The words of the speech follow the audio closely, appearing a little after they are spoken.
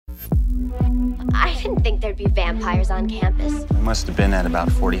I didn't think there'd be vampires on campus. It must have been at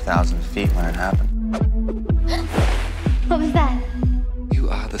about 40,000 feet when it happened. What was that? You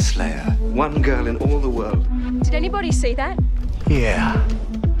are the Slayer. One girl in all the world. Did anybody see that? Yeah.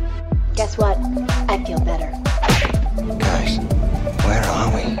 Guess what? I feel better. Guys, where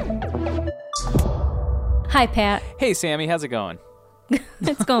are we? Hi, Pat. Hey, Sammy, how's it going?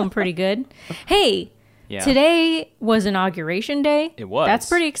 It's going pretty good. Hey, Yeah. today was Inauguration Day. It was. That's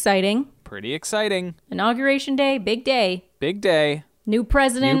pretty exciting. Pretty exciting. Inauguration Day, big day. Big day. New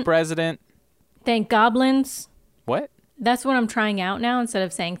president. New president. Thank goblins. What? That's what I'm trying out now. Instead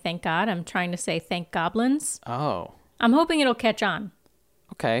of saying thank God, I'm trying to say thank goblins. Oh. I'm hoping it'll catch on.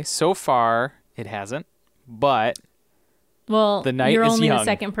 Okay. So far, it hasn't. But, Well, The night you're is only young. the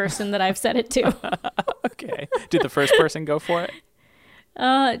second person that I've said it to. okay. Did the first person go for it?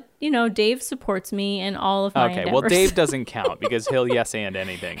 Dave supports me in all of my Okay. endeavors. Well, Dave doesn't count because he'll yes and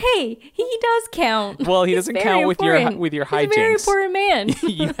anything. Hey, he does count. Well, he He's doesn't very count with your important. with your He's a very hijinks. important man.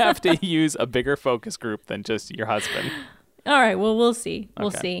 You have to use a bigger focus group than just your husband. All right, well, we'll see. We'll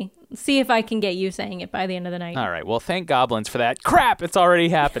Okay. see. See if I can get you saying it by the end of the night. All right. Well, thank goblins for that. Crap! It's already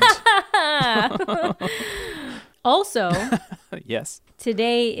happened. Also, Yes.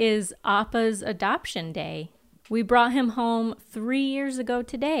 today is Appa's adoption day. We brought him home 3 years ago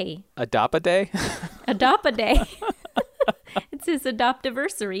today. Adopt a day. Adopt day. It's his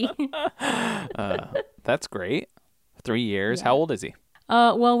adoptiversary. That's great. 3 years. How old is he?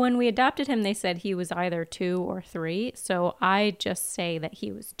 Well, when we adopted him, they said he was either 2 or 3. So I just say that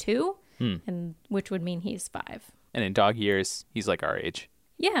he was 2, and which would mean he's 5. And in dog years, he's like our age.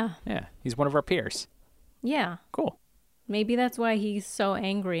 Yeah, Yeah. He's one of our peers. yeah. Cool. Maybe that's why he's so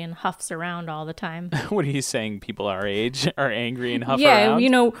angry and huffs around all the time. What are you saying? People our age are angry and huff Yeah, around?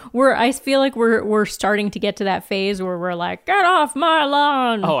 I feel like we're starting to get to that phase where we're like, get off my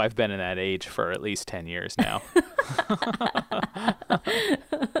lawn. Oh, I've been in that age for at least 10 years now.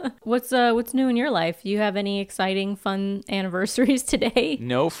 What's new in your life? Do you have any exciting, fun anniversaries today?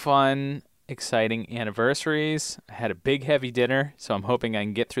 No fun, exciting anniversaries. I had a big, heavy dinner, so I'm hoping I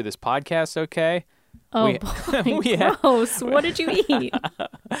can get through this podcast okay. Oh, we- boy, we had- gross. What did you eat?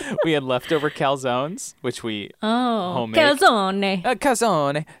 We had leftover calzones, which we Oh, homemade. calzone.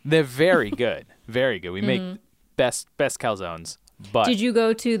 Calzone. They're very good. Very good. We make best calzones. But Did you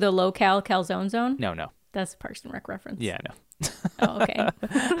go to the low-cal calzone zone? No. That's a Parks and Rec reference. Yeah, no. Oh, okay.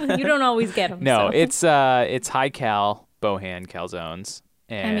 You don't always get them. No, so. it's high cal Bohan calzones.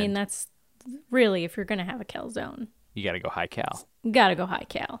 And I mean, that's really, if you're going to have a calzone, you got to go high cal. you got to go high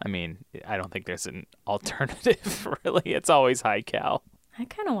cal. I mean, I don't think there's an alternative, really. It's always high cal. I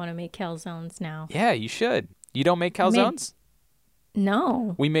kind of want to make calzones now. Yeah, you should. You don't make calzones?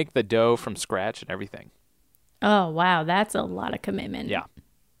 No. We make the dough from scratch and everything. Oh, wow. That's a lot of commitment. Yeah.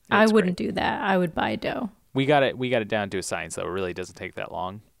 I It's wouldn't great. do that. I would buy dough. We got it down to a science, though. It really doesn't take that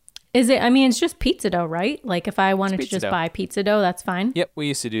long. Is it? I mean, it's just pizza dough, right? Like if I wanted to pizza just dough. buy pizza dough, that's fine. Yep, we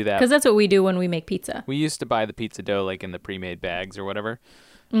used to do that. Because that's what we do when we make pizza. We used to buy the pizza dough like in the pre-made bags or whatever.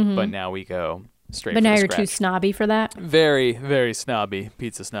 But now we go straight But from now the you're too scratch. snobby for that. Very, very snobby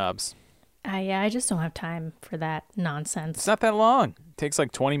pizza snobs. Yeah, I just don't have time for that nonsense. It's not that long. It takes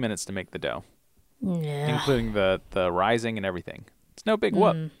like 20 minutes to make the dough, Yeah. including the rising and everything. It's no big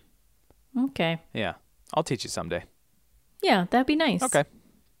whoop. Okay. Yeah. I'll teach you someday. Yeah, that'd be nice. Okay.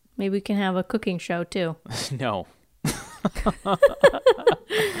 Maybe we can have a cooking show too. No.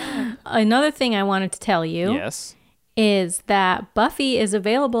 Another thing I wanted to tell you Yes. is that Buffy is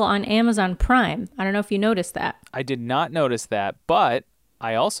available on Amazon Prime. I don't know if you noticed that. I did not notice that, but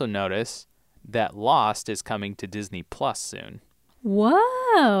I also noticed that Lost is coming to Disney Plus soon.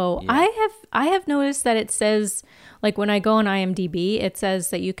 Whoa. Yeah. I have noticed that it says, like when I go on IMDb, it says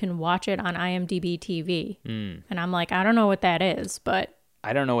that you can watch it on IMDb TV. And I'm like, I don't know what that is, but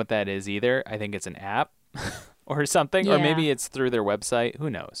I don't know what that is either. I think it's an app or something, or Yeah. maybe it's through their website. Who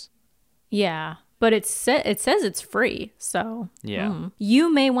knows? yeah. But it says it's free, so Yeah.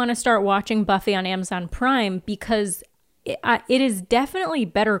 You may want to start watching Buffy on Amazon Prime because it is definitely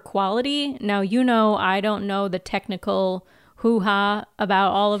better quality. Now, I don't know the technical hoo-ha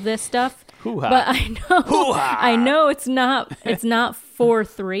about all of this stuff. Hoo-ha. But I know Hoo-ha. I know it's not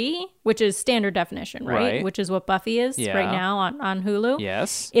 4:3, which is standard definition, right? Right. Which is what Buffy is Yeah. right now on Hulu.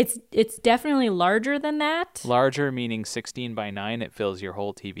 Yes. It's definitely larger than that. Larger meaning 16 by 9. It fills your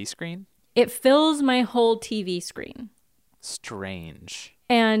whole TV screen. It fills my whole TV screen. Strange.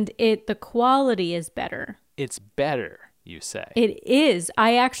 And the quality is better. It's better, you say. It is.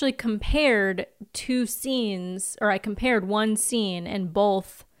 I actually compared two scenes, or I compared one scene in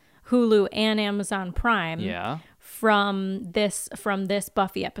both Hulu and Amazon Prime Yeah. from this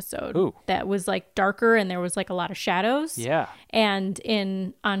Buffy episode. Ooh. That was like darker and there was like a lot of shadows. Yeah. And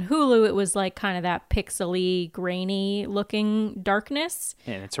on Hulu it was like kind of that pixely, grainy looking darkness.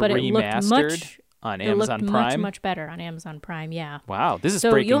 And it's but remastered on Amazon Prime. Much better on Amazon Prime. Yeah. Wow, this is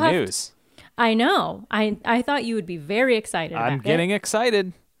breaking news. I know. I thought you would be very excited. I'm getting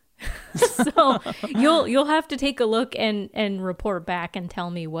excited. So you'll have to take a look and report back and tell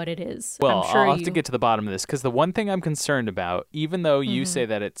me what it is. Well, I'm sure I'll have to get to the bottom of this because the one thing I'm concerned about, even though you say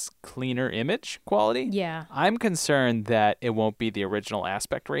that it's cleaner image quality, yeah, I'm concerned that it won't be the original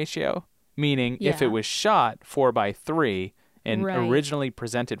aspect ratio. Meaning, if it was shot 4:3 and originally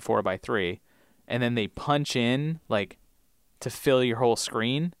presented 4:3, and then they punch in like to fill your whole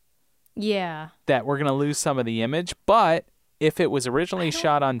screen, that we're gonna lose some of the image, but if it was originally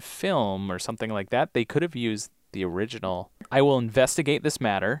shot on film or something like that, they could have used the original. I will investigate this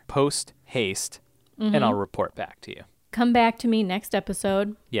matter post haste, and I'll report back to you. Come back to me next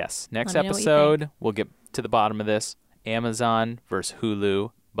episode. Yes, next episode, we'll get to the bottom of this. Amazon versus Hulu,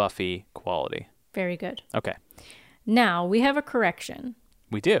 Buffy quality. Very good. Okay. Now, we have a correction.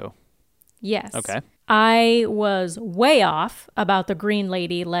 We do? Yes. Okay. I was way off about the Green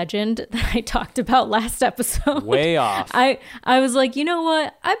Lady legend that I talked about last episode. Way off. I was like, you know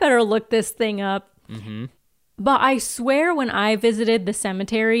what? I better look this thing up. Mm-hmm. But I swear when I visited the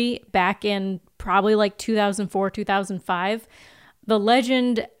cemetery back in probably like 2004, 2005, the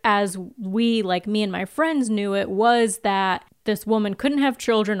legend as we, like me and my friends knew it, was that this woman couldn't have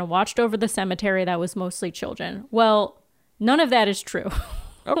children and watched over the cemetery that was mostly children. Well, none of that is true.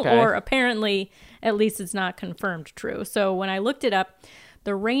 Okay. Or apparently, at least it's not confirmed true. So when I looked it up,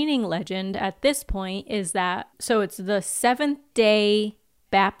 the reigning legend at this point is that, so it's the Seventh-day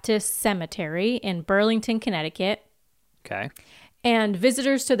Baptist Cemetery in Burlington, Connecticut. Okay. And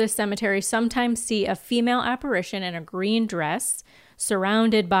visitors to this cemetery sometimes see a female apparition in a green dress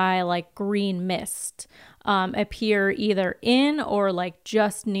surrounded by like green mist appear either in or like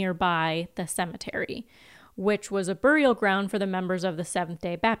just nearby the cemetery, which was a burial ground for the members of the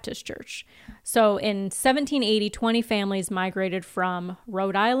Seventh-day Baptist Church. So in 1780, 20 families migrated from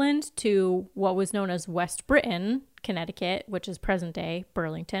Rhode Island to what was known as West Britain, Connecticut, which is present-day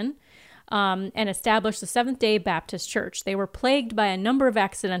Burlington, and established the Seventh-day Baptist Church. They were plagued by a number of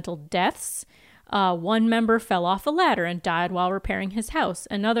accidental deaths. One member fell off a ladder and died while repairing his house.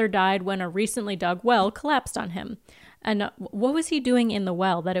 Another died when a recently dug well collapsed on him. And what was he doing in the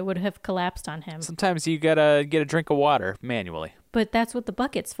well that it would have collapsed on him? Sometimes you gotta get a drink of water manually. But that's what the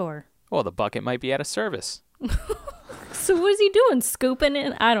bucket's for. Well, the bucket might be out of service. So what is he doing? Scooping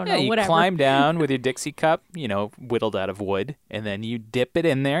it? I don't know, you whatever. Climb down with your Dixie cup, whittled out of wood, and then you dip it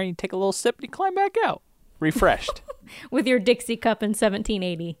in there, you take a little sip, and you climb back out. Refreshed. With your Dixie cup in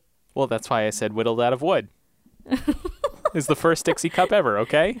 1780. Well, that's why I said whittled out of wood. It's the first Dixie cup ever,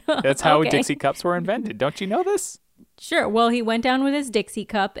 okay? That's how Dixie cups were invented. Don't you know this? Sure. Well, he went down with his Dixie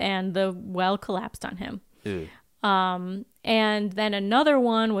cup and the well collapsed on him. Ew. And then another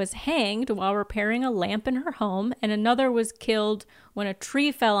one was hanged while repairing a lamp in her home, and another was killed when a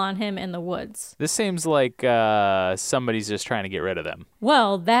tree fell on him in the woods. This seems like somebody's just trying to get rid of them.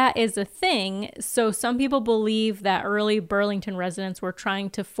 Well, that is a thing. So some people believe that early Burlington residents were trying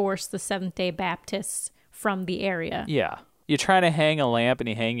to force the Seventh-day Baptists from the area. Yeah. You're trying to hang a lamp and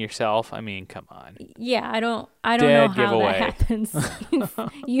you hang yourself. I mean, come on. Yeah, I don't Dead know how giveaway. that happens.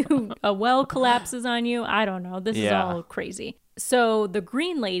 A well collapses on you. I don't know. This is all crazy. So the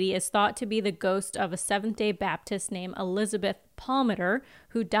Green Lady is thought to be the ghost of a Seventh-day Baptist named Elizabeth Palmer,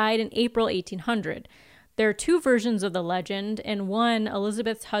 who died in April 1800. There are two versions of the legend. In one,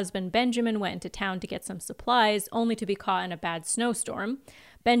 Elizabeth's husband Benjamin went into town to get some supplies, only to be caught in a bad snowstorm.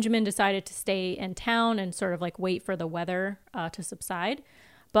 Benjamin decided to stay in town and sort of like wait for the weather to subside.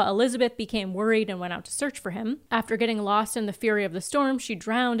 But Elizabeth became worried and went out to search for him. After getting lost in the fury of the storm, she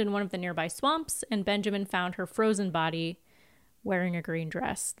drowned in one of the nearby swamps, and Benjamin found her frozen body wearing a green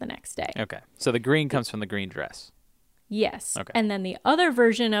dress the next day. Okay. So the green comes from the green dress. Yes. Okay. And then the other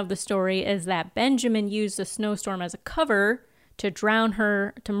version of the story is that Benjamin used the snowstorm as a cover to drown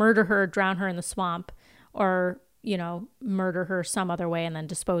her, to murder her, drown her in the swamp, or murder her some other way and then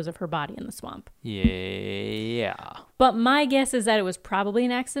dispose of her body in the swamp. Yeah. But my guess is that it was probably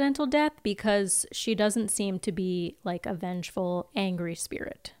an accidental death because she doesn't seem to be like a vengeful, angry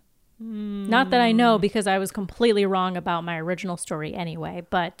spirit. Not that I know because I was completely wrong about my original story anyway,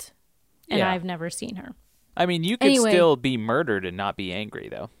 but I've never seen her. I mean, you could still be murdered and not be angry,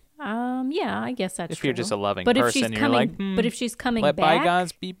 though. Yeah, I guess that's true. If you're just a loving person, you're like, but if she's coming let back,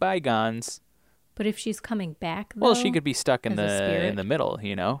 bygones be bygones. But if she's coming back, though, well, she could be stuck in as a spirit? in the middle,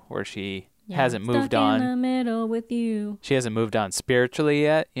 where she hasn't moved stuck on. in the middle with you. She hasn't moved on spiritually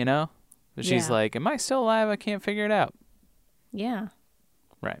yet, you know? But she's Yeah. like, am I still alive? I can't figure it out. Yeah.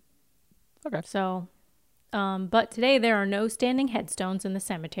 Right. Okay. So, but today there are no standing headstones in the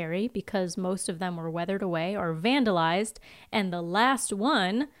cemetery because most of them were weathered away or vandalized, and the last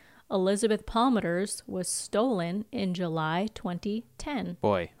one, Elizabeth Palmer's, was stolen in July 2010.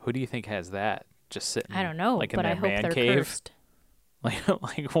 Boy, who do you think has that? Just sitting, I don't know, like in but their I hope man they're cave? cursed. Like,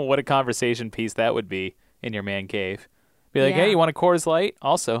 what a conversation piece that would be in your man cave. Be like, Yeah. hey, you want a Coors Light?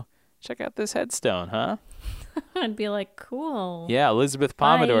 Also, check out this headstone, huh? I'd be like, cool. Yeah, Elizabeth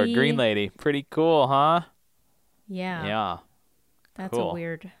Palmer, Bye. Green Lady. Pretty cool, huh? Yeah. Yeah. That's Cool. a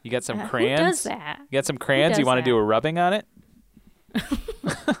weird. You got some Who crayons? does that? You got some crayons? You does want to do that? a rubbing on it?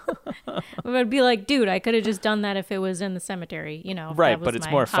 I'd be like, dude, I could have just done that if it was in the cemetery, you know. if Right, that was but it's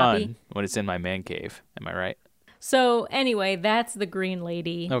my more hobby. fun when it's in my man cave. Am I right? So anyway, that's the Green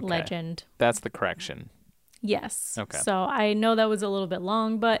Lady Okay. legend. That's the correction. Yes. Okay. So I know that was a little bit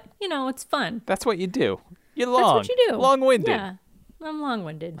long, but you know, it's fun. That's what you do. You're long. That's what you do. Long-winded. Yeah. I'm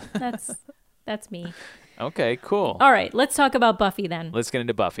long-winded. That's me. Okay, cool. All right, let's talk about Buffy then. Let's get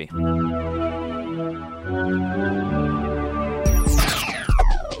into Buffy.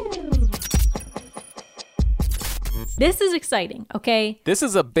 This is exciting, okay? This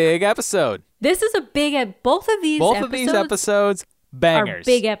is a big episode. This is a big both of these episodes, bangers.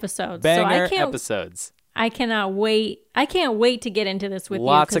 are big episodes. Banger so episodes. I cannot wait. I can't wait to get into this with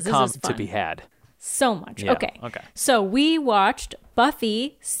Lots you of because this comp is fun. to be had. So much. Yeah, Okay. okay. So we watched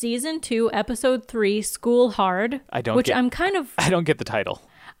Buffy season 2, episode 3, School Hard. I don't which get- I'm kind of. I don't get the title.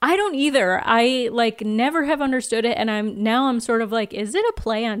 I don't either. I never have understood it, and I'm sort of like, is it a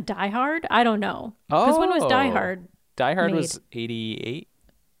play on Die Hard? I don't know. Because when was Die Hard? Die Hard made? was 88.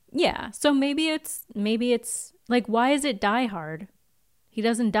 Yeah. So maybe it's like, why is it Die Hard? He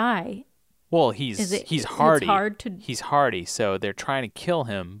doesn't die. Well, Is he's it- hardy. It's hard to. He's hardy, so they're trying to kill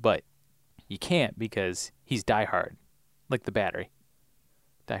him, but you can't because he's Die Hard, like the battery.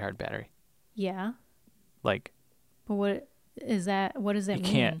 Die Hard battery. Yeah. Like But what is that? What does that you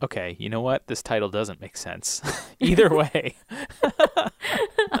mean? can't. Okay, you know what? This title doesn't make sense. Either way.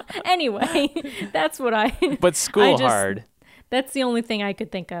 Anyway, that's what I. But School just- Hard. That's the only thing I could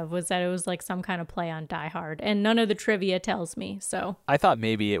think of was that it was like some kind of play on Die Hard, and none of the trivia tells me. So I thought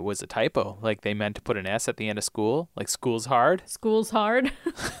maybe it was a typo. Like they meant to put an S at the end of school. Like school's hard. School's hard.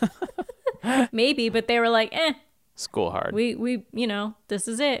 Maybe, but they were like, School hard. we this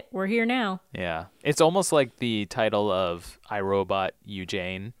is it. We're here now. Yeah. It's almost like the title of I, Robot, You,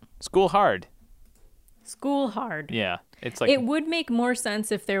 Jane. School hard. School hard. Yeah. It's like It would make more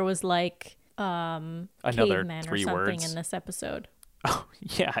sense if there was like another cavemen or 3 something words. in this episode. Oh,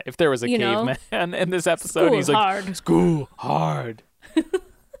 yeah. If there was a You know? caveman in this episode, School he's like, hard. School hard.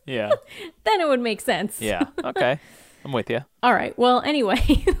 Yeah. Then it would make sense. Yeah. Okay. I'm with you. All right. Well, anyway,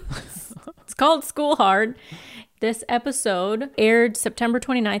 it's called School Hard. This episode aired September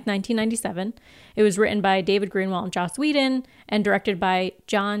 29th, 1997. It was written by David Greenwalt and Joss Whedon and directed by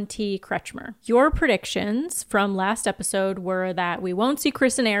John T. Kretschmer. Your predictions from last episode were that we won't see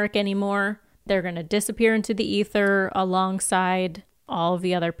Chris and Eric anymore. They're going to disappear into the ether alongside all of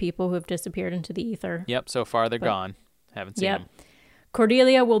the other people who have disappeared into the ether. Yep. So far, they're gone. Haven't seen them.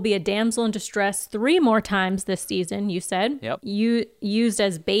 Cordelia will be a damsel in distress 3 more times this season, you said. Yep. You used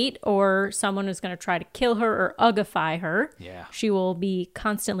as bait or someone who's going to try to kill her or uggify her. Yeah. She will be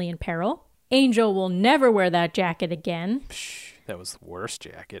constantly in peril. Angel will never wear that jacket again. Psh, that was the worst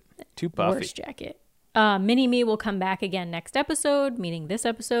jacket. Too Buffy. Worst jacket. Mini-Me will come back again next episode, meaning this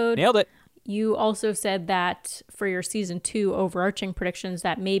episode. Nailed it. You also said that for your season 2 overarching predictions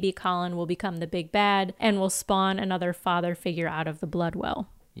that maybe Colin will become the big bad and will spawn another father figure out of the Bloodwell.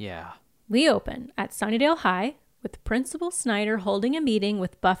 Yeah. We open at Sunnydale High with Principal Snyder holding a meeting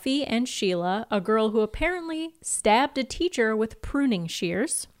with Buffy and Sheila, a girl who apparently stabbed a teacher with pruning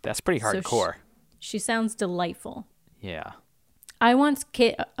shears. That's pretty So hardcore. She sounds delightful. Yeah. I once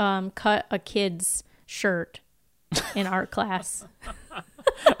cut a kid's shirt in art class.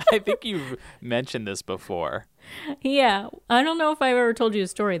 I think you've mentioned this before. Yeah. I don't know if I've ever told you the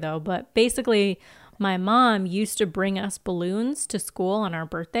story, though, but basically my mom used to bring us balloons to school on our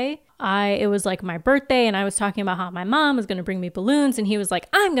birthday. It was like my birthday, and I was talking about how my mom was going to bring me balloons, and he was like,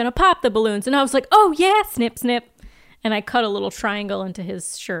 I'm going to pop the balloons. And I was like, oh, yeah, snip, snip. And I cut a little triangle into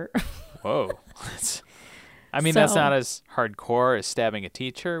his shirt. Whoa. That's So- not as hardcore as stabbing a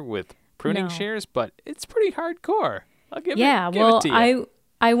teacher with pruning No. shears, but it's pretty hardcore. I'll give it Well, to you.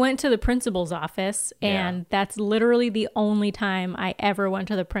 I went to the principal's office, and Yeah. that's literally the only time I ever went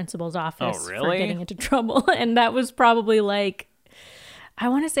to the principal's office Oh, really? for getting into trouble. And that was probably like, I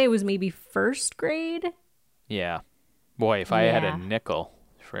want to say it was maybe first grade. Yeah. Boy, if I had a nickel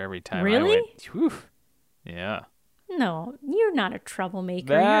for every time I went, whew, yeah. No, you're not a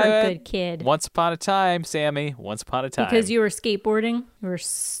troublemaker. You're a good kid. Once upon a time, Sammy. Once upon a time. Because you were skateboarding?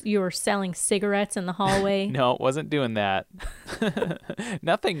 You were selling cigarettes in the hallway? No, wasn't doing that.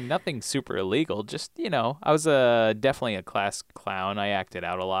 Nothing super illegal. Just, I was definitely a class clown. I acted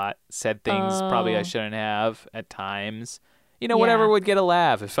out a lot. Said things probably I shouldn't have at times. Whatever would get a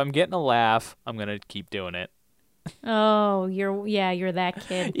laugh. If I'm getting a laugh, I'm going to keep doing it. Oh, you're that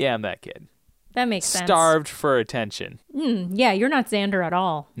kid. Yeah, I'm that kid. That makes sense. Starved for attention. Yeah, you're not Xander at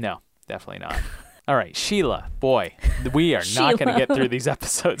all. No, definitely not. All right, Sheila. Boy, we are not going to get through these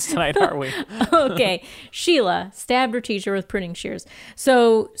episodes tonight, are we? Okay. Sheila stabbed her teacher with pruning shears.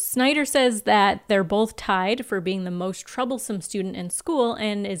 So Snyder says that they're both tied for being the most troublesome student in school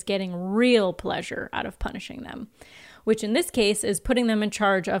and is getting real pleasure out of punishing them, which in this case is putting them in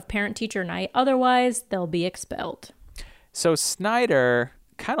charge of parent-teacher night. Otherwise, they'll be expelled. So Snyder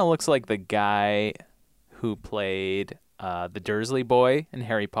kind of looks like the guy who played the Dursley boy in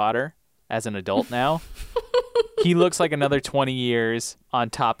Harry Potter as an adult now. He looks like another 20 years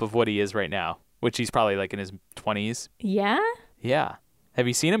on top of what he is right now, which he's probably like in his 20s. Yeah? Yeah. Have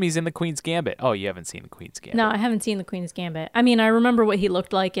you seen him? He's in The Queen's Gambit. Oh, you haven't seen The Queen's Gambit. No, I haven't seen The Queen's Gambit. I mean, I remember what he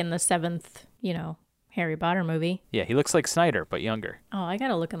looked like in the 7th, Harry Potter movie. Yeah, he looks like Snyder, but younger. Oh, I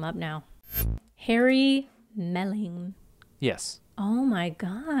gotta look him up now. Harry Melling. Yes. Oh my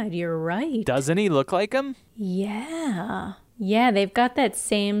God, you're right. Doesn't he look like him? Yeah. Yeah, they've got that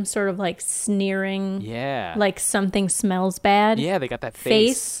same sort of like sneering, like something smells bad. Yeah, they got that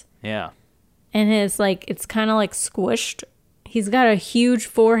face. Yeah. And his it's kind of like squished. He's got a huge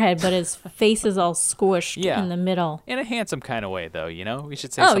forehead, but his face is all squished in the middle. In a handsome kind of way, though, We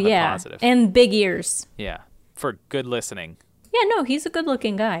should say something positive. And big ears. Yeah, for good listening. Yeah, no, he's a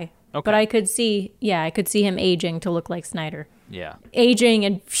good-looking guy. Okay. But I could see him aging to look like Snyder. Yeah. Aging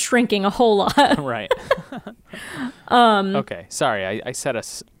and shrinking a whole lot. Right. Okay, sorry, I set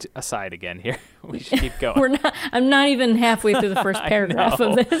us aside again here. We should keep going. I'm not even halfway through the first paragraph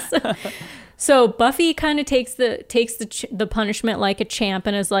of this. So Buffy kind of takes the punishment like a champ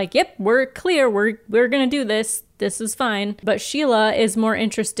and is like, "Yep, we're clear. We're gonna do this. This is fine." But Sheila is more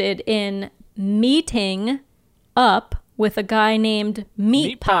interested in meeting up with a guy named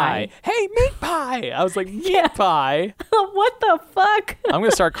Meat Pie. Hey, Meat Pie! I was like, Meat Pie? What the fuck? I'm going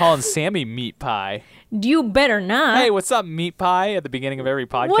to start calling Sammy Meat Pie. You better not. Hey, what's up, Meat Pie? At the beginning of every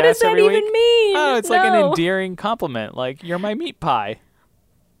podcast what does that every even week. mean? Oh, it's like an endearing compliment. Like, you're my Meat Pie.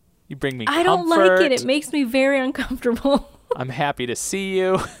 You bring me comfort. I don't like it. It makes me very uncomfortable. I'm happy to see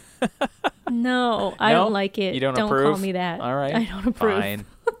you. No, I don't like it. You don't approve? Don't call me that. All right. I don't approve. Fine.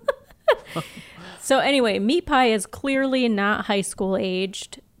 So anyway, Meat Pie is clearly not high school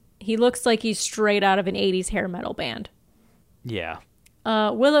aged. He looks like he's straight out of an 80s hair metal band. Yeah.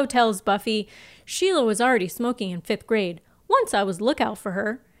 Willow tells Buffy, Sheila was already smoking in 5th grade. Once I was lookout for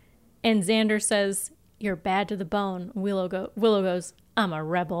her. And Xander says, you're bad to the bone. Willow goes, I'm a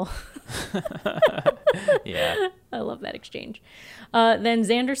rebel. Yeah. I love that exchange. Then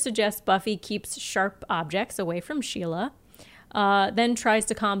Xander suggests Buffy keeps sharp objects away from Sheila. Then tries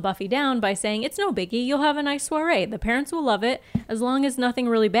to calm Buffy down by saying, it's no biggie, you'll have a nice soiree. The parents will love it. As long as nothing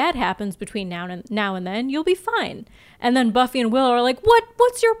really bad happens between now and then, you'll be fine. And then Buffy and Willow are like,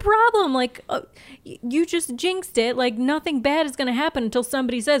 what's your problem? Like, you just jinxed it. Like, nothing bad is going to happen until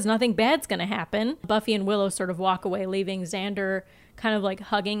somebody says nothing bad's going to happen. Buffy and Willow sort of walk away, leaving Xander kind of like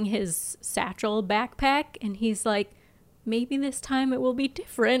hugging his satchel backpack. And he's like, maybe this time it will be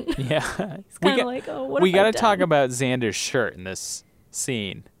different. Yeah. It's kind of like, oh, what we got to talk about Xander's shirt in this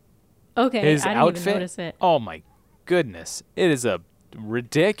scene. Okay, his I didn't outfit, even notice it. Oh my goodness. It is a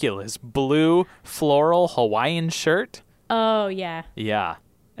ridiculous blue floral Hawaiian shirt. Oh, yeah. Yeah.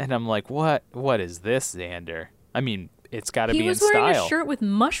 And I'm like, what is this, Xander? I mean, it's got to be in style. He was wearing a shirt with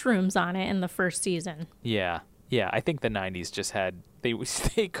mushrooms on it in the first season. Yeah. Yeah, I think the 90s just had,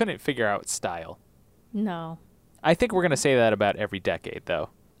 they couldn't figure out style. No. I think we're going to say that about every decade, though.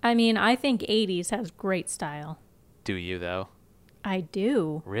 I mean, I think 80s has great style. Do you, though? I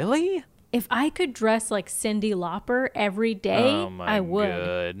do. Really? If I could dress like Cyndi Lauper every day, I would.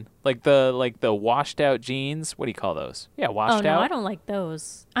 Good. Like the washed out jeans. What do you call those? Yeah, washed out. Oh, no, I don't like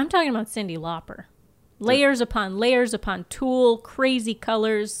those. I'm talking about Cyndi Lauper. Layers upon layers upon tulle, crazy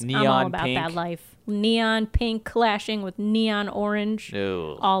colors. Neon I'm all about pink. that life. Neon pink clashing with neon orange.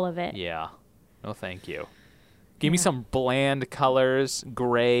 Ew. All of it. Yeah. No, thank you. Give me some bland colors,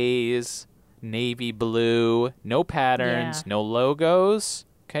 grays, navy blue, no patterns, no logos.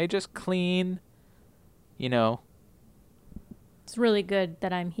 Okay, just clean, It's really good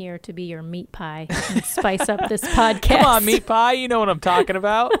that I'm here to be your meat pie and spice up this podcast. Come on, meat pie. You know what I'm talking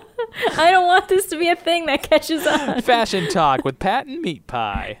about. I don't want this to be a thing that catches on. Fashion talk with Pat and Meat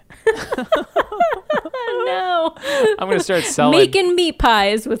Pie. No. I'm going to start selling. Making meat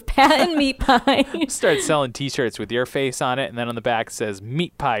pies with Pat and Meat Pie. Start selling t-shirts with your face on it, and then on the back it says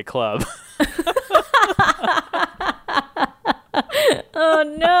Meat Pie Club. Oh,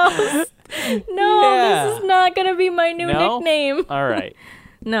 no. No, This is not going to be my new nickname. All right.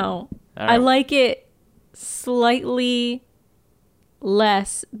 No. All right. I like it slightly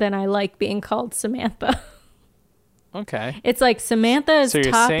less than I like being called Samantha. Okay. It's like Samantha is so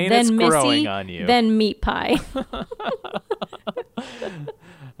top, then Missy, on you. then Meat Pie.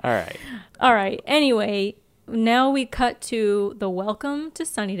 All right. Anyway, now we cut to the Welcome to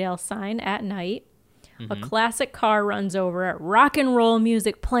Sunnydale sign at night. A classic car runs over it. Rock and roll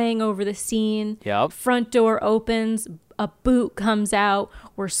music playing over the scene. Yep. Front door opens. A boot comes out.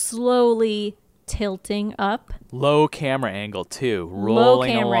 We're slowly tilting up. Low camera angle, too.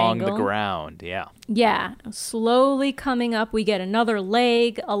 Rolling along the ground. Yeah. Yeah. Slowly coming up. We get another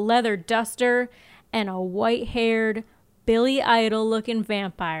leg, a leather duster, and a white-haired Billy Idol-looking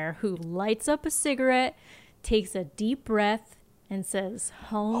vampire who lights up a cigarette, takes a deep breath, and says,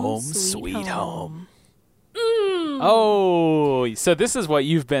 Home sweet home. Oh, so this is what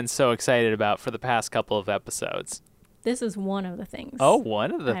you've been so excited about for the past couple of episodes. This is one of the things. Oh,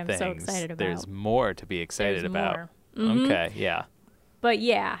 one of the I'm things. so excited about. There's more to be excited about. More. Mm-hmm. Okay, yeah. But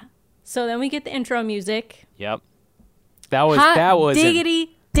yeah. So then we get the intro music. Yep. That was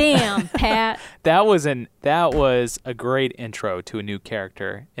diggity damn, Pat. that was a great intro to a new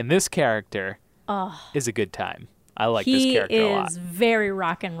character. And this character is a good time. I like this character a lot. He is very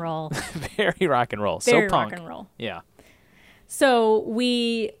rock and roll. Very rock and roll. Very so punk. rock and roll. Yeah. So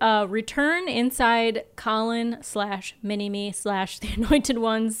we return inside Colin/Mini-Me/ the Anointed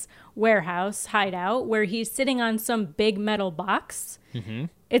One's warehouse hideout, where he's sitting on some big metal box. Mm-hmm.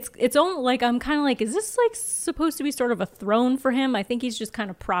 It's only like, I'm kind of like, is this like supposed to be sort of a throne for him? I think he's just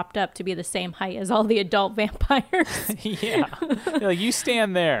kind of propped up to be the same height as all the adult vampires. Yeah. Like, you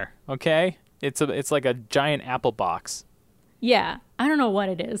stand there, okay? It's like a giant apple box. Yeah, I don't know what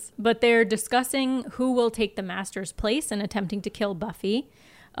it is, but they're discussing who will take the master's place in attempting to kill Buffy.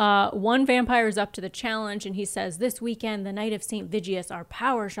 One vampire is up to the challenge, and he says, this weekend, the night of St. Vigius, our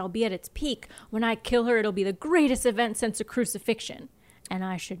power shall be at its peak. When I kill her, it'll be the greatest event since the crucifixion. And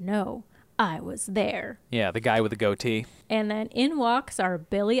I should know. I was there. Yeah, the guy with the goatee. And then in walks our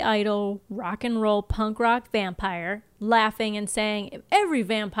Billy Idol rock and roll punk rock vampire, laughing and saying, if every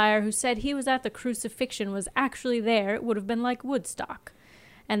vampire who said he was at the crucifixion was actually there, it would have been like Woodstock.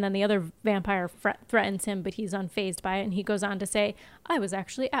 And then the other vampire threatens him, but he's unfazed by it. And he goes on to say, I was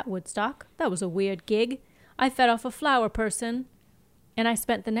actually at Woodstock. That was a weird gig. I fed off a flower person, and I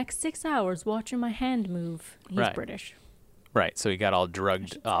spent the next 6 hours watching my hand move. He's British. Right, so he got all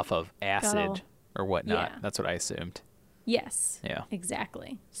drugged off of acid or whatnot. Yeah. That's what I assumed. Yes. Yeah.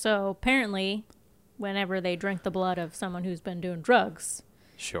 Exactly. So apparently, whenever they drink the blood of someone who's been doing drugs,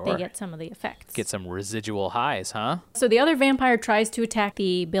 they get some of the effects. Get some residual highs, huh? So the other vampire tries to attack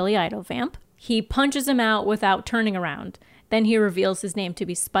the Billy Idol vamp. He punches him out without turning around. Then he reveals his name to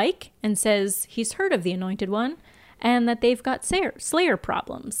be Spike and says he's heard of the Anointed One and that they've got Slayer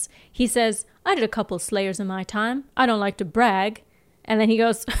problems. He says, I did a couple of Slayers in my time. I don't like to brag. And then he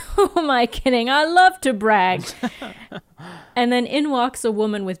goes, who am I kidding? I love to brag. And then in walks a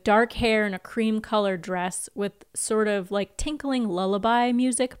woman with dark hair and a cream-colored dress with sort of like tinkling lullaby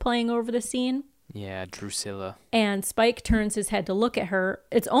music playing over the scene. Yeah, Drusilla. And Spike turns his head to look at her.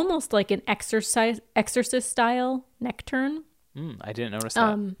 It's almost like an exorcist-style neck turn. I didn't notice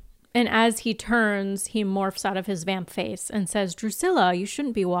that. And as he turns, he morphs out of his vamp face and says, Drusilla, you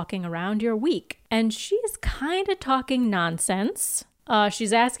shouldn't be walking around. You're weak. And she's kind of talking nonsense.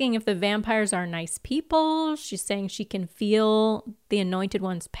 She's asking if the vampires are nice people. She's saying she can feel the Anointed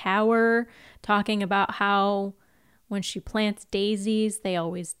One's power, talking about how when she plants daisies, they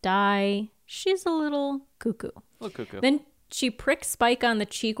always die. She's a little cuckoo. Then she pricks Spike on the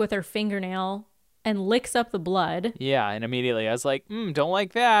cheek with her fingernail and licks up the blood. Yeah, and immediately I was like, don't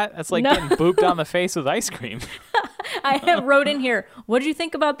like that. That's like getting booped on the face with ice cream. I wrote in here, what did you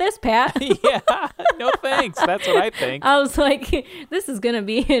think about this, Pat? Yeah, no thanks. That's what I think. I was like, this is going to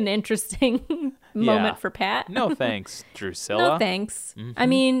be an interesting moment for Pat. No thanks, Drusilla. No thanks. Mm-hmm. I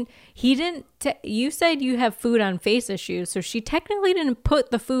mean, he didn't, you said you have food on face issues, so she technically didn't put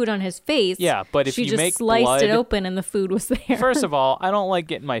the food on his face. Yeah, but if she you just make sliced blood, it open and the food was there. First of all, I don't like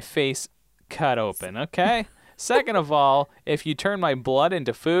getting my face cut open, okay? Second of all, if you turn my blood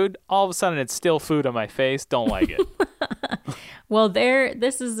into food, all of a sudden it's still food on my face. Don't like it. Well,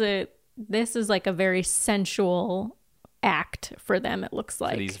 this is like a very sensual act for them, it looks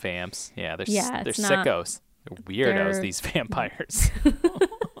like. For these vamps. Yeah, they're not, sickos. They're weirdos, these vampires.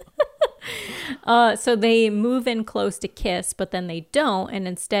 So they move in close to kiss, but then they don't, and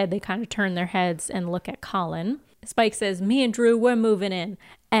instead they kind of turn their heads and look at Colin. Spike says, me and Drew, we're moving in,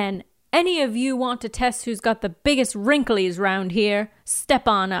 and any of you want to test who's got the biggest wrinklies round here, step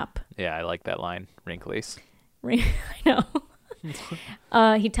on up. Yeah, I like that line, wrinklies. I know.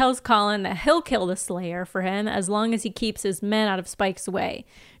 He tells Colin that he'll kill the Slayer for him as long as he keeps his men out of Spike's way.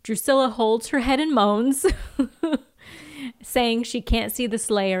 Drusilla holds her head and moans, saying she can't see the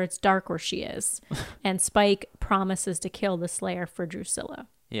Slayer. It's dark where she is. And Spike promises to kill the Slayer for Drusilla.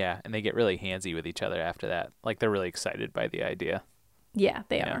 Yeah, and they get really handsy with each other after that. Like, they're really excited by the idea. Yeah,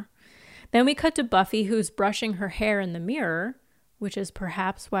 they are. Then we cut to Buffy, who's brushing her hair in the mirror, which is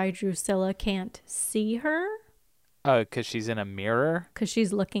perhaps why Drusilla can't see her. Oh, because she's in a mirror? Because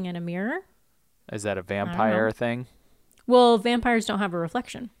she's looking in a mirror? Is that a vampire thing? Well, vampires don't have a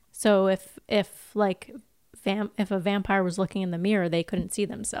reflection. So if a vampire was looking in the mirror, they couldn't see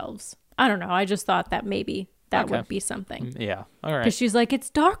themselves. I don't know. I just thought that maybe that would be something. Yeah. All right. Because she's like, it's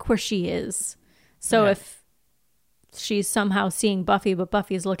dark where she is. So if she's somehow seeing Buffy, but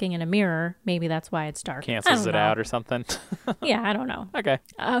Buffy's looking in a mirror, maybe that's why it's dark. Cancels it out or something. Yeah, I don't know. Okay.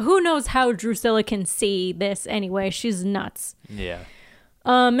 Who knows how Drusilla can see this anyway? She's nuts. Yeah.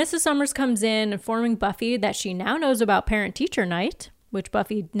 Mrs. Summers comes in informing Buffy that she now knows about parent-teacher night, which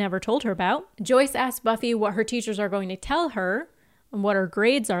Buffy never told her about. Joyce asks Buffy what her teachers are going to tell her and what her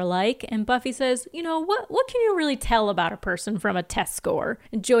grades are like, and Buffy says, what can you really tell about a person from a test score?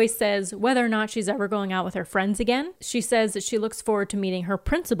 And Joyce says whether or not she's ever going out with her friends again. She says that she looks forward to meeting her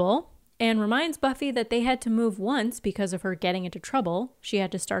principal and reminds Buffy that they had to move once because of her getting into trouble. She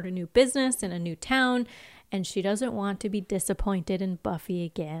had to start a new business in a new town, and she doesn't want to be disappointed in Buffy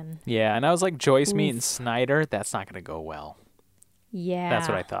again. Yeah, and I was like, Joyce meeting Snyder, that's not going to go well. Yeah. That's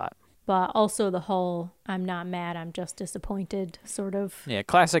what I thought. But also the whole, I'm not mad, I'm just disappointed sort of. Yeah,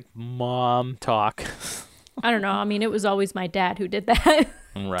 classic mom talk. I don't know. I mean, it was always my dad who did that.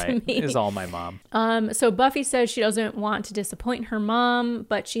 Right. It's all my mom. So Buffy says she doesn't want to disappoint her mom,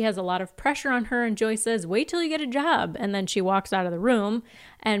 but she has a lot of pressure on her. And Joyce says, wait till you get a job. And then she walks out of the room.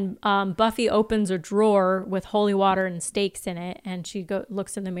 And Buffy opens a drawer with holy water and stakes in it. And she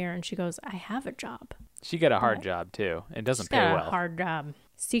looks in the mirror and she goes, I have a job. She got a hard job, too. It doesn't pay well. A hard job.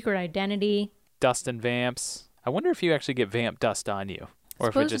 Secret identity. Dust and vamps. I wonder if you actually get vamp dust on you. Or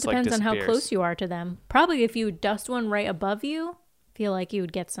if it just depends like on how close you are to them. Probably if you dust one right above you, feel like you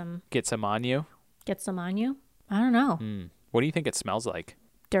would get some. Get some on you? Get some on you? I don't know. What do you think it smells like?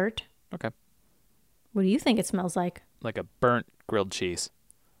 Dirt. Okay. What do you think it smells like? Like a burnt grilled cheese.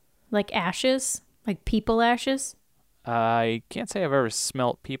 Like ashes? Like people ashes? I can't say I've ever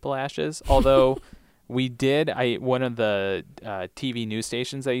smelt people ashes, although we did. One of the TV news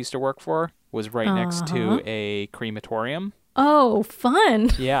stations I used to work for was right next to a crematorium. Oh, fun.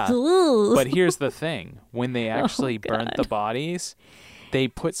 Yeah. But here's the thing. When they actually burnt the bodies, they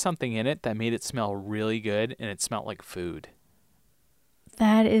put something in it that made it smell really good, and it smelled like food.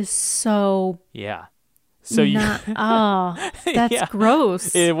 That is so... Yeah. So that's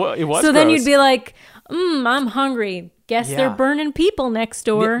gross. It was so gross. Then you'd be like, I'm hungry. Guess they're burning people next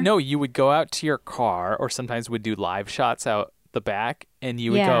door. No, you would go out to your car, or sometimes would do live shots out the back, and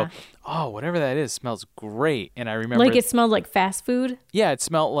you would go, oh, whatever that is smells great. And I remember, like, it smelled like fast food. Yeah, it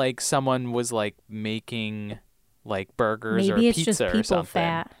smelled like someone was like making like burgers or pizza just people or something.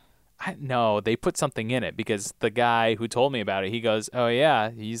 Fat. No, they put something in it, because the guy who told me about it, he goes, oh yeah,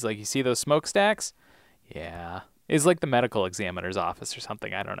 he's like, you see those smokestacks? Yeah. It's like the medical examiner's office or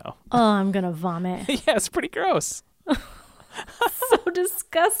something. I don't know. Oh, I'm gonna vomit. Yeah, it's pretty gross. So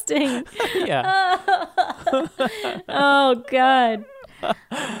disgusting. Yeah. Oh, God.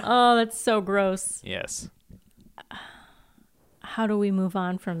 Oh, that's so gross. Yes. How do we move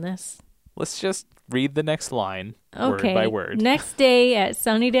on from this? Let's just read the next line word by word. Next day at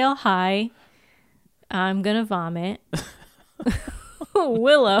Sunnydale High, I'm going to vomit.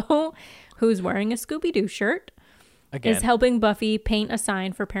 Willow, who's wearing a Scooby-Doo shirt, is helping Buffy paint a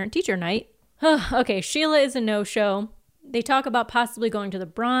sign for parent-teacher night. Okay, Sheila is a no-show. They talk about possibly going to the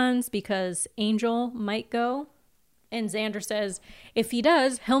Bronze because Angel might go. And Xander says, if he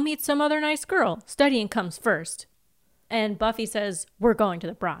does, he'll meet some other nice girl. Studying comes first. And Buffy says, we're going to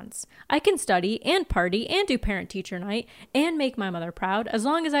the Bronze. I can study and party and do parent-teacher night and make my mother proud as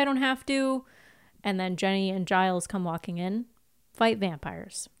long as I don't have to. And then Jenny and Giles come walking in. Fight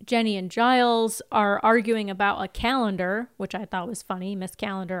vampires. Jenny and Giles are arguing about a calendar, which I thought was funny. Miss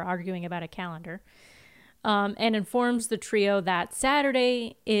Calendar arguing about a calendar. and informs the trio that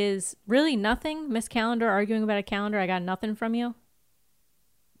Saturday is really nothing. Miss Calendar arguing about a calendar. I got nothing from you.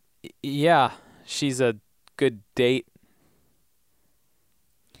 Yeah, she's a good date.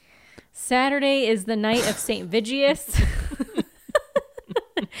 Saturday is the night of St. Vigius.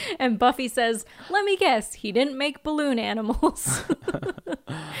 And Buffy says, let me guess, he didn't make balloon animals.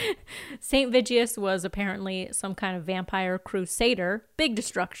 St. Vigius was apparently some kind of vampire crusader. Big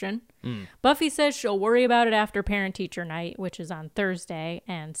destruction. Buffy says she'll worry about it after parent-teacher night, which is on Thursday,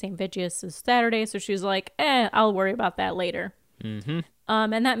 and St. Vigius is Saturday, so she's like, I'll worry about that later. Mm-hmm.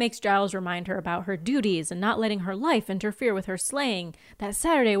 And that makes Giles remind her about her duties and not letting her life interfere with her slaying. That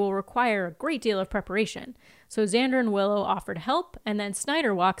Saturday will require a great deal of preparation. So Xander and Willow offer to help, and then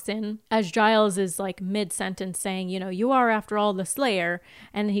Snyder walks in as Giles is like mid-sentence saying, you are after all the Slayer.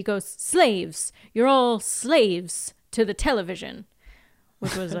 And he goes, slaves, you're all slaves to the television,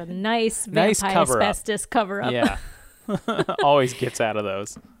 which was a nice vampire asbestos cover-up. Yeah, always gets out of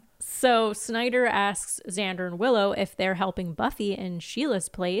those. So Snyder asks Xander and Willow if they're helping Buffy in Sheila's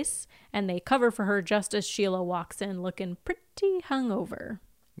place, and they cover for her just as Sheila walks in looking pretty hungover.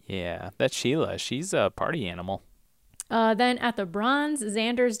 Yeah, that's Sheila. She's a party animal. Then at the Bronze,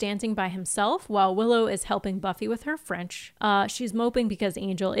 Xander's dancing by himself while Willow is helping Buffy with her French. She's moping because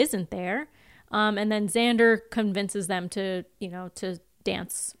Angel isn't there. And then Xander convinces them to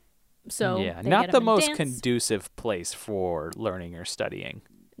dance. So yeah, not the most conducive place for learning or studying.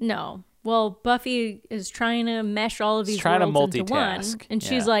 No. Well, Buffy is trying to mesh all of these worlds into one. And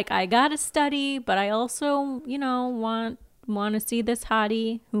she's like, I gotta study, but I also, want to see this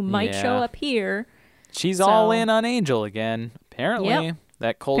hottie who might show up here. She's all in on Angel again. Apparently,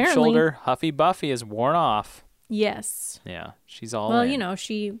 that cold shoulder Huffy Buffy is worn off. Yes. Yeah, she's all in. Well,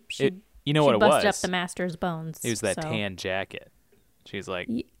 she what it busted was? up the Master's bones. It was that tan jacket. She's like,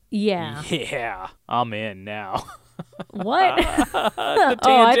 yeah, I'm in now. What?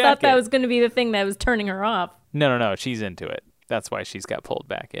 I thought that was going to be the thing that was turning her off. No. She's into it. That's why she's got pulled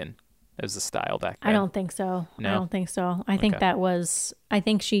back in. It was the style back then. I don't think so. No? I don't think so. I think it was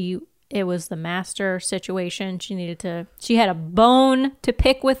the Master situation. She had a bone to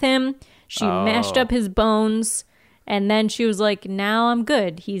pick with him. She mashed up his bones. And then she was like, now I'm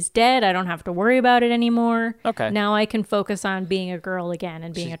good. He's dead. I don't have to worry about it anymore. Okay. Now I can focus on being a girl again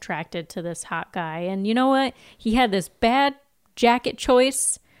and being attracted to this hot guy. And you know what? He had this bad jacket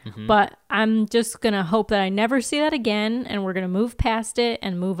choice, but I'm just going to hope that I never see that again. And we're going to move past it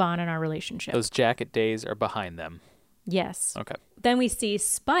and move on in our relationship. Those jacket days are behind them. Yes. Okay. Then we see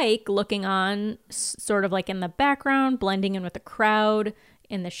Spike looking on sort of like in the background, blending in with the crowd,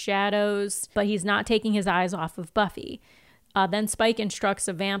 in the shadows, but he's not taking his eyes off of Buffy. Then Spike instructs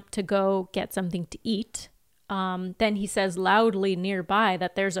a vamp to go get something to eat. Then he says loudly nearby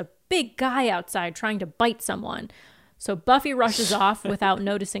that there's a big guy outside trying to bite someone. So Buffy rushes off without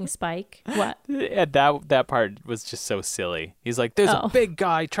noticing Spike. What? Yeah, that part was just so silly. He's like, there's a big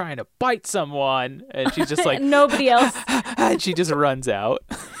guy trying to bite someone. And she's just like, nobody else. And she just runs out.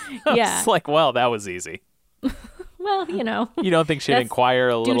 Yeah. It's like, well, that was easy. Well, You don't think she'd inquire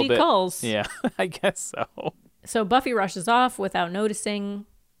a little bit? Duty calls. Yeah, I guess so. So Buffy rushes off without noticing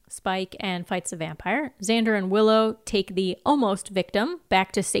Spike and fights the vampire. Xander and Willow take the almost victim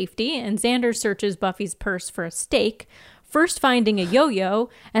back to safety, and Xander searches Buffy's purse for a steak, first finding a yo-yo,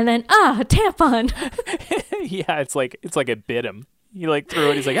 and then, a tampon. Yeah, it's like it bit him. He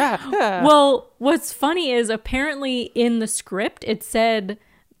threw it. He's like, ah. Well, what's funny is apparently in the script, it said...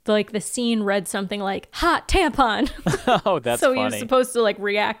 the scene read something like hot tampon. Oh, that's so funny. He was supposed to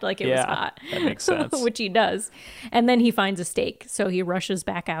react like it was hot. That makes sense. Which he does. And then he finds a steak. So he rushes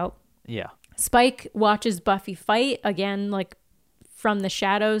back out. Yeah. Spike watches Buffy fight again, from the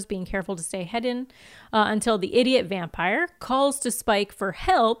shadows, being careful to stay hidden, until the idiot vampire calls to Spike for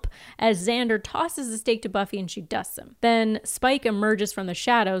help as Xander tosses the steak to Buffy and she dusts him. Then Spike emerges from the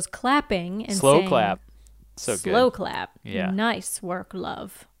shadows clapping and slow saying, clap. So good. Slow clap. Yeah. Nice work,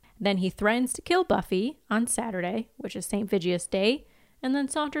 love. Then he threatens to kill Buffy on Saturday, which is St. Vigius Day, and then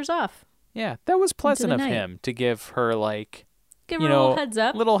saunters off. Yeah, that was pleasant of him to give her give her a little heads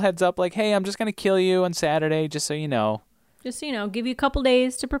up. Little heads up, hey, I'm just gonna kill you on Saturday, just so you know. Just give you a couple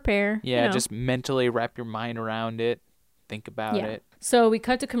days to prepare. Yeah, just mentally wrap your mind around it, think about it. So we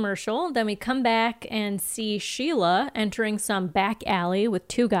cut to commercial, then we come back and see Sheila entering some back alley with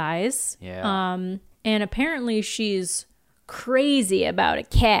two guys. Yeah. And apparently she's crazy about a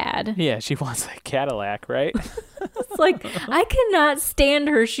cad. Yeah, she wants a Cadillac, right? It's I cannot stand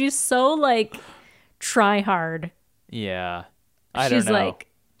her. She's so try hard. Yeah. I don't know.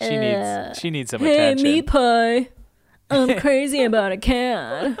 She's she needs some hey, attention. meat pie. I'm crazy about a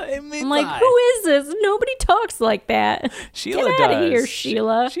cat. Hey, I'm like, who is this? Nobody talks like that. Sheila Get out of here,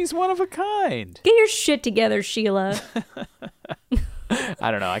 Sheila. She's one of a kind. Get your shit together, Sheila.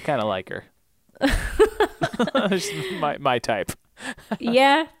 I don't know. I kind of like her. She's my type.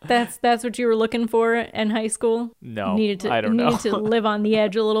 Yeah, that's what you were looking for in high school? No, I don't know. Needed to live on the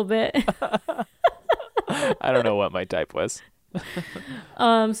edge a little bit. I don't know what my type was.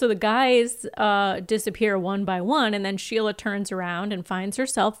 So the guys disappear one by one, and then Sheila turns around and finds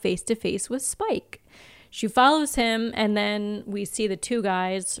herself face to face with Spike. She follows him, and then we see the two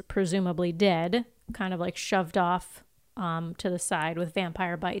guys, presumably dead, kind of like shoved off to the side with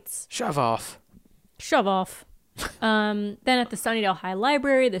vampire bites. Shove off. Then at the Sunnydale High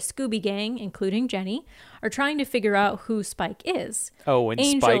Library, the Scooby Gang, including Jenny, are trying to figure out who Spike is. Oh, when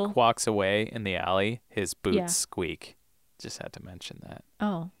Spike walks away in the alley, his boots squeak. Just had to mention that.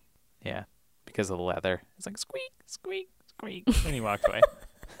 Oh. Yeah, because of the leather. It's like squeak, squeak, squeak when he walked away.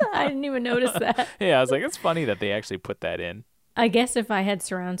 I didn't even notice that. Yeah, I was like, it's funny that they actually put that in. I guess if I had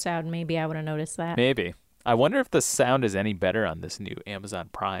surround sound, maybe I would have noticed that. Maybe. I wonder if the sound is any better on this new Amazon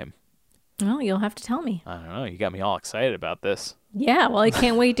Prime. Well, you'll have to tell me. I don't know. You got me all excited about this. Yeah, well, I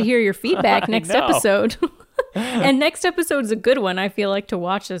can't wait to hear your feedback next episode. And next episode's a good one, I feel like, to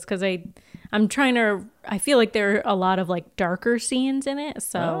watch this, because I feel like there are a lot of like darker scenes in it.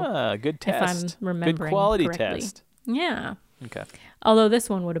 So good test. If I'm remembering good quality correctly. test. Yeah. Okay. Although this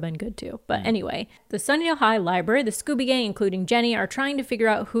one would have been good too. But anyway, the Sunnydale High Library, the Scooby Gang, including Jenny, are trying to figure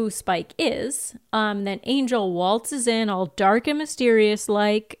out who Spike is. Then Angel waltzes in all dark and mysterious,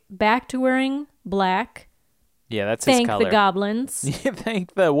 like, back to wearing black. Yeah, that's his color. Thank the goblins.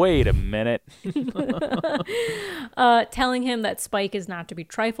 Wait a minute. Telling him that Spike is not to be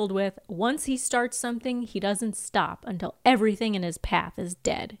trifled with. Once he starts something, he doesn't stop until everything in his path is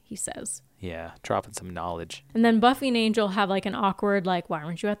dead, he says. Yeah, dropping some knowledge. And then Buffy and Angel have like an awkward, like, why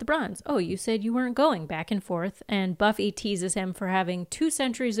weren't you at the Bronze? Oh, you said you weren't going, back and forth. And Buffy teases him for having 2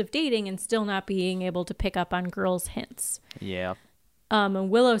 centuries of dating and still not being able to pick up on girls' hints. Yeah.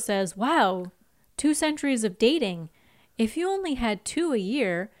 And Willow says, wow, 2 centuries of dating. If you only had 2 a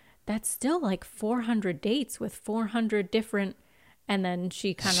year, that's still like 400 dates with 400 different... And then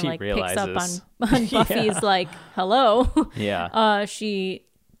she kind of like picks up on Buffy's like, hello. Yeah. She...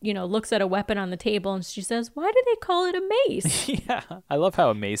 looks at a weapon on the table and she says, why do they call it a mace? Yeah. I love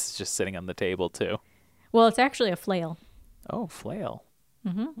how a mace is just sitting on the table, too. Well, it's actually a flail. Oh, flail.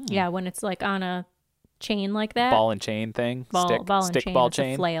 Mm-hmm. Yeah, when it's like on a chain like that. Ball and chain thing? Ball and stick chain. Ball it's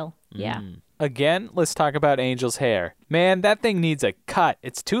chain? A flail. Yeah. Again, let's talk about Angel's hair. Man, that thing needs a cut.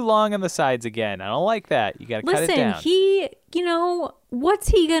 It's too long on the sides again. I don't like that. You got to cut it down. Listen, what's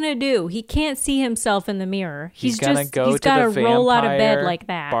he going to do? He can't see himself in the mirror. He's got to roll out of bed like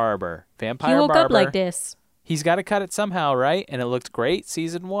that. Vampire he woke barber. up like this. He's got to cut it somehow, right? And it looked great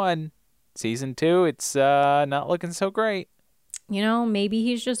season 1. Season 2, it's not looking so great. Maybe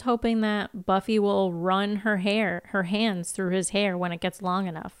he's just hoping that Buffy will run her hands through his hair when it gets long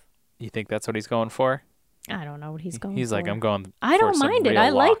enough. You think that's what he's going for? I don't know what he's going for. He's like, I'm going I don't mind it. I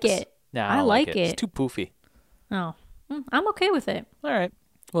like it. Nah, I like it. It's too poofy. Oh, I'm okay with it. All right.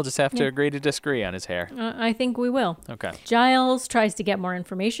 We'll just have to agree to disagree on his hair. I think we will. Okay. Giles tries to get more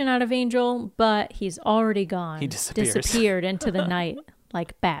information out of Angel, but he's already gone. He disappeared into the night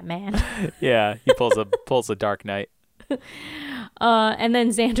like Batman. Yeah, he pulls a Dark Knight. And then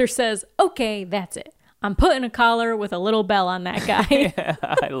Xander says, okay, that's it. I'm putting a collar with a little bell on that guy. Yeah,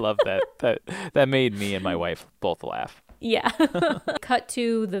 I love that. That made me and my wife both laugh. Yeah. Cut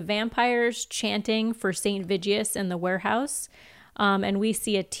to the vampires chanting for St. Vigius in the warehouse. And we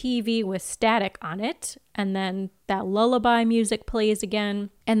see a TV with static on it. And then that lullaby music plays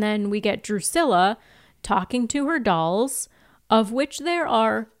again. And then we get Drusilla talking to her dolls, of which there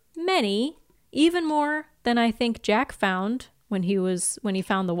are many, even more than I think Jack found when he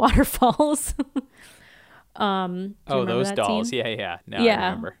found the waterfalls. Those dolls. Scene? Yeah. Now I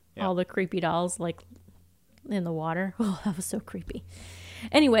remember. Yeah. All the creepy dolls like in the water. Oh, that was so creepy.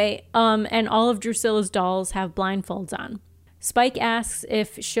 Anyway, and all of Drusilla's dolls have blindfolds on. Spike asks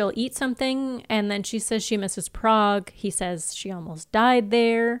if she'll eat something, and then she says she misses Prague. He says she almost died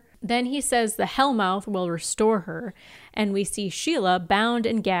there. Then he says the Hellmouth will restore her, and we see Sheila bound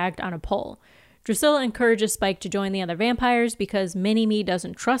and gagged on a pole. Drusilla encourages Spike to join the other vampires because Mini-Me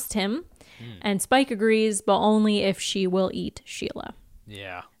doesn't trust him. And Spike agrees, but only if she will eat Sheila.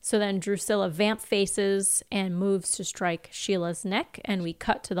 Yeah. So then Drusilla vamp faces and moves to strike Sheila's neck, and we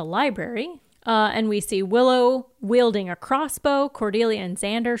cut to the library. And we see Willow wielding a crossbow, Cordelia and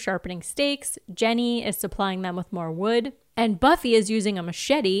Xander sharpening stakes, Jenny is supplying them with more wood, and Buffy is using a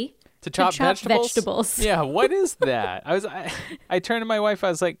machete To chop vegetables? Yeah, what is that? I turned to my wife, I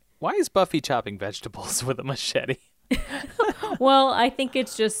was like, why is Buffy chopping vegetables with a machete? Well, I think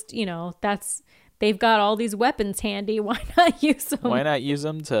it's just, they've got all these weapons handy. Why not use them? Why not use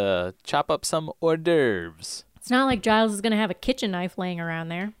them to chop up some hors d'oeuvres? It's not like Giles is going to have a kitchen knife laying around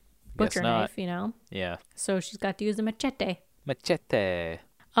there. Butcher knife, Yeah. So she's got to use a machete. Machete.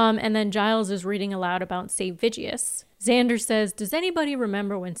 And then Giles is reading aloud about St. Vigius. Xander says, does anybody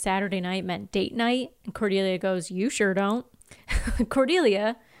remember when Saturday night meant date night? And Cordelia goes, you sure don't.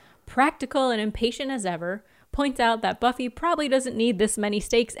 Cordelia, practical and impatient as ever, points out that Buffy probably doesn't need this many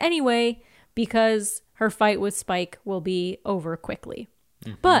steaks anyway because her fight with Spike will be over quickly.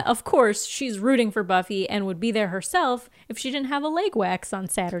 Mm-hmm. But, of course, she's rooting for Buffy and would be there herself if she didn't have a leg wax on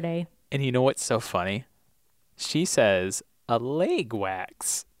Saturday. And you know what's so funny? She says a leg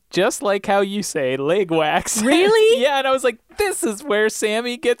wax. Just like how you say leg wax. Really? Yeah, and I was like, this is where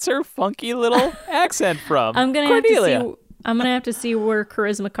Sami gets her funky little accent from. I'm gonna have to see where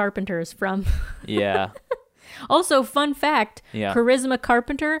Charisma Carpenter is from. Yeah. Also, fun fact, Charisma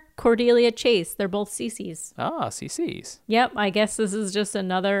Carpenter, Cordelia Chase, they're both CCs. Ah, CCs. Yep, I guess this is just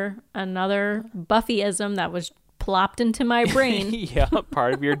another Buffyism that was plopped into my brain. Yeah,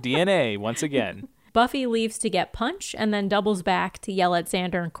 part of your DNA once again. Buffy leaves to get punch and then doubles back to yell at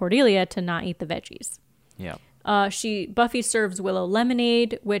Xander and Cordelia to not eat the veggies. Yeah. Buffy serves Willow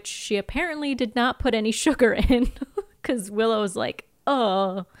lemonade, which she apparently did not put any sugar in because Willow's like,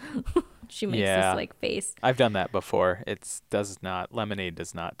 oh. She makes this like face. I've done that before. Lemonade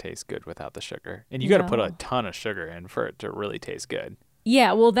does not taste good without the sugar. And you got to put a ton of sugar in for it to really taste good.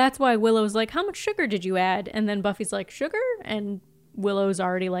 Yeah, well, that's why Willow's like, how much sugar did you add? And then Buffy's like, sugar? And Willow's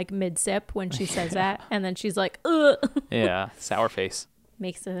already like mid-sip when she says that. And then she's like, ugh. Yeah, sour face.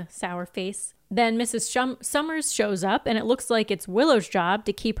 Makes a sour face. Then Mrs. Summers shows up, and it looks like it's Willow's job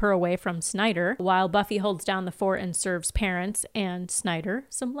to keep her away from Snyder, while Buffy holds down the fort and serves parents and Snyder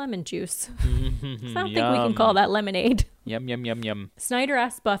some lemon juice. So I don't think we can call that lemonade. Yum, yum, yum, yum. Snyder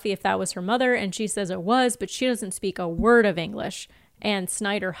asks Buffy if that was her mother, and she says it was, but she doesn't speak a word of English. And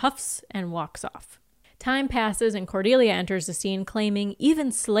Snyder huffs and walks off. Time passes, and Cordelia enters the scene claiming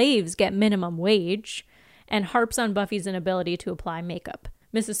even slaves get minimum wage, and harps on Buffy's inability to apply makeup.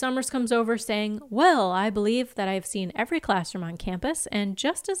 Mrs. Summers comes over saying, well, I believe that I've seen every classroom on campus, and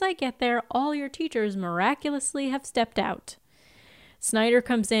just as I get there, all your teachers miraculously have stepped out. Snyder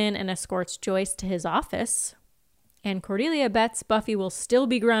comes in and escorts Joyce to his office, and Cordelia bets Buffy will still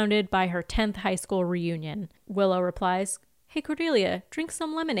be grounded by her 10th high school reunion. Willow replies, hey, Cordelia, drink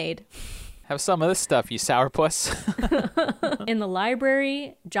some lemonade. Have some of this stuff, you sourpuss. In the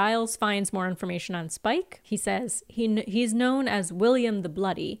library, Giles finds more information on Spike. He says he's known as William the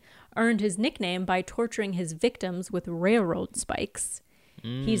Bloody, earned his nickname by torturing his victims with railroad spikes.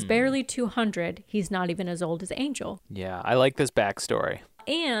 He's barely 200. He's not even as old as Angel. Yeah, I like this backstory.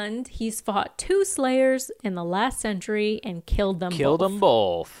 And he's fought 2 Slayers in the last century and killed them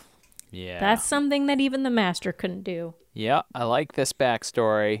both. Yeah. That's something that even the Master couldn't do. Yeah, I like this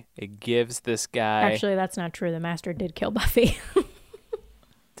backstory. It gives this guy... Actually, that's not true. The Master did kill Buffy.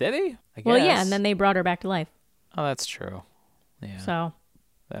 Did he? I guess. Well, yeah, and then they brought her back to life. Oh, that's true. Yeah. So.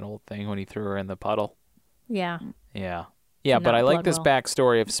 That old thing when he threw her in the puddle. Yeah. Yeah. Yeah, but I like this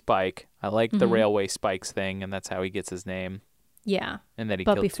backstory of Spike. I like the railway spikes thing, and that's how he gets his name. Yeah. And that he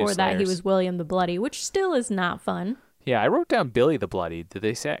killed 2 Slayers. But before that, he was William the Bloody, which still is not fun. Yeah, I wrote down Billy the Bloody. Did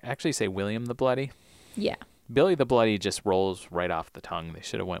they actually say William the Bloody? Yeah. Billy the Bloody just rolls right off the tongue. They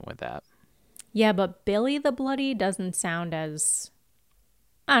should have went with that. Yeah, but Billy the Bloody doesn't sound as...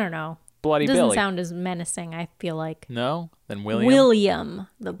 I don't know. Bloody Billy. Doesn't Billy. sound as menacing, I feel like. No? Then William? William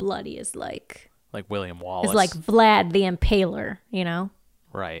the Bloody is like... Like William Wallace. Is like Vlad the Impaler, you know?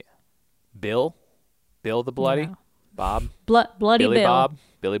 Right. Bill? Bill the Bloody? No. Bob? Bloody Billy Bill. Bob?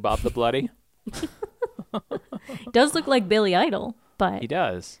 Billy Bob the Bloody? Does look like Billy Idol, but... He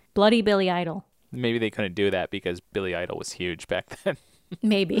does. Bloody Billy Idol. Maybe they couldn't do that because Billy Idol was huge back then.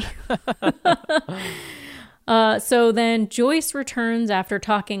 Maybe. So then Joyce returns after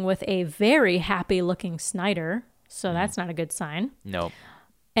talking with a very happy-looking Snyder. So that's not a good sign. Nope.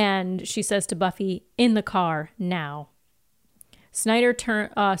 And she says to Buffy, in the car, now. Snyder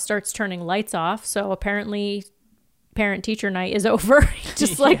starts turning lights off. So apparently parent-teacher night is over. He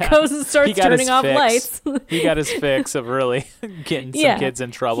just goes and starts turning off lights. He got his fix of really getting some kids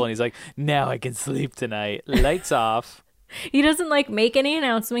in trouble. And he's like, now I can sleep tonight. Lights off. He doesn't make any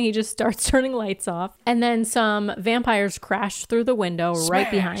announcement. He just starts turning lights off. And then some vampires crash through the window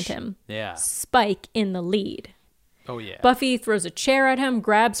right behind him. Yeah. Spike in the lead. Oh, yeah. Buffy throws a chair at him,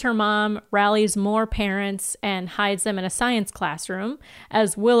 grabs her mom, rallies more parents, and hides them in a science classroom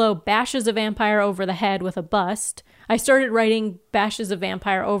as Willow bashes a vampire over the head with a bust. I started writing bashes a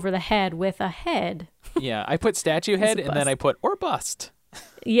vampire over the head with a head. Yeah, I put statue head and then I put or bust.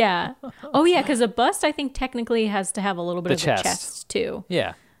 Yeah. Oh, yeah, because a bust, I think, technically has to have a little bit of a chest, too.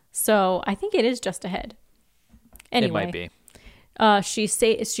 Yeah. So I think it is just a head. Anyway. It might be.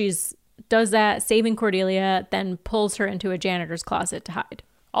 She's does that, saving Cordelia, then pulls her into a janitor's closet to hide.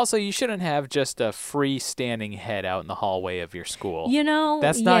 Also, you shouldn't have just a freestanding head out in the hallway of your school. You know,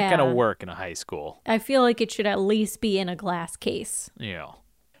 that's not going to work in a high school. I feel like it should at least be in a glass case. Yeah.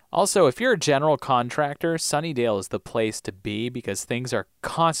 Also, if you're a general contractor, Sunnydale is the place to be because things are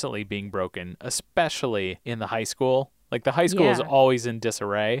constantly being broken, especially in the high school. Like, the high school is always in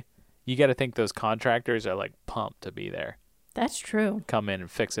disarray. You got to think those contractors are, like, pumped to be there. That's true. Come in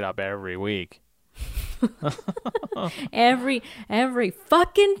and fix it up every week. every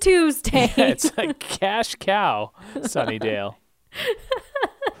fucking Tuesday. Yeah, it's a cash cow, Sunnydale.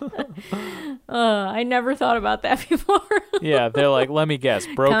 I never thought about that before. Yeah, they're like, let me guess,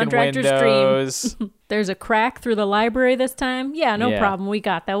 broken windows. There's a crack through the library this time. Yeah, no problem. We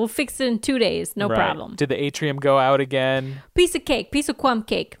got that. We'll fix it in 2 days. No problem. Did the atrium go out again? Piece of cake. Piece of crumb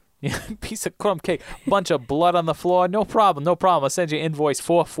cake. Yeah, piece of crumb cake. Bunch of blood on the floor. No problem. I'll send you an invoice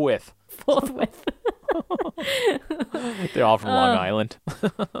forthwith. They're all from Long Island.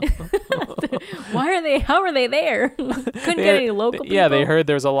 How are they there? Couldn't get any local people. Yeah, they heard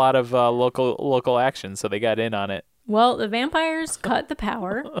there's a lot of local action, so they got in on it. Well, the vampires cut the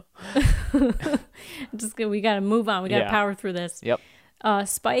power. We got to move on. We got to power through this. Yep.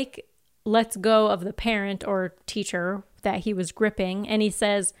 Spike lets go of the parent or teacher that he was gripping, and he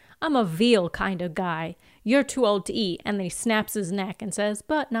says, "I'm a veal kind of guy. You're too old to eat." And then he snaps his neck and says,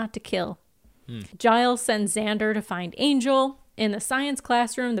 "But not to kill." Giles sends Xander to find Angel. In the science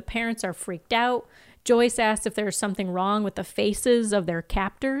classroom, the parents are freaked out. Joyce asks if there's something wrong with the faces of their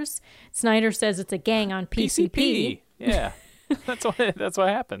captors. Snyder says it's a gang on PCP. Yeah, that's what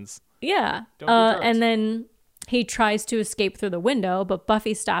happens. Yeah. And then he tries to escape through the window, but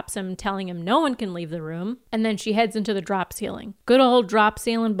Buffy stops him, telling him no one can leave the room. And then she heads into the drop ceiling. Good old drop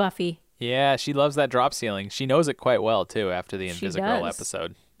ceiling Buffy. Yeah, she loves that drop ceiling. She knows it quite well, too, after the Invisigirl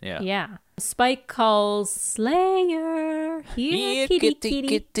episode. Yeah. Spike calls Slayer. Here,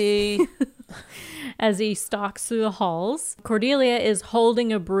 kitty. As he stalks through the halls. Cordelia is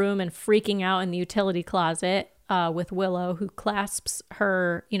holding a broom and freaking out in the utility closet with Willow, who clasps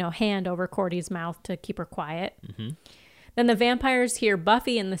her, hand over Cordy's mouth to keep her quiet. Mm-hmm. Then the vampires hear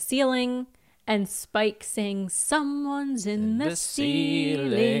Buffy in the ceiling, and Spike sings, "Someone's in the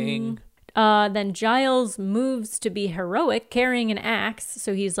ceiling." Then Giles moves to be heroic, carrying an axe.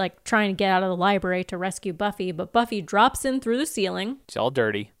 So he's like trying to get out of the library to rescue Buffy, but Buffy drops in through the ceiling. She's all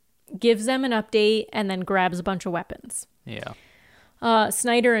dirty. Gives them an update and then grabs a bunch of weapons. Yeah.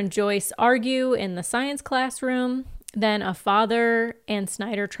 Snyder and Joyce argue in the science classroom. Then a father and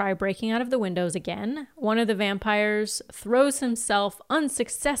Snyder try breaking out of the windows again. One of the vampires throws himself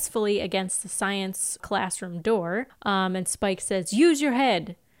unsuccessfully against the science classroom door. And Spike says, "Use your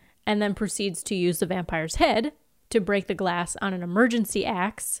head." And then proceeds to use the vampire's head to break the glass on an emergency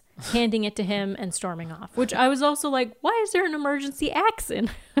axe, handing it to him and storming off. Which I was also like, why is there an emergency axe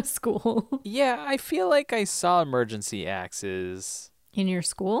in a school? Yeah, I feel like I saw emergency axes. In your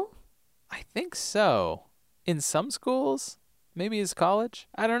school? I think so. In some schools? Maybe it's college?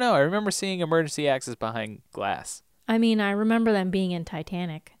 I don't know. I remember seeing emergency axes behind glass. I mean, I remember them being in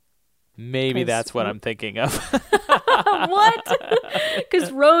Titanic. Maybe that's what I'm thinking of. What?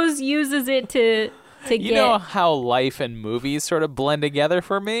 Because Rose uses it to get... You know how life and movies sort of blend together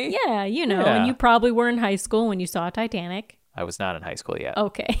for me? Yeah, and you probably were in high school when you saw Titanic. I was not in high school yet.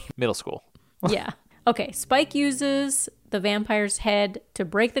 Okay. Middle school. Yeah. Okay, Spike uses the vampire's head to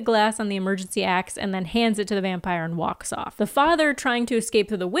break the glass on the emergency axe and then hands it to the vampire and walks off. The father, trying to escape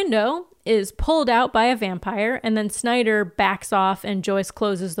through the window, is pulled out by a vampire, and then Snyder backs off and Joyce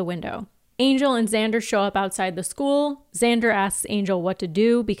closes the window. Angel and Xander show up outside the school. Xander asks Angel what to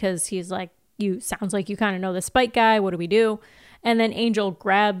do because he's like, sounds like you kind of know the Spike guy. What do we do? And then Angel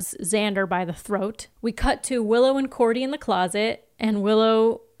grabs Xander by the throat. We cut to Willow and Cordy in the closet, and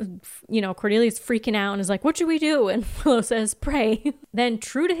Willow, Cordelia's freaking out and is like, "What should we do?" And Willow says, "Pray." Then,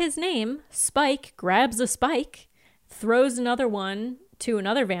 true to his name, Spike grabs a spike, throws another one to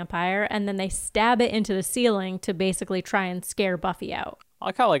another vampire, and then they stab it into the ceiling to basically try and scare Buffy out.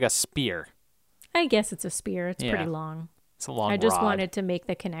 I call it like a spear. I guess it's a spear. It's pretty long. It's a long I just rod. wanted to make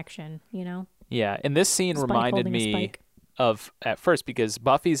the connection, Yeah, and this scene Spike reminded holding a me spike. of, at first, because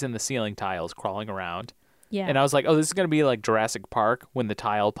Buffy's in the ceiling tiles crawling around, Yeah. And I was like, oh, this is going to be like Jurassic Park when the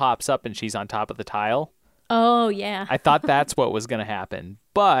tile pops up and she's on top of the tile. Oh, yeah. I thought that's what was going to happen.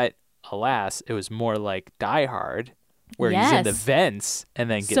 But alas, it was more like Die Hard, where he's in the vents and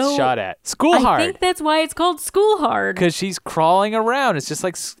then gets shot at. School Hard. I think that's why it's called School Hard. Because she's crawling around. It's just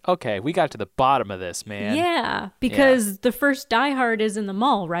like, okay, we got to the bottom of this, man. Yeah, because the first Die Hard is in the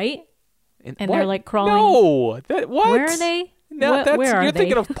mall, right? And what? they're like crawling. No, what? Where are they? No, where are you're they?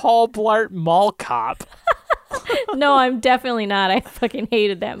 thinking of Paul Blart Mall Cop. No, I'm definitely not. I fucking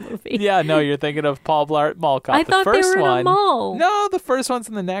hated that movie. Yeah, no, you're thinking of Paul Blart Mall Cop. I thought they were in a mall. No, the first one's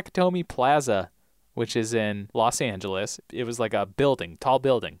in the Nakatomi Plaza, which is in Los Angeles. It was like a building, tall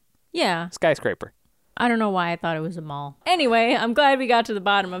building. Yeah. Skyscraper. I don't know why I thought it was a mall. Anyway, I'm glad we got to the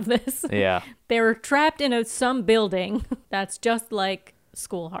bottom of this. Yeah. They were trapped in some building that's just like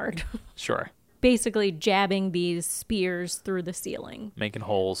School Hard. Sure. Basically jabbing these spears through the ceiling. Making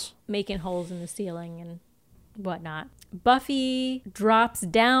holes in the ceiling and whatnot. Buffy drops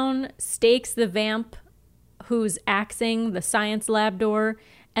down, stakes the vamp who's axing the science lab door,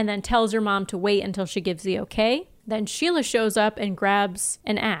 and then tells her mom to wait until she gives the okay. Then Sheila shows up and grabs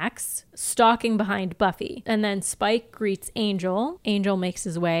an axe, stalking behind Buffy. And then Spike greets Angel. Angel makes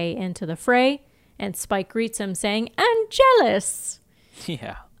his way into the fray, and Spike greets him saying, "I'm jealous."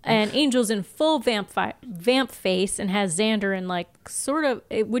 Yeah. And Angel's in full vamp face and has Xander in like sort of,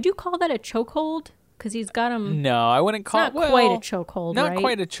 would you call that a chokehold? Because he's got him. No, I wouldn't call it. Not quite a chokehold, right? Not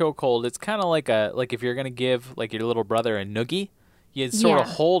quite a chokehold. It's kind of like if you're gonna give like your little brother a noogie, you sort of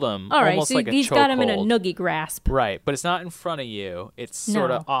hold him almost so like a chokehold. He's got him in a noogie grasp. Right, but it's not in front of you. It's sort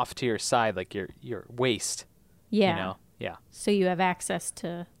of off to your side, like your waist. Yeah. You know? Yeah. So you have access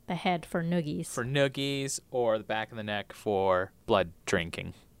to the head for noogies. For noogies, or the back of the neck for blood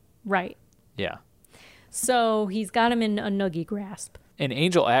drinking. Right. Yeah. So he's got him in a noogie grasp. And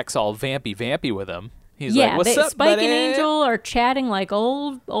Angel acts all vampy with him. He's like, "What's up, Spike buddy?" and Angel are chatting like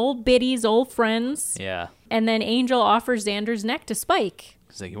old biddies, old friends. Yeah. And then Angel offers Xander's neck to Spike.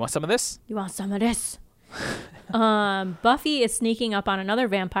 He's like, "You want some of this?" You want some of this? Buffy is sneaking up on another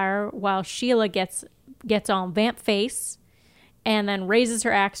vampire while Sheila gets on vamp face and then raises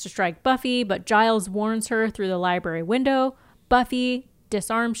her axe to strike Buffy, but Giles warns her through the library window. Buffy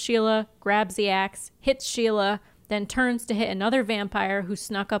disarms Sheila, grabs the axe, hits Sheila, then turns to hit another vampire who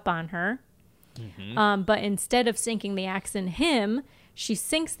snuck up on her. Mm-hmm. But instead of sinking the axe in him, she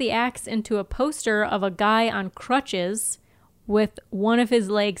sinks the axe into a poster of a guy on crutches with one of his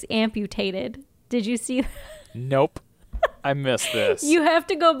legs amputated. Did you see that? Nope. I missed this. You have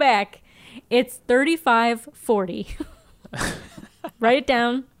to go back. It's 3540. Write it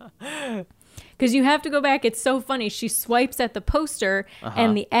down. Because you have to go back. It's so funny. She swipes at the poster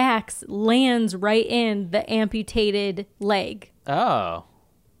and the axe lands right in the amputated leg. Oh.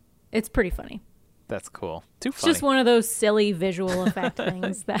 It's pretty funny. That's cool. Too funny. It's just one of those silly visual effect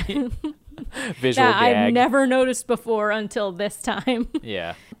things that, visual gag. I've never noticed before until this time.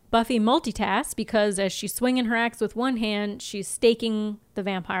 Yeah. Buffy multitasks because as she's swinging her axe with one hand, she's staking the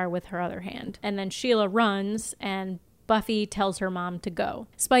vampire with her other hand. And then Sheila runs and Buffy tells her mom to go.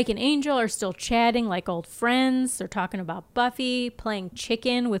 Spike and Angel are still chatting like old friends. They're talking about Buffy, playing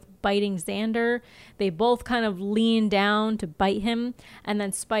chicken with biting Xander. They both kind of lean down to bite him. And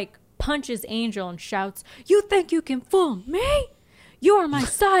then Spike punches Angel and shouts, "You think you can fool me? You are my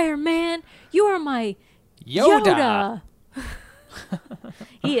sire, man. You are my Yoda."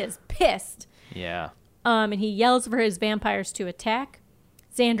 He is pissed. Yeah. And he yells for his vampires to attack.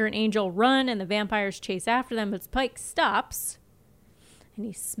 Xander and Angel run, and the vampires chase after them, but Spike stops, and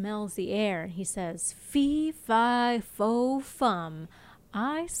he smells the air, and he says, "Fee, fi, fo, fum.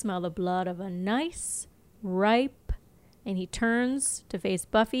 I smell the blood of a nice, ripe," and he turns to face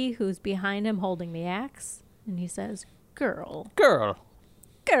Buffy, who's behind him holding the axe, and he says, "Girl. Girl.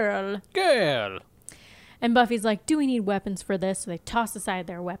 Girl. Girl." And Buffy's like, "Do we need weapons for this?" So they toss aside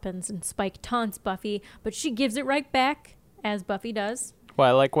their weapons, and Spike taunts Buffy, but she gives it right back, as Buffy does. Well,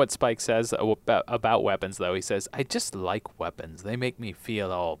 I like what Spike says about weapons, though. He says, "I just like weapons. They make me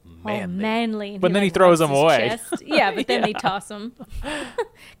feel all manly." All manly. But then he throws them away. Yeah, but then they toss them.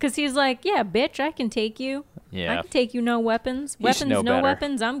 Because he's like, "Yeah, bitch, I can take you. Yeah. I can take you, no weapons. You should know Weapons, no better.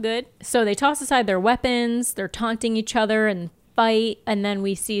 weapons, I'm good." So they toss aside their weapons. They're taunting each other and fight. And then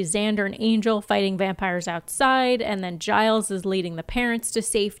we see Xander and Angel fighting vampires outside. And then Giles is leading the parents to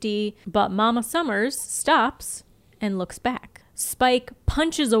safety. But Mama Summers stops and looks back. Spike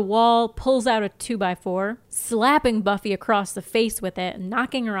punches a wall, pulls out a 2x4, slapping Buffy across the face with it,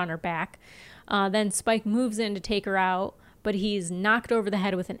 knocking her on her back. Then Spike moves in to take her out, but he's knocked over the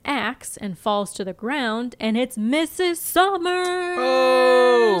head with an axe and falls to the ground, and it's Mrs. Summers.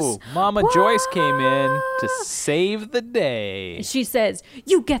 Oh, Mama Joyce came in to save the day. She says,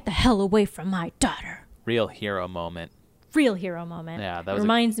 "You get the hell away from my daughter." Real hero moment. Real hero moment. Yeah, that was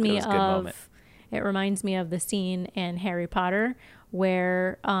reminds a me good moment. It reminds me of the scene in Harry Potter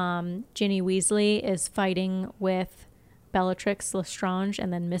where Ginny Weasley is fighting with Bellatrix Lestrange,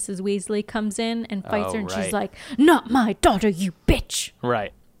 and then Mrs. Weasley comes in and fights her, and she's like, "Not my daughter, you bitch."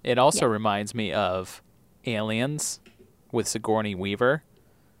 Right. It also reminds me of Aliens with Sigourney Weaver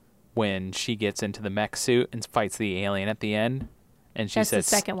when she gets into the mech suit and fights the alien at the end, and she says,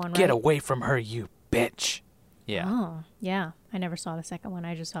 the second one, right? "Get away from her, you bitch." Yeah. Oh, yeah. I never saw the second one.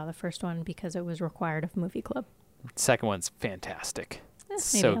 I just saw the first one because it was required of Movie Club. Second one's fantastic. Maybe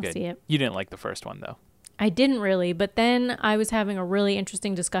So I'll good. see it. You didn't like the first one, though. I didn't really, but then I was having a really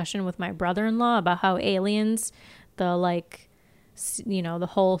interesting discussion with my brother-in-law about how Aliens, the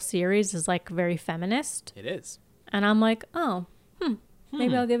whole series is like very feminist. It is. And I'm like, oh,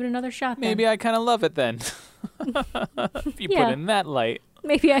 maybe I'll give it another shot then. Maybe I kind of love it then. If you put it in that light.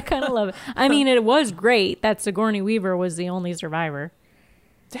 Maybe I kind of love it. I mean, it was great that Sigourney Weaver was the only survivor.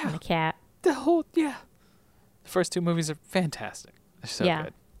 Yeah. And the cat. The first two movies are fantastic. They're so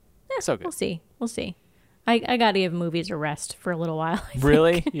good. So good. We'll see. I got to give movies a rest for a little while. I think.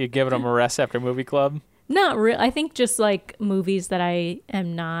 Really? You giving them a rest after Movie Club? Not really. I think just like movies that I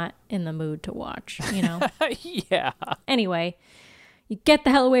am not in the mood to watch, you know? Yeah. Anyway, you get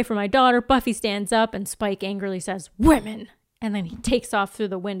the hell away from my daughter. Buffy stands up and Spike angrily says, "Women!" And then he takes off through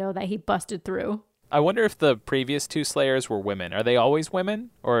the window that he busted through. I wonder if the previous two Slayers were women. Are they always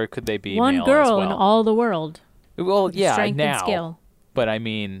women? Or could they be one male girl as well? in all the world. Well, yeah, Strength now. and skill. But I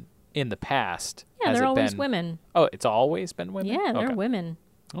mean, in the past. Yeah, has they're it always been... women. Oh, it's always been women? Yeah, they're Okay. women.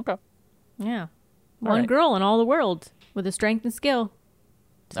 Okay. Yeah. All One right. girl in all the world with the strength and skill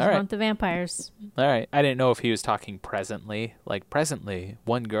to All right. hunt the vampires. All right. I didn't know if he was talking presently. Like, presently,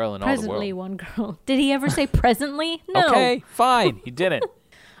 one girl in all the Presently, world. one girl. Did he ever say presently? No. Okay, fine. He didn't.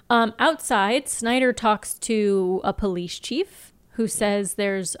 Outside, Snyder talks to a police chief who says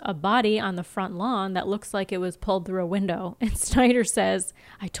there's a body on the front lawn that looks like it was pulled through a window. And Snyder says,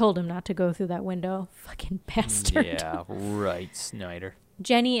 "I told him not to go through that window. Fucking bastard." Yeah, right, Snyder.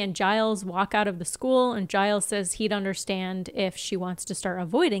 Jenny and Giles walk out of the school, and Giles says he'd understand if she wants to start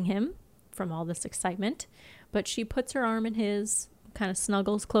avoiding him from all this excitement. But she puts her arm in his, kind of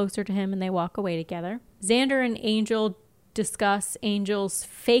snuggles closer to him, and they walk away together. Xander and Angel discuss Angel's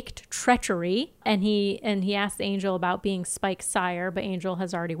faked treachery, and he asks Angel about being Spike's sire, but Angel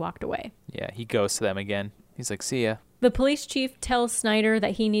has already walked away. Yeah, he goes to them again. He's like, "See ya." The police chief tells Snyder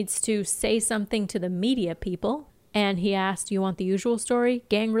that he needs to say something to the media people, and he asks, "Do you want the usual story?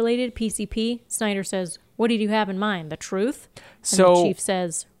 Gang-related? PCP?" Snyder says, "What did you have in mind? The truth?" And the chief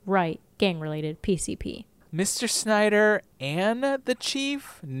says, "Right, gang-related, PCP." Mr. Snyder and the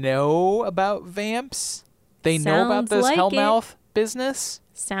chief know about vamps? They know about Sounds this like Hellmouth business?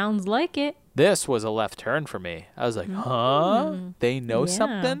 Sounds like it. This was a left turn for me. I was like, huh? They know Yeah.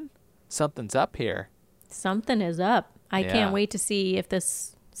 something? Something's up here. Something is up. I Yeah. can't wait to see if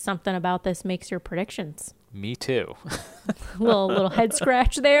this something about this makes your predictions. Me too. little head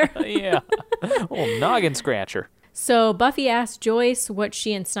scratch there. Yeah. Little noggin scratcher. So Buffy asks Joyce what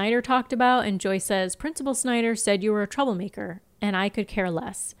she and Snyder talked about, and Joyce says, "Principal Snyder said you were a troublemaker, and I could care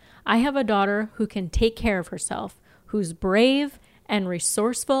less. I have a daughter who can take care of herself, who's brave and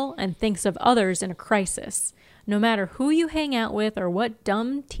resourceful and thinks of others in a crisis. No matter who you hang out with or what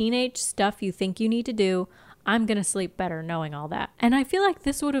dumb teenage stuff you think you need to do, I'm going to sleep better knowing all that." And I feel like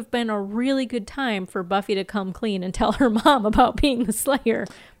this would have been a really good time for Buffy to come clean and tell her mom about being the Slayer.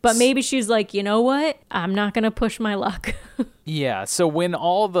 But maybe she's like, you know what? I'm not going to push my luck. Yeah, so when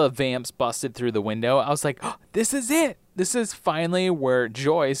all the vamps busted through the window, I was like, oh, this is it. This is finally where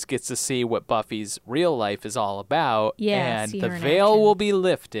Joyce gets to see what Buffy's real life is all about. Yeah, and see the her in veil action. will be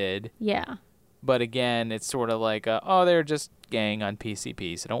lifted. Yeah. But again, it's sort of like, oh, they're just gang on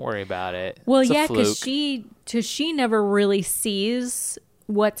PCP, so don't worry about it. Well, It's a yeah, fluke. because she never really sees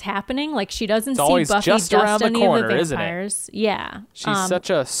what's happening. Like, she doesn't see always Buffy just dust around the any corner, of the isn't it? vampires. Yeah. She's such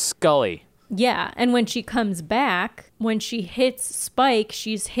a Scully. Yeah, and when she comes back, when she hits Spike,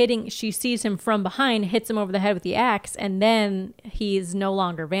 she sees him from behind, hits him over the head with the axe, and then he's no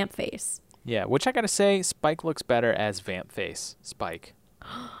longer Vamp Face. Yeah, which I gotta say, Spike looks better as Vamp Face. Spike.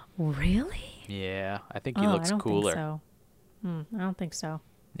 Really? Yeah, I think he looks I don't cooler. think so. I don't think so.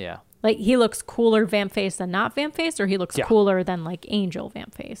 Yeah. Like, he looks cooler Vamp Face than not Vamp Face, or he looks Yeah. cooler than, like, Angel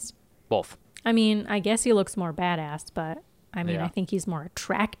Vamp Face? Both. I mean, I guess he looks more badass, but I mean, I think he's more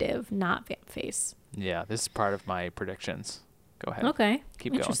attractive, not vamp face. Yeah, this is part of my predictions. Go ahead. Okay.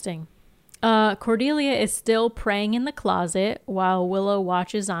 Keep Interesting. Cordelia is still praying in the closet while Willow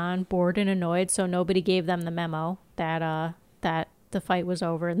watches on, bored and annoyed, so nobody gave them the memo that the fight was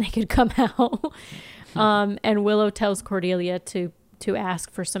over and they could come out. And Willow tells Cordelia to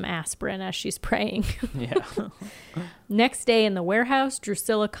ask for some aspirin as she's praying. Yeah. Next day in the warehouse,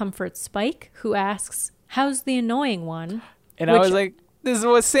 Drusilla comforts Spike, who asks, "How's the annoying one?" And I was like, this is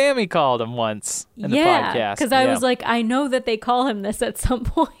what Sammy called him once in the podcast. Yeah, because I was like, I know that they call him this at some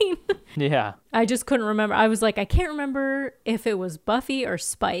point. Yeah. I just couldn't remember. I was like, I can't remember if it was Buffy or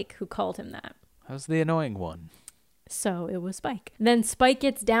Spike who called him that. How's the annoying one? So it was Spike. Then Spike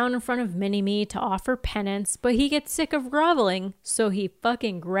gets down in front of Mini-Me to offer penance, but he gets sick of groveling. So he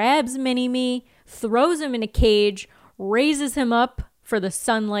fucking grabs Mini-Me, throws him in a cage, raises him up for the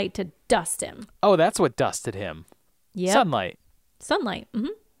sunlight to dust him. Oh, that's what dusted him. Yeah. Sunlight. Mm-hmm.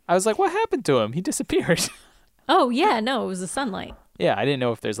 I was like, what happened to him? He disappeared. Oh, yeah. No, it was the sunlight. Yeah, I didn't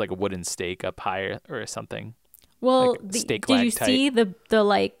know if there's like a wooden stake up higher or something. Well, like did you see the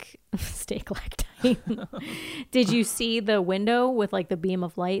like stalactite? Did you see the window with like the beam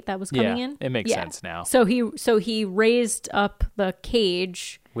of light that was coming in? It makes sense now. So he raised up the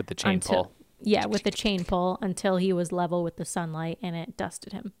cage with the chain pull. Yeah, with the chain pull until he was level with the sunlight and it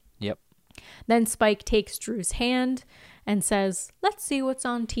dusted him. Yep. Then Spike takes Drew's hand and says, "Let's see what's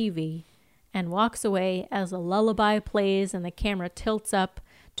on TV," and walks away as a lullaby plays and the camera tilts up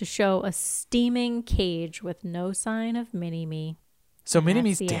to show a steaming cage with no sign of Mini-Me. So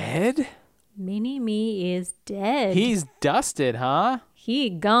Mini-Me's dead? Mini-Me is dead. He's dusted, huh? He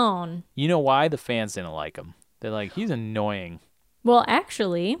gone. You know why? The fans didn't like him. They're like, he's annoying. Well,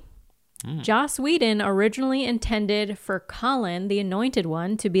 actually, Joss Whedon originally intended for Colin, the Anointed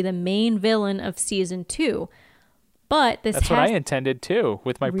One, to be the main villain of season 2. But this That's what I intended too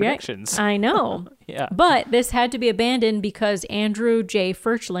with my predictions. I know. Yeah. But this had to be abandoned because Andrew J.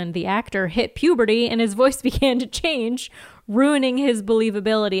 Furchland, the actor, hit puberty and his voice began to change, ruining his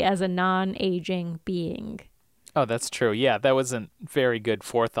believability as a non-aging being. Oh, that's true. Yeah, that wasn't very good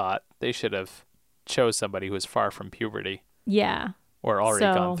forethought. They should have chose somebody who was far from puberty. Yeah. Or already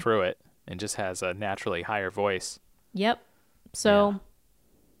gone through it and just has a naturally higher voice. Yep. So,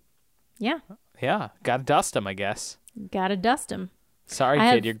 yeah. Yeah, gotta dust him, I guess. Gotta dust him. Sorry,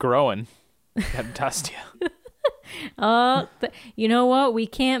 kid, you're growing. Gotta dust you. You know what? We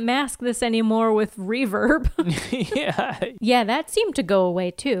can't mask this anymore with reverb. Yeah. Yeah, that seemed to go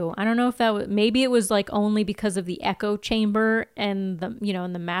away too. I don't know if that was, maybe it was like only because of the echo chamber and the,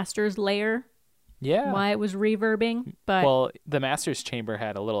 in the master's layer. Yeah. Why it was reverbing. But well, the master's chamber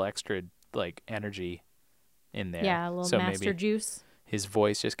had a little extra like energy in there. Yeah, a little master juice. His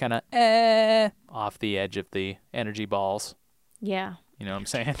voice just kind of off the edge of the energy balls. Yeah. You know what I'm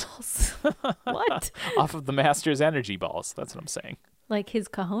saying? What? Off of the master's energy balls. That's what I'm saying. Like his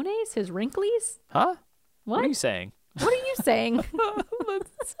cojones? His wrinklies? Huh? What are you saying? What are you saying?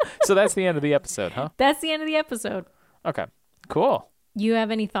 So that's the end of the episode, huh? That's the end of the episode. Okay. Cool. You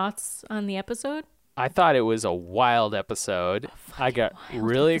have any thoughts on the episode? I thought it was a wild episode. I got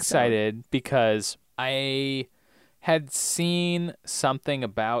really excited because I had seen something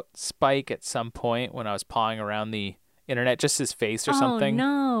about Spike at some point when I was pawing around the internet, just his face or something.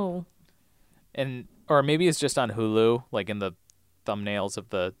 Oh, no. Or maybe it's just on Hulu, like in the thumbnails of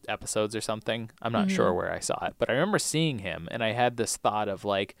the episodes or something. I'm not sure where I saw it, but I remember seeing him and I had this thought of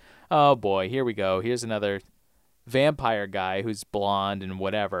like, oh boy, here we go. Here's another vampire guy who's blonde and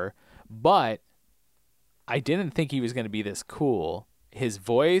whatever. But I didn't think he was going to be this cool. His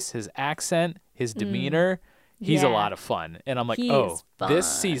voice, his accent, his demeanor, he's a lot of fun. And I'm like, this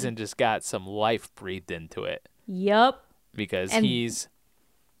season just got some life breathed into it. Yep. Because he's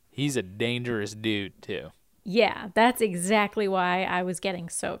a dangerous dude too. Yeah, that's exactly why I was getting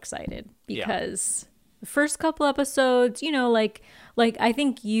so excited. Because the first couple episodes, like I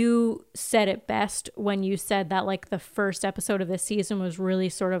think you said it best when you said that like the first episode of this season was really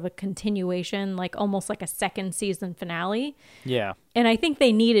sort of a continuation, like almost like a second season finale. Yeah. And I think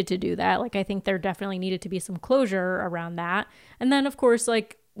they needed to do that. Like I think there definitely needed to be some closure around that. And then of course,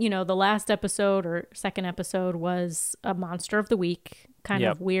 like, the last episode or second episode was a monster of the week, kind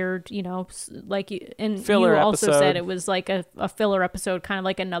of weird, like, and filler you also episode. said it was like a filler episode, kind of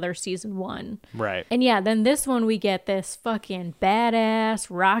like another season 1. Right. And then this one we get this fucking badass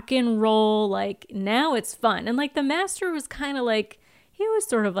rock and roll, like now it's fun. And like the master was kind of like, he was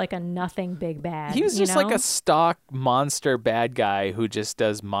sort of like a nothing big bad. He was just like a stock monster bad guy who just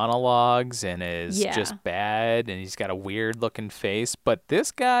does monologues and is just bad, and he's got a weird looking face. But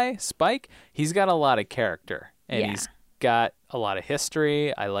this guy, Spike, he's got a lot of character, and got a lot of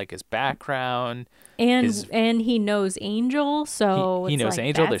history. I like his background. And he knows Angel, so he knows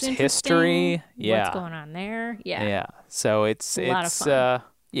Angel. There's history. Yeah. What's going on there? Yeah. Yeah. So it's a lot of fun.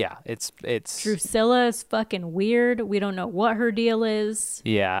 It's Drusilla is fucking weird. We don't know what her deal is.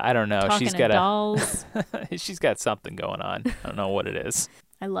 Yeah, I don't know. Talking She's got to dolls. She's got something going on. I don't know what it is.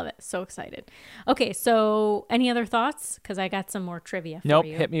 I love it. So excited. Okay, so any other thoughts? Because I got some more trivia for Nope,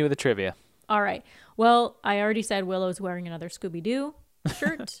 you. hit me with the trivia. All right. Well, I already said Willow's wearing another Scooby-Doo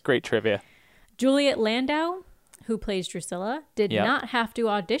shirt. Great trivia. Juliet Landau, who plays Drusilla, did not have to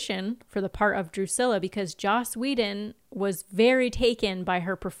audition for the part of Drusilla because Joss Whedon was very taken by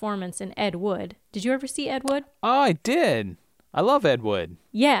her performance in Ed Wood. Did you ever see Ed Wood? Oh, I did. I love Ed Wood.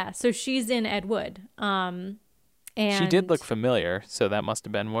 Yeah, so she's in Ed Wood. And she did look familiar, so that must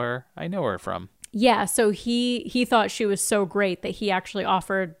have been where I know her from. Yeah, so he thought she was so great that he actually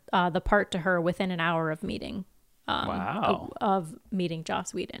offered the part to her within an hour of meeting. Wow. Of meeting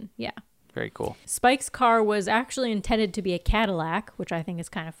Joss Whedon. Yeah. Very cool. Spike's car was actually intended to be a Cadillac, which I think is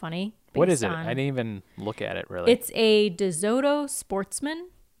kind of funny. What is it? I didn't even look at it, really. It's a DeSoto Sportsman.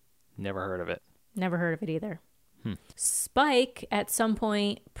 Never heard of it. Never heard of it either. Spike, at some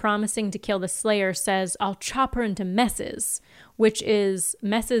point, promising to kill the Slayer, says, "I'll chop her into messes," which is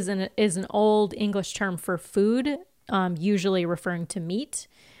is an old English term for food, usually referring to meat,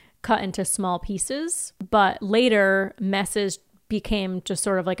 cut into small pieces. But later, messes became just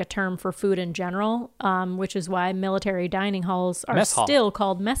sort of like a term for food in general, which is why military dining halls are still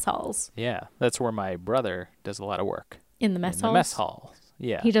called mess halls. Yeah, that's where my brother does a lot of work. In the mess halls? The mess hall,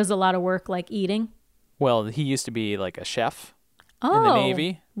 yeah. He does a lot of work like eating? Well, he used to be like a chef in the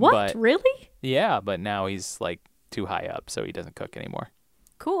Navy. What? Really? Yeah, but now he's like too high up, so he doesn't cook anymore.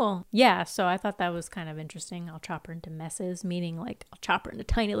 Cool. Yeah, so I thought that was kind of interesting. I'll chop her into messes, meaning like I'll chop her into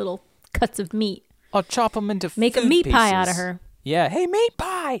tiny little cuts of meat. I'll chop them into Make a meat pie out of her. Yeah, hey, meat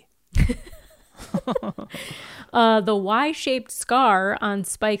pie! The Y-shaped scar on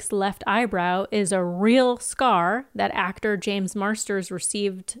Spike's left eyebrow is a real scar that actor James Marsters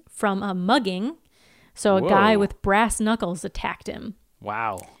received from a mugging. So a guy with brass knuckles attacked him.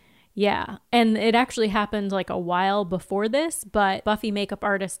 Wow. Yeah. And it actually happened like a while before this, but Buffy makeup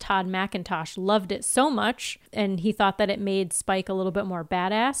artist Todd McIntosh loved it so much, and he thought that it made Spike a little bit more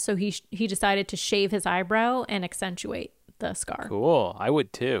badass. So he decided to shave his eyebrow and accentuate the scar. Cool. I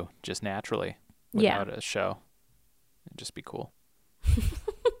would too, just naturally, without a show. It'd just be cool.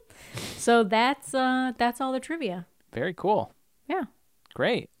 So that's all the trivia. Very cool. Yeah.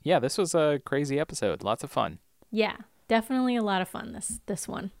 Great. Yeah, this was a crazy episode. Lots of fun. Yeah, definitely a lot of fun this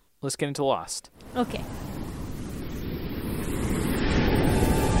one. Let's get into Lost. Okay.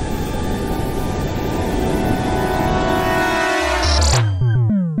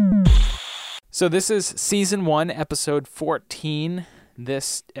 So this is season 1, episode 14.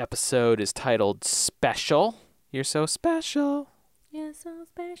 This episode is titled Special. You're so special. You're so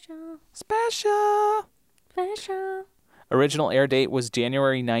special. Special. Special. Original air date was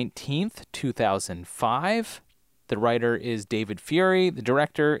January 19th, 2005. The writer is David Fury. The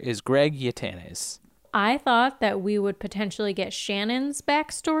director is Greg Yaitanes. I thought that we would potentially get Shannon's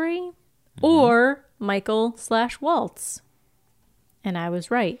backstory or Michael/Walt's. And I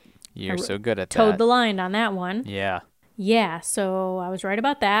was right. You're so good at that. Towed the line on that one. Yeah. Yeah, so I was right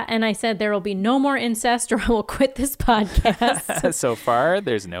about that. And I said there will be no more incest or I will quit this podcast. So far,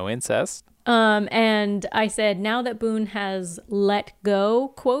 there's no incest. And I said, now that Boone has let go,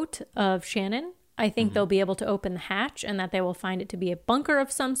 quote, of Shannon, I think they'll be able to open the hatch and that they will find it to be a bunker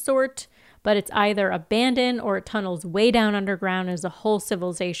of some sort, but it's either abandoned or it tunnels way down underground as a whole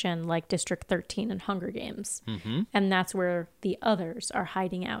civilization like District 13 and Hunger Games. And that's where the others are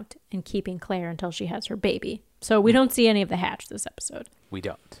hiding out and keeping Claire until she has her baby. So we don't see any of the hatch this episode. We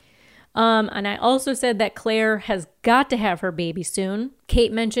don't. And I also said that Claire has got to have her baby soon.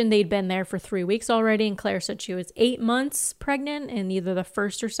 Kate mentioned they'd been there for 3 weeks already, and Claire said she was 8 months pregnant in either the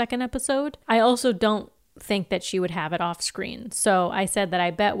first or second episode. I also don't think that she would have it off screen. So I said that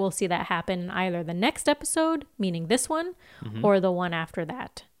I bet we'll see that happen in either the next episode, meaning this one, or the one after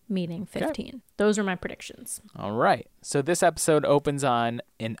that, meaning 15. Okay. Those are my predictions. All right. So this episode opens on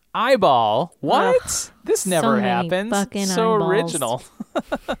an eyeball. What? Ugh, this never happens. So eyeballs. Original.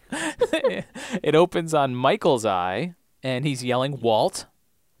 It opens on Michael's eye, and he's yelling Walt,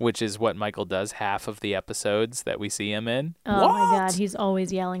 which is what Michael does half of the episodes that we see him in. Oh my God, he's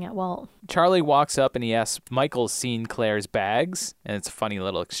always yelling at Walt. Charlie walks up and he asks Michael's seen Claire's bags, and it's a funny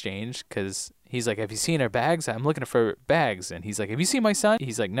little exchange because he's like, have you seen her bags? I'm looking for bags. And he's like, have you seen my son?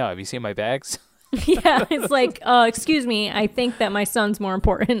 He's like, no, have you seen my bags? Yeah, it's like, excuse me, I think that my son's more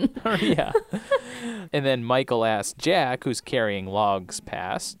important. Yeah. And then Michael asks Jack, who's carrying logs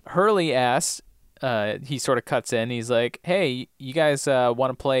past. Hurley asks, he sort of cuts in. He's like, hey, you guys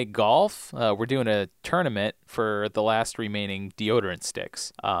want to play golf? We're doing a tournament for the last remaining deodorant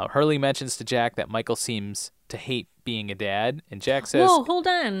sticks. Hurley mentions to Jack that Michael seems to hate being a dad. And Jack says... Whoa, hold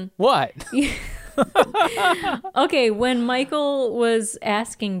on. What? Okay, when Michael was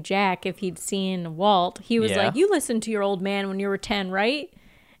asking Jack if he'd seen Walt, he was like, you listened to your old man when you were 10, right?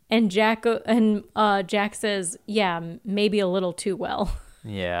 And Jack says, yeah, maybe a little too well.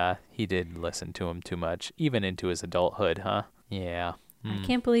 Yeah, he did listen to him too much, even into his adulthood, huh? Yeah. I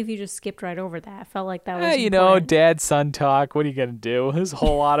can't believe you just skipped right over that. I felt like that was important. Dad-son talk. What are you going to do? There's a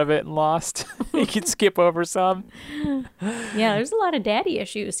whole lot of it in Lost. You can skip over some. Yeah, there's a lot of daddy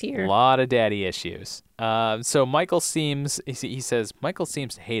issues here. A lot of daddy issues. So Michael he says, Michael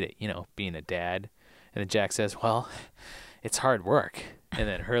seems to hate it, being a dad. And then Jack says, well, it's hard work. And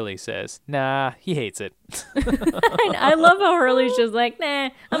then Hurley says, nah, he hates it. I love how Hurley's just like, nah,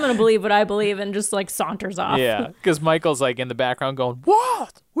 I'm going to believe what I believe, and just like saunters off. Yeah, because Michael's like in the background going,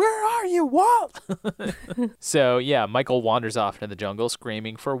 Walt, where are you, Walt? So yeah, Michael wanders off into the jungle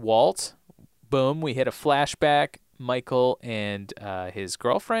screaming for Walt. Boom, we hit a flashback. Michael and his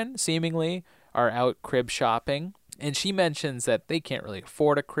girlfriend seemingly are out crib shopping. And she mentions that they can't really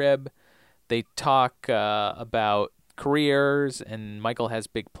afford a crib. They talk about careers, and Michael has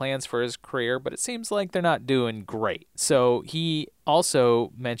big plans for his career, but it seems like they're not doing great. So he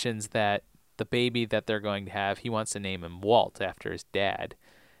also mentions that the baby that they're going to have, he wants to name him Walt after his dad.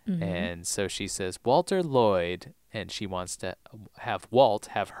 Mm-hmm. And so she says Walter Lloyd, and she wants to have Walt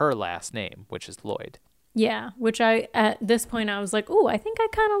have her last name, which is Lloyd. Yeah, which at this point I was like, oh, I think I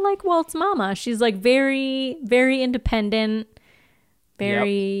kind of like Walt's mama. She's like very, very independent,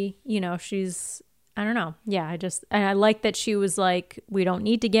 very, she's... I don't know. Yeah, I like that she was like, we don't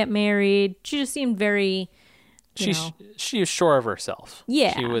need to get married. She just seemed very, she was sure of herself.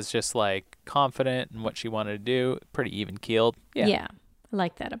 Yeah. She was just like confident in what she wanted to do, pretty even keeled. Yeah. I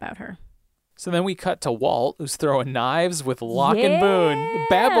like that about her. So then we cut to Walt, who's throwing knives with Locke and Boone. The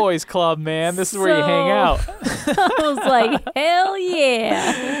Bad Boys Club, man. This is where you hang out. I was like, hell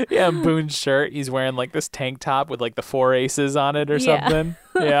yeah. Yeah, Boone's shirt. He's wearing like this tank top with like the 4 aces on it or something.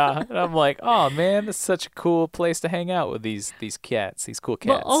 Yeah. And I'm like, oh man, this is such a cool place to hang out with these cats, these cool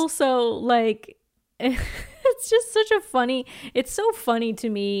cats. But also, like, it's just such a funny, it's so funny to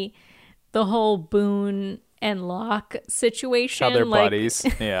me, the whole Boone and Locke situation. How they're buddies.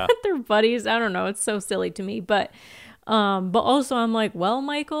 Yeah. They're buddies. I don't know. It's so silly to me. But also I'm like, well,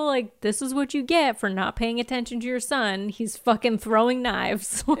 Michael, like, this is what you get for not paying attention to your son. He's fucking throwing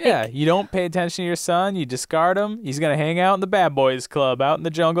knives. Like, yeah. You don't pay attention to your son. You discard him. He's going to hang out in the Bad Boys Club out in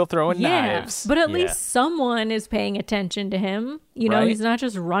the jungle throwing knives. But at least someone is paying attention to him. Right? He's not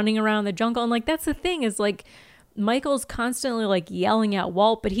just running around the jungle. And like, that's the thing is like, Michael's constantly like yelling at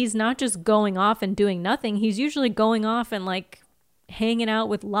Walt, but he's not just going off and doing nothing. He's usually going off and like hanging out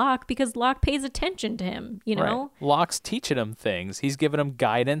with Locke because Locke pays attention to him, Right. Locke's teaching him things. He's giving him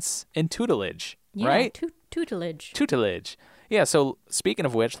guidance and tutelage, right? Tutelage. Yeah, so speaking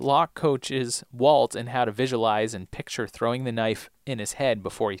of which, Locke coaches Walt in how to visualize and picture throwing the knife in his head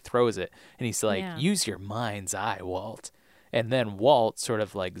before he throws it. And he's like, use your mind's eye, Walt. And then Walt sort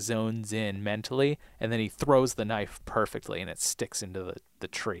of like zones in mentally, and then he throws the knife perfectly, and it sticks into the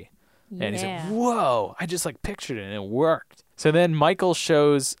tree. Yeah. And he's like, whoa, I just like pictured it, and it worked. So then Michael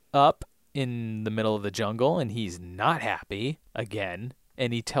shows up in the middle of the jungle, and he's not happy again.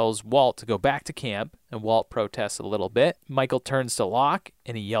 And he tells Walt to go back to camp, and Walt protests a little bit. Michael turns to Locke,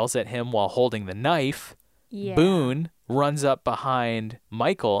 and he yells at him while holding the knife. Yeah. Boone runs up behind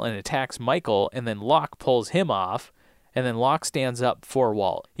Michael and attacks Michael, and then Locke pulls him off. And then Locke stands up for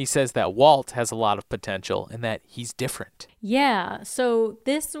Walt. He says that Walt has a lot of potential and that he's different. Yeah. So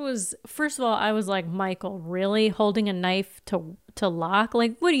this was, first of all, I was like, Michael, really? Holding a knife to Locke?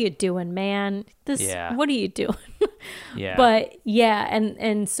 Like, what are you doing, man? What are you doing? Yeah. But yeah.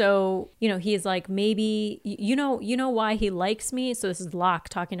 And so, he's like, maybe, you know why he likes me? So this is Locke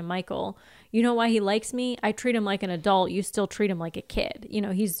talking to Michael. You know why he likes me? I treat him like an adult. You still treat him like a kid.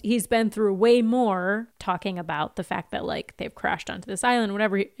 He's been through way more, talking about the fact that like they've crashed onto this island,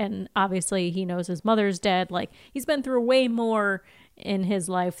 whatever. And obviously he knows his mother's dead. Like he's been through way more in his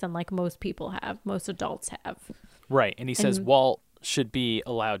life than like most people have, most adults have. Right. And he says Walt should be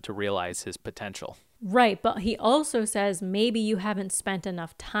allowed to realize his potential. Right. But he also says maybe you haven't spent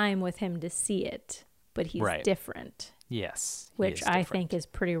enough time with him to see it, but he's different. Yes. Which I think is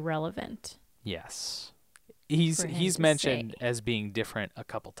pretty relevant. Yes. he's mentioned as being different a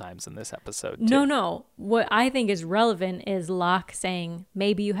couple times in this episode, too. No. What I think is relevant is Locke saying,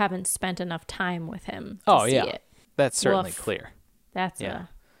 maybe you haven't spent enough time with him to see it. That's certainly clear. That's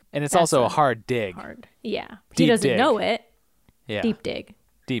and it's also a hard dig. Yeah. He doesn't know it. Yeah. Deep dig.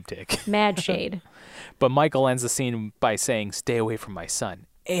 Mad shade. But Michael ends the scene by saying, stay away from my son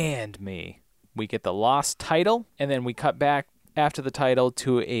and me. We get the lost title, and then we cut back after the title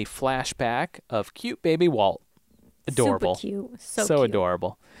to a flashback of cute baby Walt. Adorable. Super cute. So cute.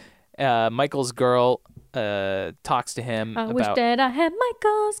 Adorable. Michael's girl talks to him I about wish that I had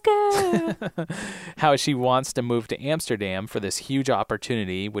Michael's girl. how she wants to move to Amsterdam for this huge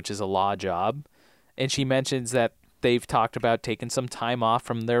opportunity, which is a law job. And she mentions that they've talked about taking some time off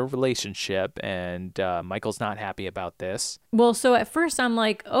from their relationship, and Michael's not happy about this. Well, so at first I'm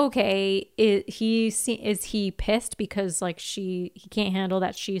like, okay, is he pissed because like he can't handle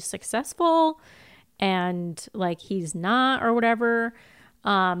that she's successful and like he's not or whatever.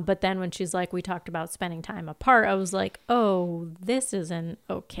 But then when she's like, we talked about spending time apart, I was like, oh, this isn't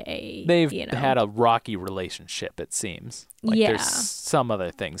okay. They've had a rocky relationship, it seems. Like there's some other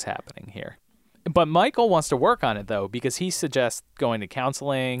things happening here. But Michael wants to work on it, though, because he suggests going to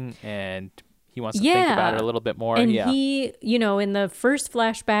counseling and he wants to think about it a little bit more. And he, in the first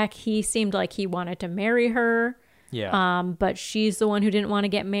flashback, he seemed like he wanted to marry her. Yeah. But she's the one who didn't want to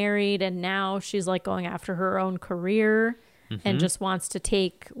get married. And now she's like going after her own career and just wants to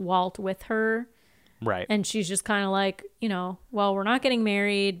take Walt with her. Right. And she's just kind of like, well, we're not getting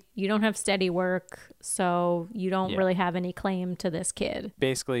married. You don't have steady work. So you don't really have any claim to this kid.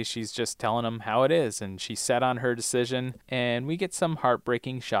 Basically, she's just telling him how it is. And she's set on her decision. And we get some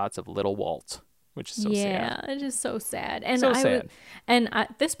heartbreaking shots of little Walt, which is so sad. Yeah, it is so sad. And so sad. And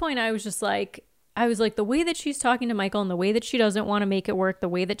at this point, I was like, the way that she's talking to Michael and the way that she doesn't want to make it work, the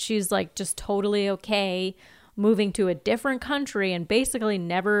way that she's like just totally okay moving to a different country and basically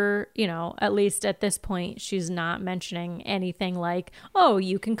never, at least at this point, she's not mentioning anything like, oh,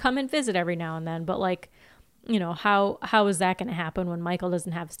 you can come and visit every now and then. But like, how is that going to happen when Michael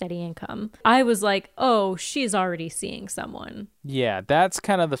doesn't have steady income? I was like, oh, she's already seeing someone. Yeah, that's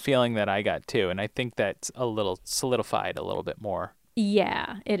kind of the feeling that I got too. And I think that's a little solidified a little bit more.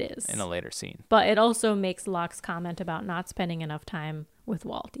 Yeah, it is. In a later scene. But it also makes Locke's comment about not spending enough time with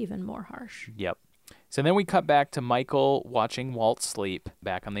Walt even more harsh. Yep. So then we cut back to Michael watching Walt sleep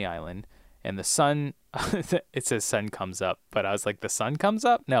back on the island, and the sun, it says sun comes up, but I was like, the sun comes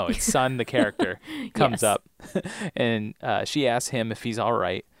up? No, it's Sun, the character, comes up. And she asks him if he's all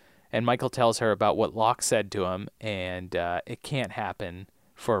right, and Michael tells her about what Locke said to him, and it can't happen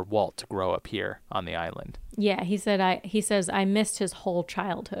for Walt to grow up here on the island. Yeah, he says, I missed his whole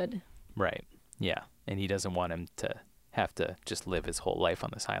childhood. Right, yeah, and he doesn't want him to have to just live his whole life on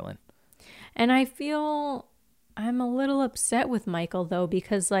this island. And I feel I'm a little upset with Michael, though,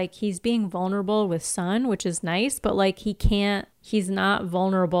 because like he's being vulnerable with Sun, which is nice, but like he's not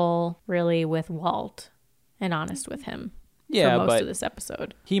vulnerable really with Walt and honest with him for most of this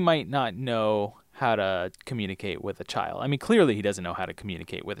episode. He might not know how to communicate with a child. I mean, clearly he doesn't know how to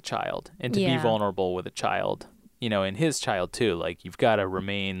communicate with a child, and to be vulnerable with a child, and his child too, like you've got to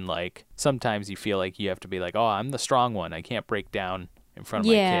remain like, sometimes you feel like you have to be like, oh, I'm the strong one. I can't break down in front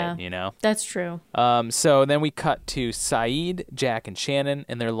of my kid, That's true. So then we cut to Saeed, Jack, and Shannon,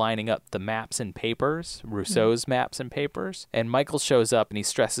 and they're lining up the maps and papers, Rousseau's maps and papers. And Michael shows up and he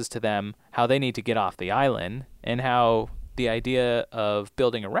stresses to them how they need to get off the island and how the idea of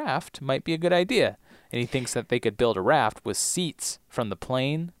building a raft might be a good idea. And he thinks that they could build a raft with seats from the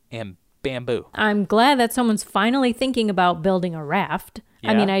plane and bamboo. I'm glad that someone's finally thinking about building a raft.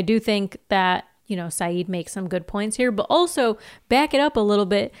 Yeah. I mean, I do think that Saeed makes some good points here, but also back it up a little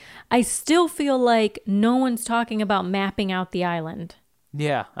bit. I still feel like no one's talking about mapping out the island.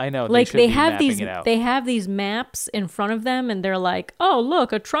 Yeah, I know. Like they have these maps in front of them and they're like, oh,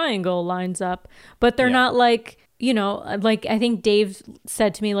 look, a triangle lines up, but they're not like, like I think Dave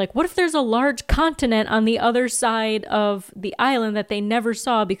said to me, like, what if there's a large continent on the other side of the island that they never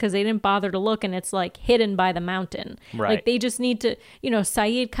saw because they didn't bother to look and it's like hidden by the mountain? Right. Like they just need to,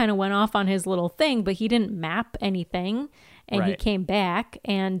 Saeed kind of went off on his little thing, but he didn't map anything. And he came back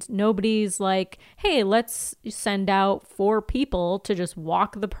and nobody's like, hey, let's send out 4 people to just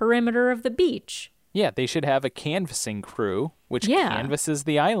walk the perimeter of the beach. Yeah, they should have a canvassing crew, which canvasses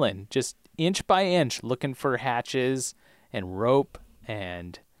the island, just inch by inch, looking for hatches and rope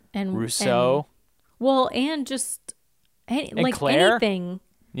and Rousseau. And just like Claire? anything.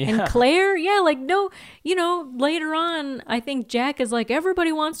 Yeah. And Claire, like no, later on, I think Jack is like,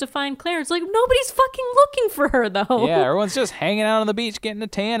 everybody wants to find Claire. It's like, nobody's fucking looking for her, though. Yeah, everyone's just hanging out on the beach, getting a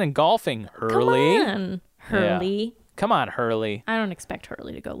tan and golfing. Hurley. Come on. Hurley. Yeah. Come on, Hurley. I don't expect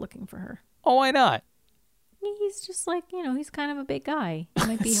Hurley to go looking for her. Oh, why not? He's just like, he's kind of a big guy. It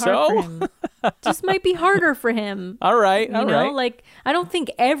might be hard for him. Just might be harder for him. All right, you know? Like, I don't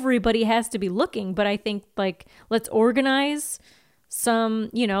think everybody has to be looking, but I think, like, let's organize some,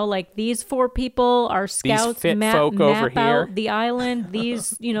 like these 4 people are scouts, these fit folk over map here. out the island.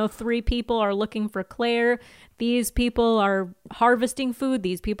 These, 3 people are looking for Claire. These people are harvesting food.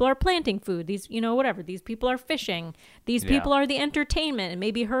 These people are planting food. These, whatever. These people are fishing. These people are the entertainment. And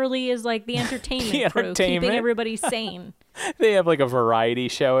maybe Hurley is like the entertainment crew, keeping everybody sane. They have like a variety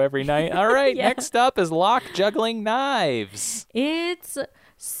show every night. All right, next up is Locke juggling knives. It's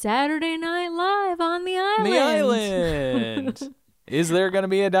Saturday Night Live on the island. The island. Is there going to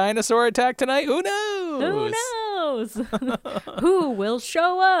be a dinosaur attack tonight? Who knows? Who knows? Who will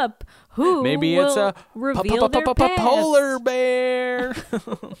show up? Who Maybe will it's a reveal their past? polar bear.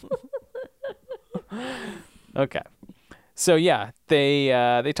 Okay. So yeah,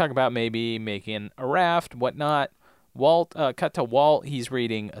 they talk about maybe making a raft, whatnot. Cut to Walt. He's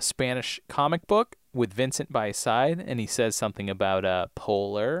reading a Spanish comic book with Vincent by his side, and he says something about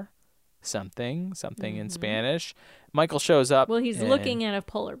polar something in Spanish. Michael shows up. Well, he's looking at a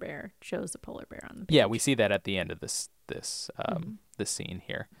polar bear. Shows the polar bear on the page. Yeah, we see that at the end of this scene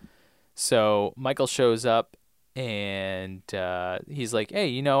here. So Michael shows up, and he's like,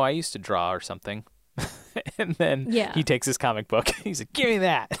 "Hey, I used to draw or something." And then he takes his comic book. He's like, "Give me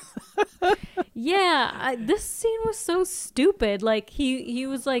that." This scene was so stupid. Like he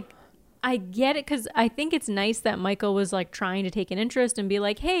was like, I get it, because I think it's nice that Michael was like trying to take an interest and be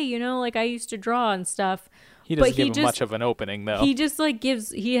like, hey, like I used to draw and stuff. He doesn't give him much of an opening, though. He just like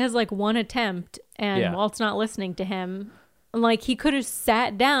he has like one attempt, and Walt's not listening to him. Like, he could have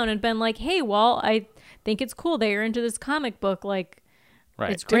sat down and been like, hey, Walt, I think it's cool that you're into this comic book. Like,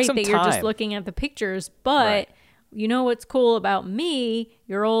 it's great that you're just looking at the pictures, but you know what's cool about me,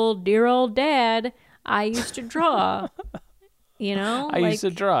 your dear old dad, I used to draw. I used to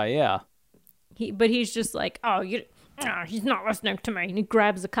draw, yeah. But he's just like, he's not listening to me. And he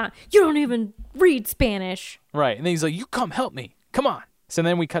grabs the you don't even read Spanish. Right. And then he's like, you come help me. Come on. So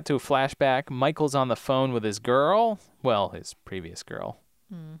then we cut to a flashback. Michael's on the phone with his girl. Well, his previous girl.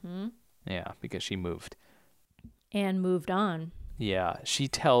 Mm-hmm. Yeah, because she moved. And moved on. Yeah. She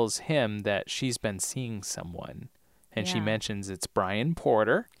tells him that she's been seeing someone. And she mentions it's Brian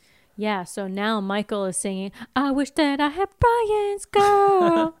Porter. Yeah, so now Michael is singing, I wish that I had Brian's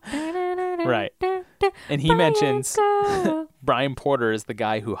girl. Right. And he mentions Brian Porter is the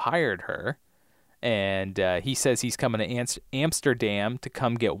guy who hired her. And he says he's coming to Amsterdam to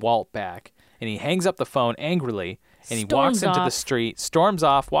come get Walt back. And he hangs up the phone angrily. And he walks into the street, storms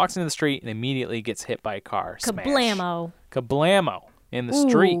off, walks into the street, and immediately gets hit by a car. Kablamo. Kablamo in the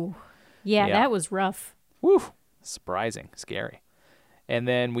street. Yeah, that was rough. Woo. Surprising. Scary. And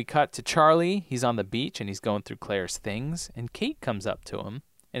then we cut to Charlie. He's on the beach, and he's going through Claire's things. And Kate comes up to him,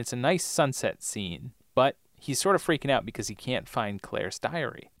 and it's a nice sunset scene. But he's sort of freaking out because he can't find Claire's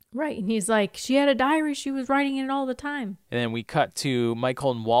diary. Right, and he's like, she had a diary. She was writing in it all the time. And then we cut to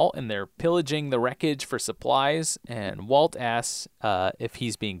Michael and Walt, and they're pillaging the wreckage for supplies. And Walt asks if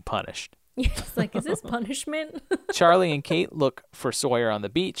he's being punished. It's like, is this punishment? Charlie and Kate look for Sawyer on the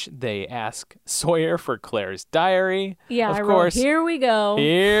beach. They ask Sawyer for Claire's diary. Yeah, of course. Here we go.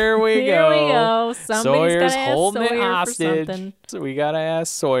 Here we go. Somebody's Sawyer's holding Sawyer it hostage. for something. So we gotta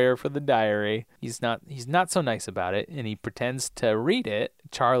ask Sawyer for the diary. He's not so nice about it, and he pretends to read it.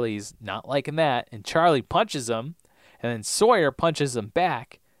 Charlie's not liking that, and Charlie punches him, and then Sawyer punches him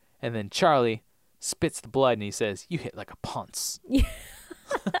back, and then Charlie spits the blood, and he says, "You hit like a punce."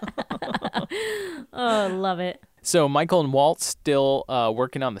 Oh, love it. So Michael and Walt still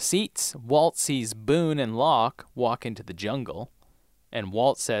working on the seats. Walt sees Boone and Locke walk into the jungle, and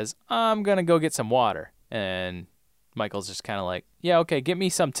Walt says, I'm going to go get some water. And Michael's just kind of like, yeah, okay, get me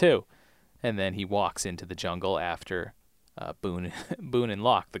some too. And then he walks into the jungle after Boone and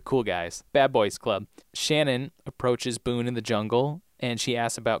Locke, the cool guys, Bad Boys Club. Shannon approaches Boone in the jungle, and she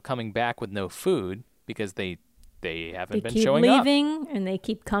asks about coming back with no food because they haven't been showing up. They keep leaving, and they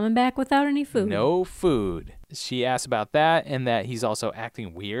keep coming back without any food. No food. She asks about that and that he's also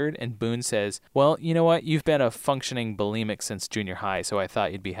acting weird. And Boone says, well, you know what? You've been a functioning bulimic since junior high, so I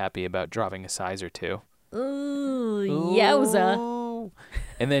thought you'd be happy about dropping a size or two. Ooh, yowza.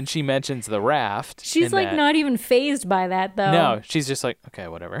 And then she mentions the raft. She's like not even fazed by that, though. No, she's just like, okay,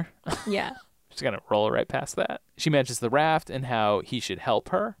 whatever. Yeah. She's going to roll right past that. She mentions the raft and how he should help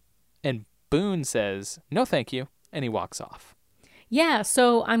her. And Boone says, no, thank you. And he walks off. Yeah,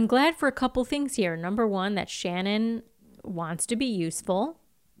 so I'm glad for a couple things here. Number one, that Shannon wants to be useful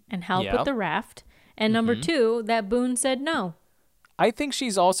and help with the raft. And number two, that Boone said no. I think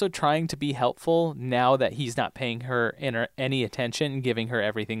she's also trying to be helpful now that he's not paying her any attention, giving her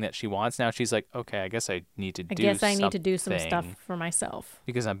everything that she wants. Now she's like, okay, I guess I need to do something. I need to do some stuff for myself.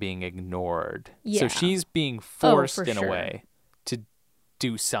 Because I'm being ignored. Yeah. So she's being forced in a way to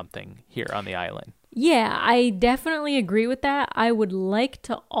do something here on the island. Yeah, I definitely agree with that. I would like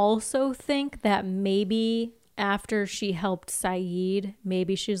to also think that maybe after she helped Saeed,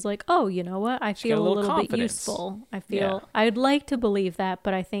 maybe she's like, oh, you know what? I feel a little bit useful. I'd like to believe that,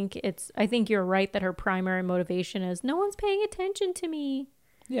 but I think you're right that her primary motivation is no one's paying attention to me.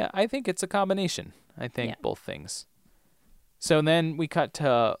 Yeah, I think it's a combination. I think both things. So then we cut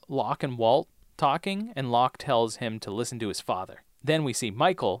to Locke and Walt talking, and Locke tells him to listen to his father. Then we see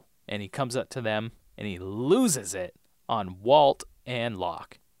Michael, and he comes up to them, and he loses it on Walt and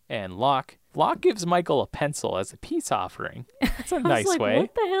Locke. And Locke gives Michael a pencil as a peace offering. That's a nice way.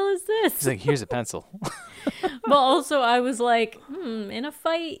 What the hell is this? He's like, here's a pencil. But also I was like, in a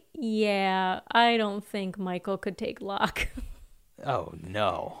fight, I don't think Michael could take Locke. Oh,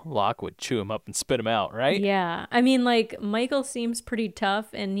 no. Locke would chew him up and spit him out, right? Yeah. I mean, like, Michael seems pretty tough,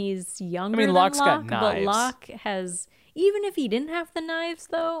 and he's younger than Locke's Locke, got knives. But Locke has... Even if he didn't have the knives,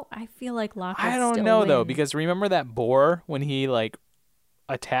 though, I feel like Locke would I don't still know, win. though, because remember that boar when he, like,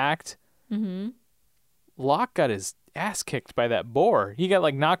 attacked? Mm-hmm. Locke got his ass kicked by that boar. He got,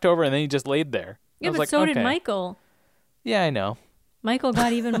 like, knocked over, and then he just laid there. Yeah, but so did Michael. Yeah, I know. Michael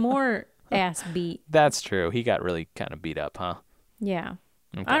got even more ass beat. That's true. He got really kind of beat up, huh? Yeah.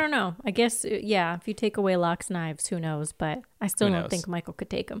 Okay. I don't know. I guess, if you take away Locke's knives, who knows? But I still don't think Michael could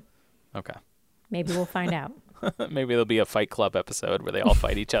take them. Okay. Maybe we'll find out. Maybe there'll be a Fight Club episode where they all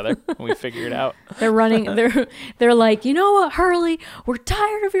fight each other and we figure it out. They're running. They're like, you know what, Hurley? We're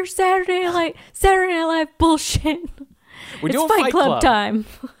tired of your Saturday Night Live bullshit. It's doing Fight Club time.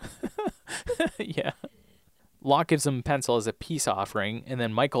 Yeah. Locke gives him a pencil as a peace offering, and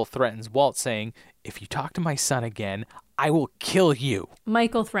then Michael threatens Walt, saying, if you talk to my son again, I will kill you.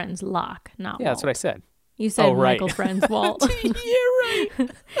 Michael threatens Locke, not Walt. Yeah, that's what I said. You said right. Michael threatens Walt. You're right.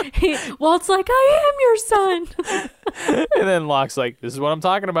 Walt's like, I am your son. And then Locke's like, this is what I'm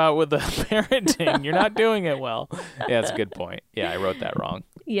talking about with the parenting. You're not doing it well. Yeah, that's a good point. Yeah, I wrote that wrong.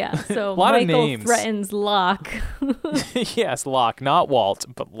 Yeah, so Michael threatens Locke. Yes, Locke, not Walt,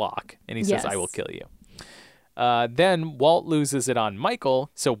 but Locke. And he says, I will kill you. Then Walt loses it on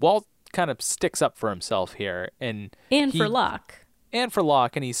Michael. So Walt kind of sticks up for himself here. And for Locke. And for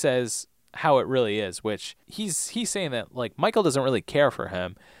Locke. And he says how it really is, which he's saying that, like, Michael doesn't really care for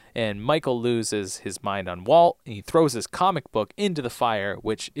him. And Michael loses his mind on Walt. And he throws his comic book into the fire,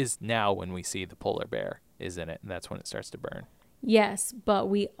 which is now when we see the polar bear is in it. And that's when it starts to burn. Yes, but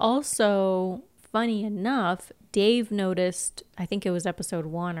we also, funny enough, Dave noticed, I think it was episode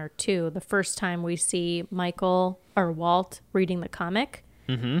 1 or 2, the first time we see Michael or Walt reading the comic.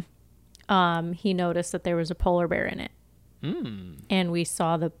 Mm-hmm. He noticed that there was a polar bear in it. And we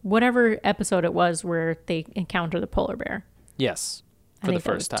saw whatever episode it was where they encounter the polar bear. Yes, for the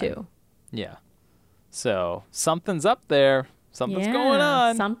first time. 2. Yeah. So something's up there. Something's going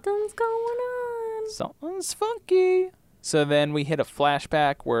on. Something's going on. Something's funky. So then we hit a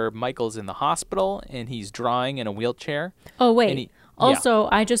flashback where Michael's in the hospital and he's drawing in a wheelchair. Oh, wait. Also,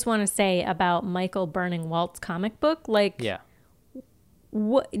 I just want to say about Michael burning Walt's comic book. Like,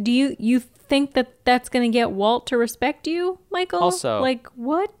 what do you think that's going to get Walt to respect you, Michael? Also, like,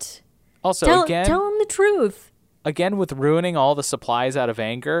 what? Also, tell him the truth. Again, with ruining all the supplies out of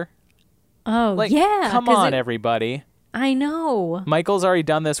anger. Oh, like, yeah. Come on, everybody. I know. Michael's already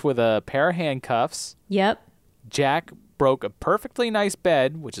done this with a pair of handcuffs. Yep. Jack broke a perfectly nice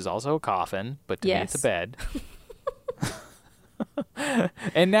bed, which is also a coffin, but to me it's a bed.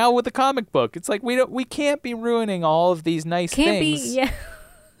 And now with the comic book, it's like we can't be ruining all of these nice things.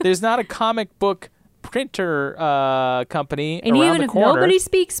 There's not a comic book printer company and around even the if corner. Nobody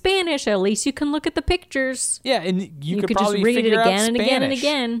speaks Spanish, at least you can look at the pictures. Yeah, and you could just probably read it figure again out and Spanish. again and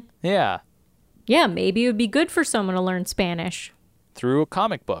again. Yeah. Yeah, maybe it would be good for someone to learn Spanish. Through a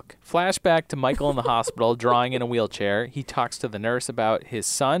comic book. Flashback to Michael in the hospital, drawing in a wheelchair. He talks to the nurse about his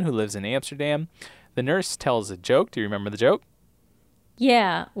son who lives in Amsterdam. The nurse tells a joke. Do you remember the joke?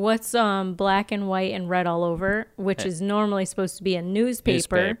 Yeah. What's black and white and red all over, which is normally supposed to be a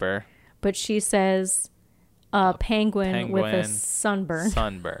newspaper. But she says a penguin with a sunburn.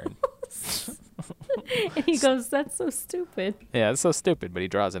 And he goes, that's so stupid. Yeah, it's so stupid, but he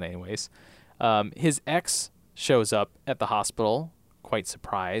draws it anyways. His ex shows up at the hospital, quite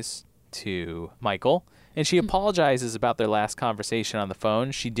surprised to Michael, and she apologizes about their last conversation on the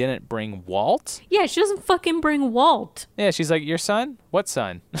phone. She didn't bring Walt. Yeah, she doesn't fucking bring Walt. Yeah, she's like, your son? What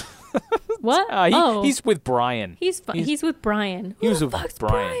son? What? He's with Brian. He's with Brian. He was Who with the fuck's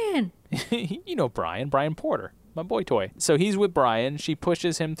Brian. You know Brian Porter, my boy toy. So he's with Brian. She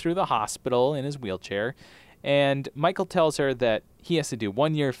pushes him through the hospital in his wheelchair. And Michael tells her that he has to do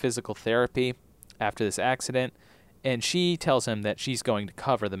 1 year of physical therapy after this accident. And she tells him that she's going to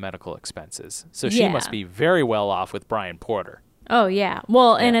cover the medical expenses. So she must be very well off with Brian Porter. Oh, yeah.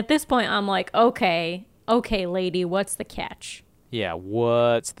 Well, and at this point, I'm like, okay, lady, what's the catch? Yeah,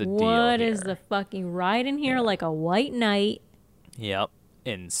 what's the deal What here? is the fucking ride in here like a white knight? Yep.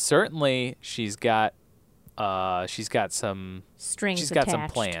 And certainly she's got some strings She's got attached. some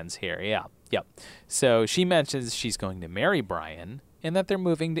plans here. Yeah. Yep. So she mentions she's going to marry Brian and that they're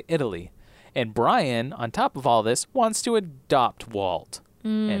moving to Italy. And Brian, on top of all this, wants to adopt Walt.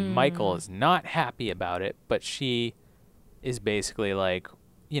 And Michael is not happy about it, but she is basically like,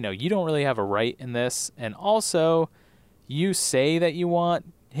 you don't really have a right in this. And also, you say that you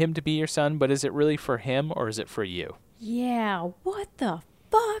want him to be your son, but is it really for him or is it for you? Yeah, what the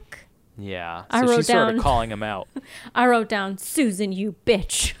fuck? Yeah, so she's sort of calling him out. I wrote down, Susan, you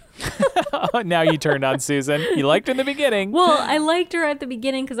bitch. Now you turned on Susan. You liked her in the beginning. Well, I liked her at the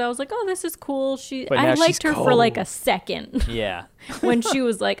beginning because I was like, oh, this is cool. I liked her for like a second. Yeah. When she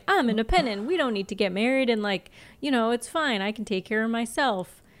was like, I'm independent. We don't need to get married. And like, it's fine. I can take care of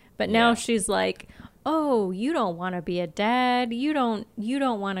myself. But now she's like, oh, you don't want to be a dad. You don't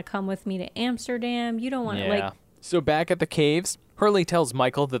want to come with me to Amsterdam. You don't want to like. So back at the caves, Hurley tells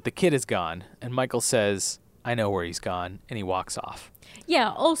Michael that the kid is gone. And Michael says, I know where he's gone. And he walks off.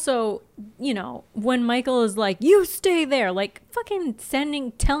 Yeah, also, when Michael is like, you stay there, like fucking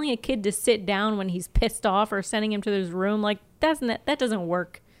telling a kid to sit down when he's pissed off or sending him to his room, like that doesn't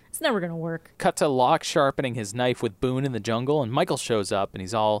work. It's never going to work. Cut to Locke sharpening his knife with Boone in the jungle, and Michael shows up and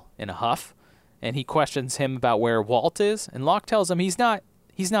he's all in a huff. And he questions him about where Walt is, and Locke tells him he's not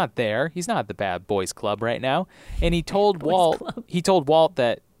there. He's not at the Bad Boys Club right now. And he told Walt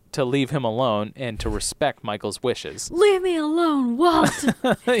that to leave him alone and to respect Michael's wishes. Leave me alone, Walt.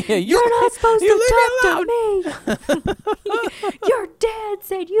 Yeah, You're not supposed to talk to me. Your dad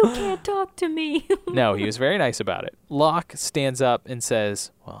said you can't talk to me. No, he was very nice about it. Locke stands up and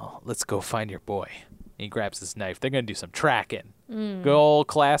says, well, let's go find your boy. He grabs his knife. They're going to do some tracking. Good old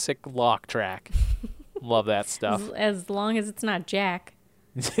classic Locke track. Love that stuff. As long as it's not Jack.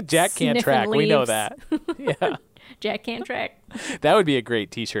 Jack can't track. Leaves. We know that. Yeah. Jack can't track. That would be a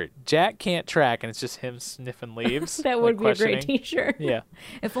great t-shirt. Jack can't track, and it's just him sniffing leaves. That would be a great t-shirt. Yeah.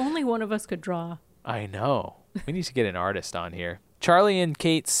 If only one of us could draw. I know. We need to get an artist on here. Charlie and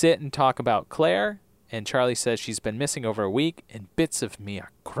Kate sit and talk about Claire, and Charlie says she's been missing over a week, and bits of me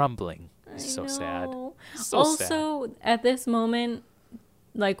are crumbling. It's so sad. So sad. At this moment,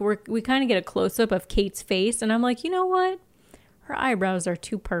 like we kind of get a close-up of Kate's face, and I'm like, you know what? Her eyebrows are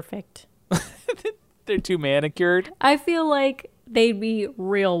too perfect. They're too manicured. I feel like they'd be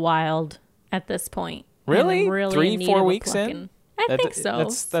real wild at this point. Really? Really 3-4 weeks in? I think so.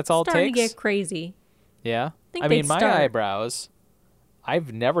 That's all it takes? Starting to get crazy. Yeah? I mean, my eyebrows,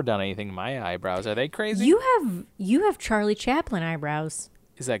 I've never done anything to my eyebrows. Are they crazy? You have Charlie Chaplin eyebrows.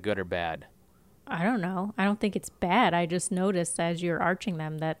 Is that good or bad? I don't know. I don't think it's bad. I just noticed as you're arching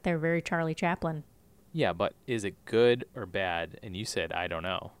them that they're very Charlie Chaplin. Yeah, but is it good or bad? And you said, I don't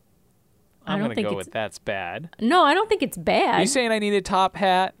know. I'm going to go with that's bad. No, I don't think it's bad. Are you saying I need a top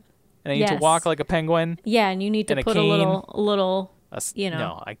hat and I need to walk like a penguin? Yeah, and you need to put a little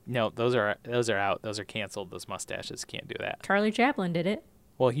No, those are out. Those are canceled. Those mustaches can't do that. Charlie Chaplin did it.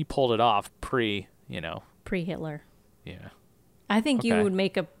 Well, he pulled it off pre-Hitler. Yeah. I think you would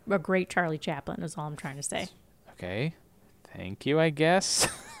make a great Charlie Chaplin is all I'm trying to say. Okay. Thank you, I guess.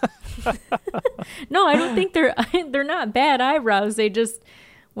 No, I don't think they're not bad eyebrows. They just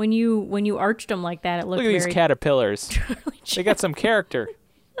when you arched them like that, it looked very... Look at these caterpillars. They got some character.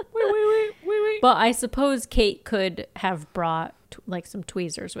 Wait. But I suppose Kate could have brought like some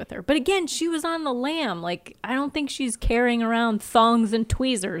tweezers with her. But again, she was on the lam. Like, I don't think she's carrying around thongs and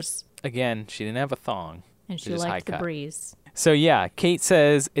tweezers. Again, she didn't have a thong. And she liked the breeze. So yeah, Kate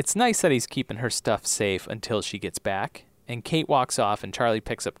says it's nice that he's keeping her stuff safe until she gets back. And Kate walks off, and Charlie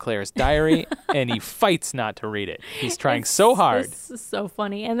picks up Claire's diary, and he fights not to read it. He's trying so hard. This is so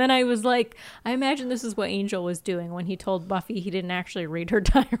funny. And then I was like, I imagine this is what Angel was doing when he told Buffy he didn't actually read her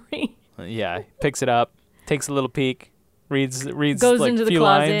diary. Yeah, picks it up, takes a little peek, reads goes like into a few the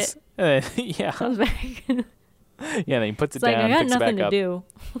closet. lines. Yeah. Comes back. Yeah, then he puts it like, down, I got picks nothing it back to up.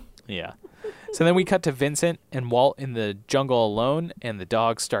 do. Yeah. So then we cut to Vincent and Walt in the jungle alone, and the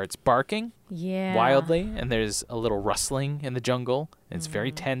dog starts barking wildly, and there's a little rustling in the jungle, and it's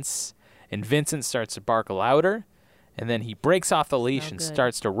very tense, and Vincent starts to bark louder, and then he breaks off the leash and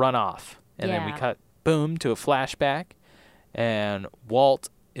starts to run off, And then we cut, boom, to a flashback. And Walt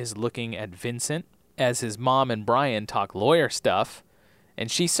is looking at Vincent as his mom and Brian talk lawyer stuff. And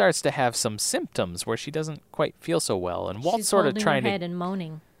she starts to have some symptoms where she doesn't quite feel so well. And Walt's sort of trying her head and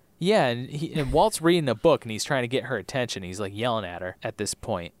moaning. Yeah, and Walt's reading a book, and he's trying to get her attention. He's, like, yelling at her at this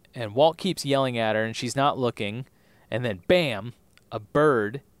point. And Walt keeps yelling at her, and she's not looking. And then, bam, a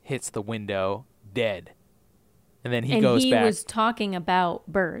bird hits the window dead. And then he goes back. And he was talking about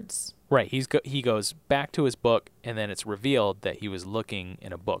birds. Right. He goes back to his book, and then it's revealed that he was looking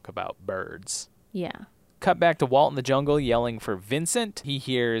in a book about birds. Yeah. Cut back to Walt in the jungle yelling for Vincent. He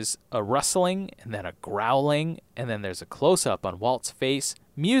hears a rustling and then a growling, and then there's a close-up on Walt's face.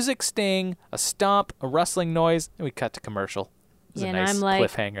 Music sting, a stomp, a rustling noise, and we cut to commercial. There's a nice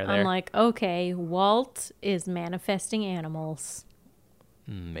cliffhanger there. I'm like, okay, Walt is manifesting animals.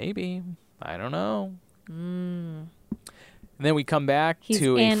 Maybe. I don't know. And then we come back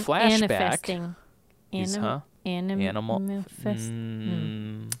to a flashback. Animal.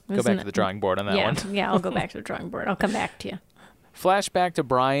 Go back to the drawing board on that one. Yeah, I'll go back to the drawing board. I'll come back to you. Flashback to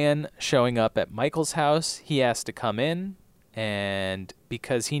Brian showing up at Michael's house. He has to come in, and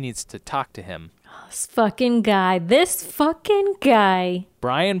because he needs to talk to him. This fucking guy.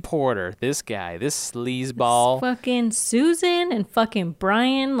 Brian Porter, this guy, this sleazeball. Fucking Susan and fucking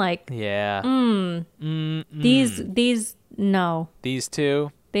Brian, like. Yeah. These, no. These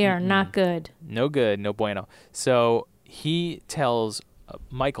two. They are not good. No good, no bueno. So he tells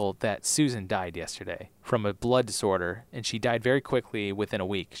Michael that Susan died yesterday from a blood disorder, and she died very quickly within a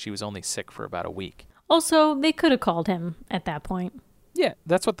week. She was only sick for about a week. Also, they could have called him at that point. Yeah,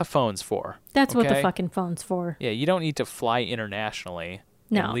 that's what the phone's for. That's what the fucking phone's for. Yeah, you don't need to fly internationally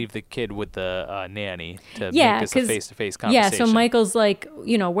and leave the kid with the nanny to make this a face-to-face conversation. Yeah, so Michael's like,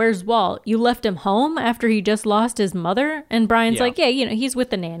 where's Walt? You left him home after he just lost his mother? And Brian's like, yeah, he's with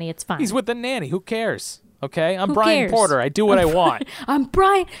the nanny. It's fine. He's with the nanny. Who cares? Okay, I'm Brian Porter. I do what I want. I'm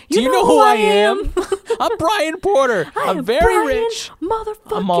Brian. Do you know who I am? I'm Brian Porter. I'm very rich.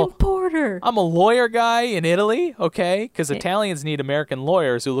 Motherfucking Porter. I'm a lawyer guy in Italy, okay? Because Italians need American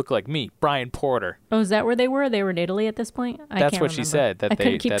lawyers who look like me, Brian Porter. Oh, is that where they were? They were in Italy at this point? That's what she said. I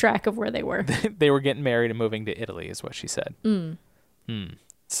couldn't keep track of where they were. They were getting married and moving to Italy is what she said.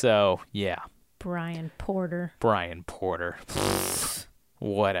 So, yeah. Brian Porter.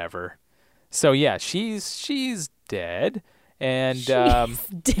 Whatever. So yeah, she's dead, and she's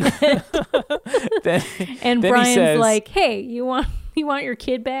dead. And Brian's he says, like, "Hey, you want your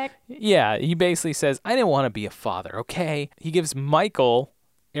kid back?" Yeah, he basically says, "I didn't want to be a father." Okay, he gives Michael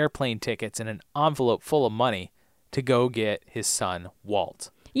airplane tickets and an envelope full of money to go get his son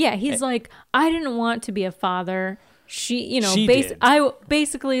Walt. Yeah, he's like, "I didn't want to be a father." She did.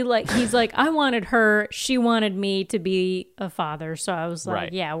 Basically, like, he's like, I wanted her, she wanted me to be a father, so I was like,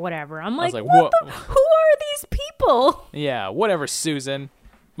 yeah, whatever. I'm like, who are these people? Yeah, whatever, Susan.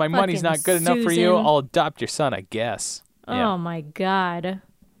 My money's not good enough for you. I'll adopt your son, I guess. Oh my God.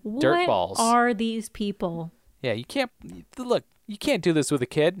 Dirtballs. What are these people? Yeah, you can't do this with a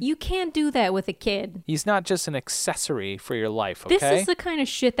kid. You can't do that with a kid. He's not just an accessory for your life, okay? This is the kind of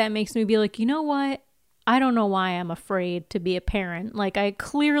shit that makes me be like, you know what? I don't know why I'm afraid to be a parent. Like, I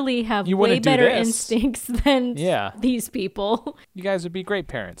clearly have way better instincts than these people. You guys would be great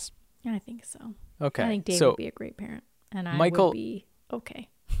parents. I think so. Okay. I think Dave would be a great parent. And I would be okay.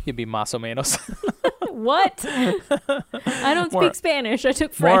 You'd be más o menos. What? I don't speak Spanish. I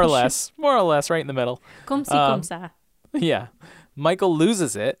took French. More or less, right in the middle. Comme si, comme ça. Yeah. Michael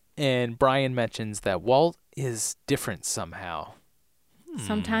loses it, and Brian mentions that Walt is different somehow.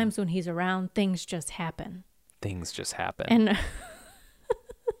 Sometimes when he's around, things just happen. And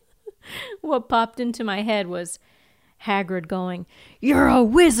what popped into my head was Hagrid going, "You're a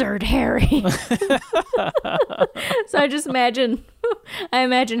wizard, Harry." So I imagine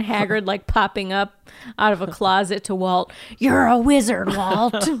Hagrid like popping up out of a closet to Walt. "You're a wizard,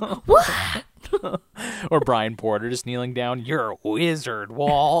 Walt." What? Or Brian Porter just kneeling down. "You're a wizard,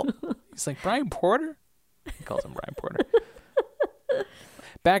 Walt." He's like, "Brian Porter?" He calls him Brian Porter.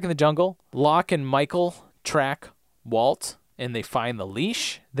 Back in the jungle, Locke and Michael track Walt, and they find the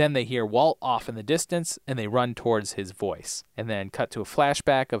leash. Then they hear Walt off in the distance, and they run towards his voice. And then cut to a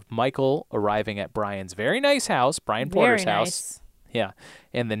flashback of Michael arriving at Brian's very nice house, Brian Porter's house. Yeah.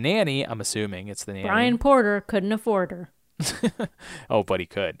 And the nanny, I'm assuming it's the nanny. Brian Porter couldn't afford her. Oh, but he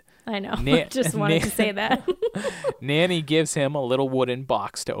could. I know. Just wanted to say that. Nanny gives him a little wooden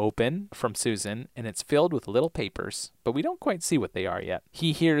box to open from Susan, and it's filled with little papers, but we don't quite see what they are yet.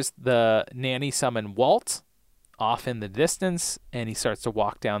 He hears the nanny summon Walt off in the distance, and he starts to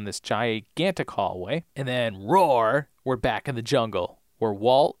walk down this gigantic hallway. And then roar, we're back in the jungle where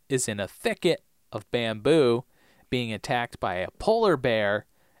Walt is in a thicket of bamboo being attacked by a polar bear,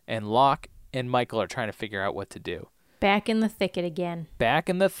 and Locke and Michael are trying to figure out what to do. Back in the thicket again. Back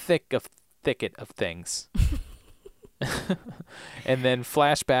in the thicket of things. And then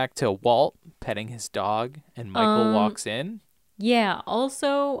flashback to Walt petting his dog, and Michael walks in. Yeah,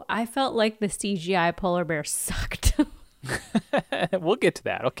 also, I felt like the CGI polar bear sucked. We'll get to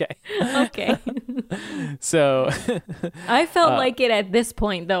that, okay. Okay. So I felt like it at this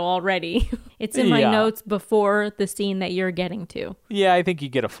point, though, already. It's in my notes before the scene that you're getting to. Yeah, I think you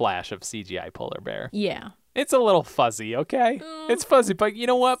get a flash of CGI polar bear. Yeah. It's a little fuzzy, okay? It's fuzzy, but you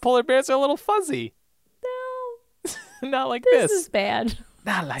know what? Polar bears are a little fuzzy. No. Not like This this. is bad.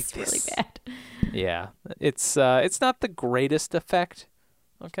 Not like It's this. really bad. Yeah. It's not the greatest effect.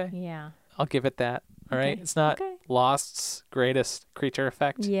 Okay? Yeah. I'll give it that. All right? Okay. It's not Okay. Lost's greatest creature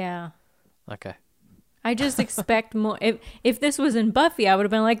effect. Yeah. Okay. I just expect more. If this was in Buffy, I would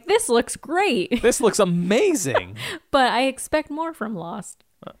have been like, this looks great. This looks amazing. But I expect more from Lost.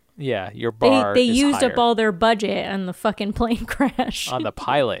 Yeah, your bar They is used higher. up all their budget on the fucking plane crash. On the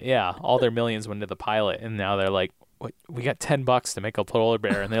pilot, yeah. All their millions went to the pilot, and now they're like, "What? We got $10 to make a polar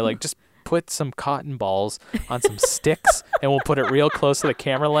bear," and they're like, "Just put some cotton balls on some sticks, and we'll put it real close to the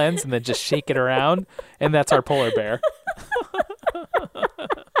camera lens, and then just shake it around, and that's our polar bear."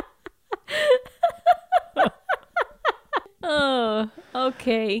 Oh,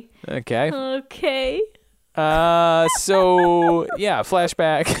 okay. Okay. Okay. So yeah,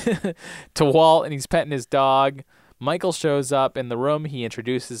 flashback to Walt, and he's petting his dog. Michael shows up in the room. He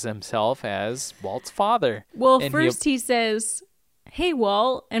introduces himself as Walt's father. Well, And first he says, "Hey,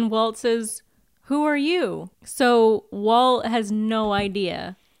 Walt," and Walt says, "Who are you?" So Walt has no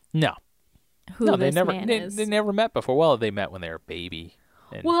idea No, who no, this man is. they never met before. Well, they met when they were a baby.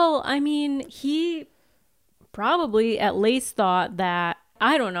 And Well, I mean, he probably at least thought that,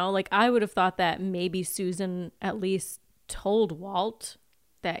 I don't know, like I would have thought that maybe Susan at least told Walt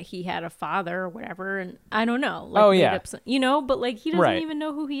that he had a father or whatever, and I don't know. Like, Oh, made yeah. up some, but like he doesn't Right. even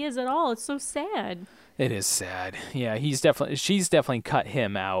know who he is at all. It's so sad. It is sad. Yeah, she's definitely cut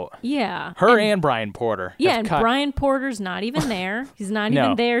him out. Yeah. Her and Brian Porter. Yeah, have and cut, Brian Porter's not even there. He's not No.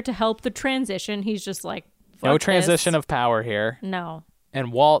 even there to help the transition. He's just like, no "Fuck transition this." of power here. No.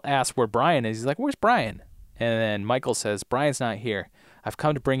 And Walt asks where Brian is. He's like, "Where's Brian?" And then Michael says, "Brian's not here. I've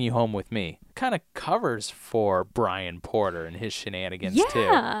come to bring you home with me." Kind of covers for Brian Porter and his shenanigans too.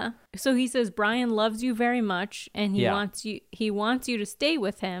 Yeah. So he says Brian loves you very much, and he Yeah. wants you to stay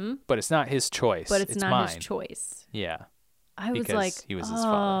with him, But it's not his choice. but it's not mine. his choice. Yeah. I was Because like, he was his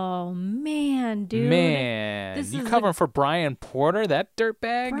father. oh man, dude. Man, this you is covering for Brian Porter, that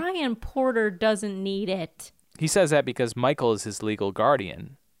dirtbag? Brian Porter doesn't need it. He says that because Michael is his legal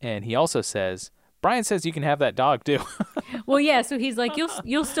guardian. And he also says, Brian says you can have that dog too. Well, yeah, so he's like,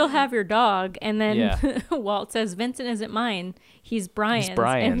 you'll still have your dog, and then Yeah. Walt says, Vincent isn't mine, he's Brian's. And he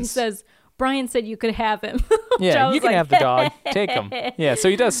Brian's. says, Brian said you could have him. Which I Yeah, was you can like, have the dog. Take him. Yeah, so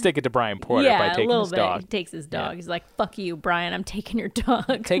he does stick it to Brian Porter by a taking little his bit. dog. He takes his dog. Yeah. He's like, "Fuck you, Brian. I'm taking your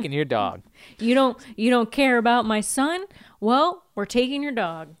dog. Taking your dog. You don't care about my son? Well, we're taking your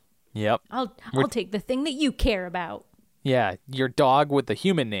dog. Yep. I'll take the thing that you care about." Yeah, your dog with the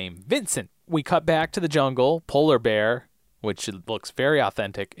human name, Vincent. We cut back to the jungle. Polar bear, which looks very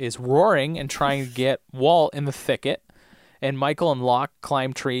authentic, is roaring and trying to get Walt in the thicket. And Michael and Locke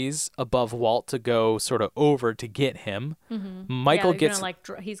climb trees above Walt to go sort of over to get him. Mm-hmm. Michael yeah, gets...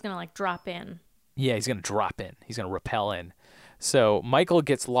 he's gonna drop in. Yeah, he's going to drop in. He's going to rappel in. So Michael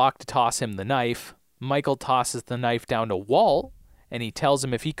gets Locke to toss him the knife. Michael tosses the knife down to Walt, and he tells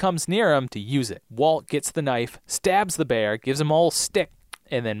him if he comes near him to use it. Walt gets the knife, stabs the bear, gives him a whole stick,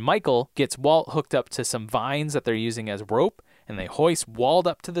 and then Michael gets Walt hooked up to some vines that they're using as rope, and they hoist Walt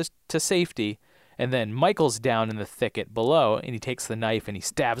up to safety, and then Michael's down in the thicket below, and he takes the knife and he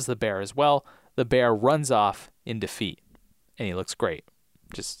stabs the bear as well. The bear runs off in defeat, and he looks great,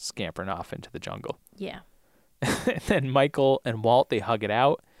 just scampering off into the jungle. Yeah. And then Michael and Walt, they hug it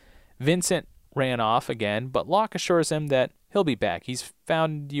out. Vincent ran off again, but Locke assures him that he'll be back. He's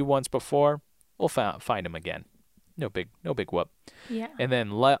found you once before. We'll find him again. No big whoop. Yeah. And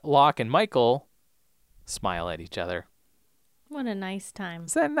then Locke and Michael smile at each other. What a nice time.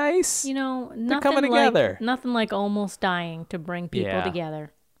 Is that nice? Nothing coming together. Nothing like almost dying to bring people Yeah.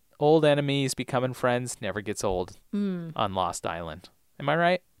 together. Old enemies becoming friends never gets old on Lost Island. Am I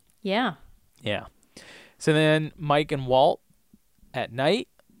right? Yeah. Yeah. So then Mike and Walt at night,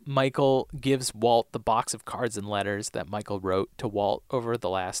 Michael gives Walt the box of cards and letters that Michael wrote to Walt over the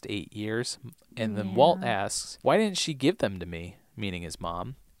last 8 years. And then Walt asks, "Why didn't she give them to me?" Meaning his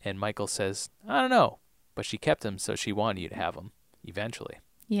mom. And Michael says, "I don't know, but she kept them, so she wanted you to have them." eventually.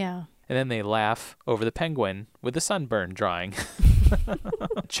 Yeah. And then they laugh over the penguin with the sunburn drawing.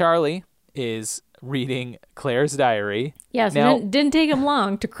 Charlie is reading Claire's diary. Yes, now, didn't take him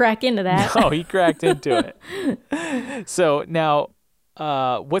long to crack into that. No, he cracked into it. So now,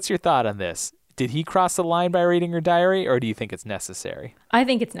 what's your thought on this? Did he cross the line by reading her diary, or do you think it's necessary? I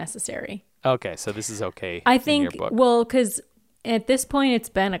think it's necessary. Okay, so this is okay. I think, in your book. well, because at this point it's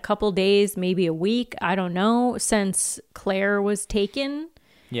been a couple days, maybe a week, I don't know, since Claire was taken.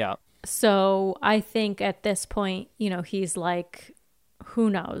 Yeah. So I think at this point, he's like,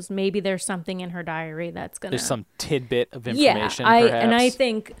 who knows? Maybe there's something in her diary that's gonna. There's some tidbit of information. Yeah, and I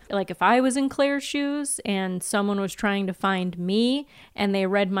think like if I was in Claire's shoes and someone was trying to find me and they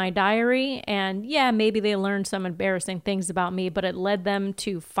read my diary and maybe they learned some embarrassing things about me, but it led them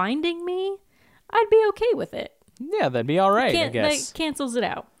to finding me, I'd be okay with it. Yeah, that'd be all right. I guess that cancels it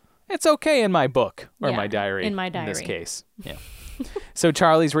out. It's okay in my book or my diary. In my diary, in this case. Yeah. So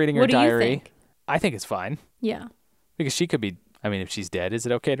Charlie's reading her diary. What do you think? I think it's fine. Yeah. Because she could be. I mean, if she's dead, is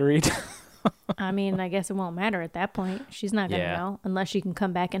it okay to read? I mean, I guess it won't matter at that point. She's not going to know unless she can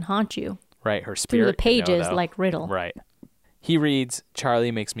come back and haunt you. Right. Her spirit. Through the pages like Riddle. Right. He reads, Charlie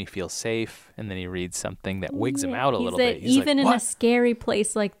makes me feel safe. And then he reads something that wigs him out a little bit. He's even like, in a scary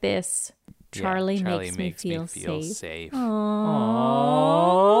place like this, Charlie makes me feel safe. Aww.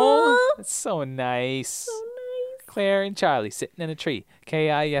 That's so nice. Claire and Charlie sitting in a tree.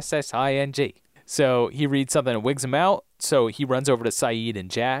 Kissing. So he reads something that wigs him out. So he runs over to Saeed and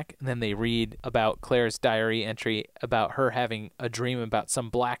Jack, and then they read about Claire's diary entry about her having a dream about some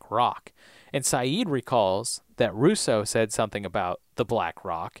black rock. And Saeed recalls that Russo said something about the black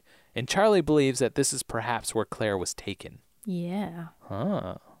rock, and Charlie believes that this is perhaps where Claire was taken. Yeah.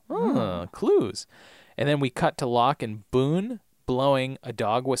 Clues. And then we cut to Locke and Boone blowing a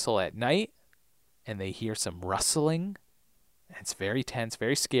dog whistle at night, and they hear some rustling. It's very tense,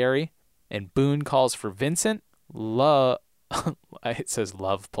 very scary. And Boone calls for Vincent. It says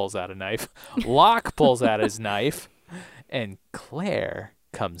Love pulls out a knife. Locke pulls out his knife. And Claire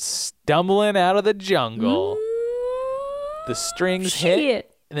comes stumbling out of the jungle. The strings hit.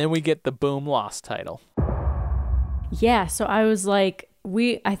 And then we get the Boom Lost title. Yeah, so I was like,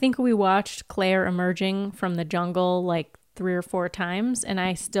 I think we watched Claire emerging from the jungle like 3 or 4 times, and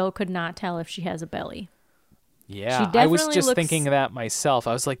I still could not tell if she has a belly. Yeah, I was just thinking of that myself.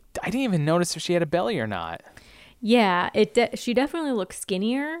 I was like, I didn't even notice if she had a belly or not. Yeah, she definitely looks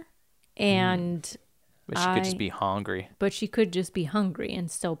skinnier, and but she could just be hungry. But she could just be hungry and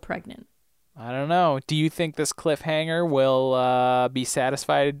still pregnant. I don't know. Do you think this cliffhanger will be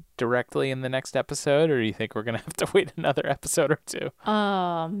satisfied directly in the next episode, or do you think we're going to have to wait another episode or 2?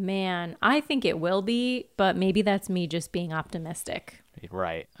 Oh, man. I think it will be, but maybe that's me just being optimistic.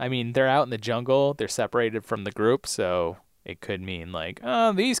 Right. I mean, they're out in the jungle. They're separated from the group, so it could mean like,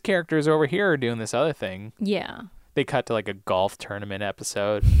 oh, these characters over here are doing this other thing. Yeah. They cut to like a golf tournament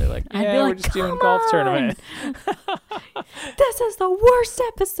episode. They're like, yeah, we're just doing golf tournament. This is the worst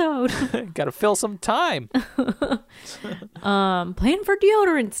episode. Got to fill some time. Playing for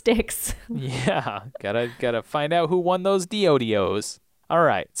deodorant sticks. Yeah, gotta find out who won those Deodios. All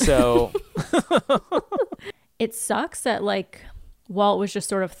right, so it sucks that like Walt was just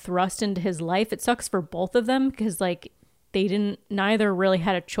sort of thrust into his life. It sucks for both of them because like neither really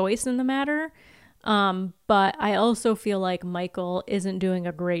had a choice in the matter. But I also feel like Michael isn't doing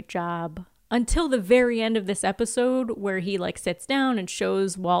a great job until the very end of this episode where he like sits down and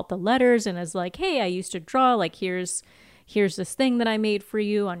shows Walt the letters and is like, hey, I used to draw, like, here's this thing that I made for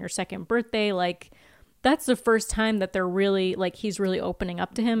you on your 2nd birthday. Like, that's the first time that they're really like, he's really opening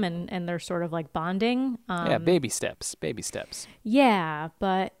up to him and they're sort of like bonding. Yeah. Baby steps. Yeah.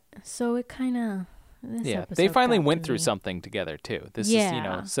 But so it kind of, they finally went through something together too. This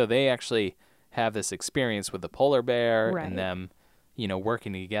is, so they actually have this experience with the polar bear and them,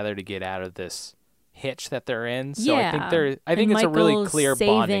 working together to get out of this hitch that they're in. So I think it's a really clear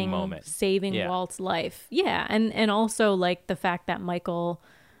bonding moment. Saving Walt's life. Yeah. And also like the fact that Michael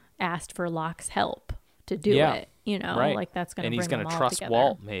asked for Locke's help to do it, right. Like that's going to bring them all together. And he's going to trust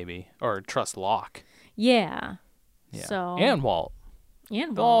Walt maybe, or trust Locke. Yeah. So. And Walt.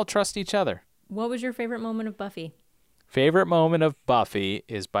 They'll all trust each other. What was your favorite moment of Buffy? Favorite moment of Buffy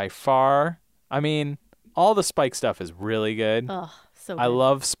is by far, I mean, all the Spike stuff is really good. Oh, so good. I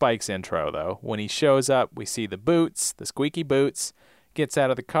love Spike's intro, though. When he shows up, we see the boots, the squeaky boots, gets out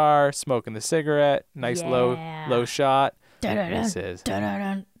of the car, smoking the cigarette, nice low shot. This is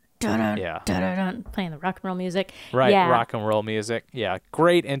playing the rock and roll music. Right, rock and roll music. Yeah,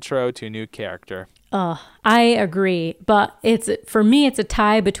 great intro to a new character. Oh, I agree. But for me, it's a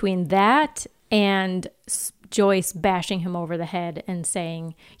tie between that and Joyce bashing him over the head and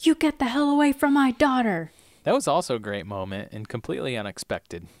saying, "You get the hell away from my daughter." That was also a great moment and completely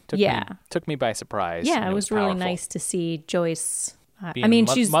unexpected. Took me by surprise. Yeah, it was really powerful. Nice to see Joyce.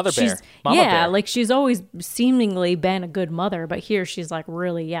 She's Mother Bear. Mama Bear. Like she's always seemingly been a good mother, but here she's like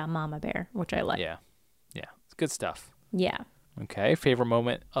really, Mama Bear, which I like. Yeah, it's good stuff. Yeah. Okay, favorite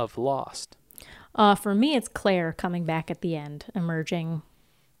moment of Lost. For me, it's Claire coming back at the end, emerging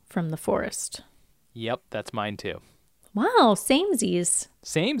from the forest. Yep, that's mine too. Wow, samesies.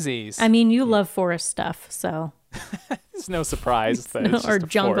 Samesies. I mean, you love forest stuff, so. It's no surprise that it's just or a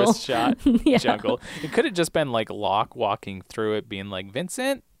jungle. forest shot. Yeah. Jungle. It could have just been like Locke walking through it being like,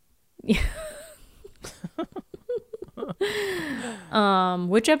 Vincent? Which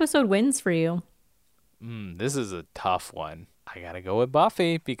episode wins for you? This is a tough one. I gotta go with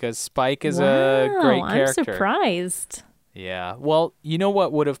Buffy because Spike is a great character. I'm surprised. Yeah. Well, you know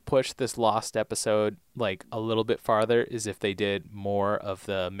what would have pushed this Lost episode like a little bit farther is if they did more of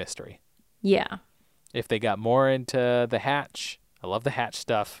the mystery. Yeah. If they got more into the Hatch. I love the Hatch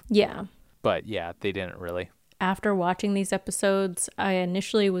stuff. Yeah. But yeah, they didn't really. After watching these episodes, I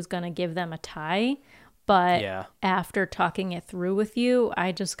initially was going to give them a tie. But after talking it through with you,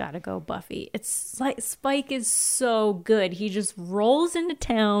 I just got to go Buffy. It's like Spike is so good. He just rolls into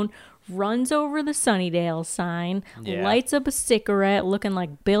town, runs over the Sunnydale sign, lights up a cigarette looking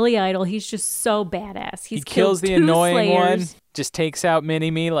like Billy Idol. He's just so badass. He kills the annoying one, just takes out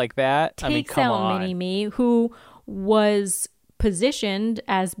Mini-Me like that. Takes out Mini-Me, who was positioned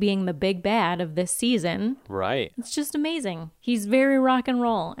as being the big bad of this season. Right. It's just amazing. He's very rock and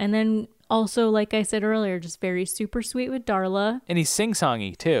roll. And then also, like I said earlier, just very super sweet with Darla. And he's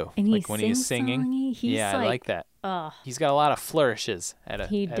sing-songy, too. And like when he's singing. I like that. He's got a lot of flourishes as a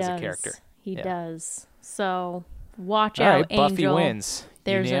character. He does. So watch All out, right, Angel. Buffy wins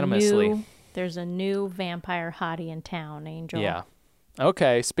unanimously. There's a new vampire hottie in town, Angel. Yeah.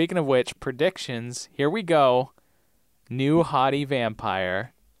 Okay, speaking of which, predictions. Here we go. New hottie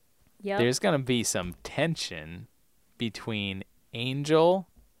vampire. Yep. There's going to be some tension between Angel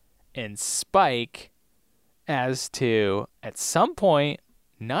and Spike as to, at some point,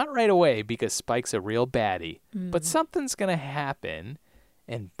 not right away because Spike's a real baddie, but something's going to happen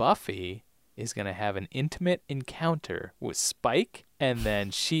and Buffy is going to have an intimate encounter with Spike and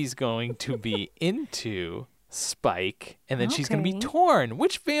then she's going to be into Spike and then she's going to be torn.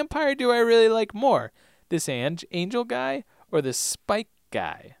 Which vampire do I really like more? This Angel guy or this Spike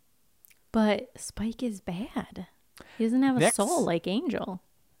guy? But Spike is bad. He doesn't have a soul like Angel.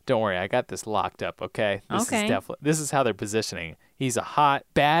 Don't worry, I got this locked up, okay? This is how they're positioning. He's a hot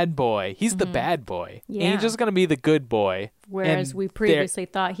bad boy. He's the bad boy. Yeah. Angel's going to be the good boy. Whereas we previously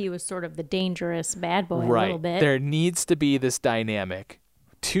thought he was sort of the dangerous bad boy a little bit. There needs to be this dynamic.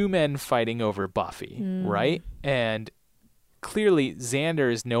 Two men fighting over Buffy, right? And clearly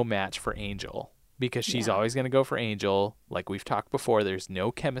Xander is no match for Angel because she's always going to go for Angel. Like we've talked before, there's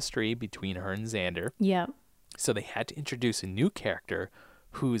no chemistry between her and Xander. Yeah. So they had to introduce a new character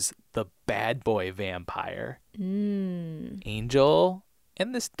who's the bad boy vampire. Angel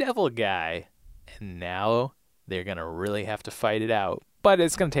and this devil guy. And now they're going to really have to fight it out. But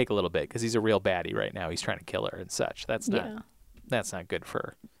it's going to take a little bit because he's a real baddie right now. He's trying to kill her and such. That's not good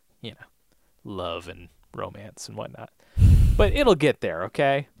for, love and romance and whatnot. But it'll get there,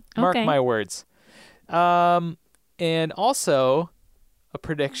 okay? Mark my words. And also, a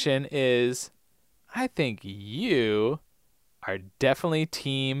prediction is, I think you are definitely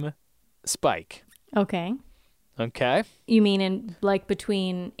team Spike. Okay. Okay. You mean in like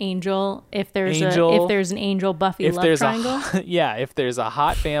between Angel, if there's an Angel Buffy love triangle? If there's a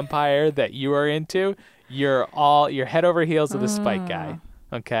hot vampire that you are into, you're head over heels with the Spike guy.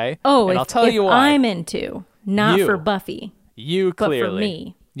 Okay? Oh, and I'll tell you why. I'm into, not for Buffy. You clearly. But for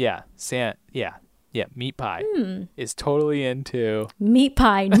me. Yeah. Meat Pie is totally into... Meat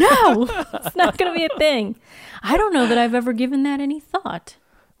Pie. No! It's not going to be a thing. I don't know that I've ever given that any thought.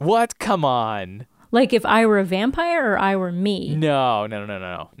 What? Come on. Like if I were a vampire or I were me? No.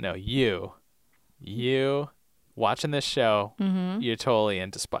 You watching this show, you're totally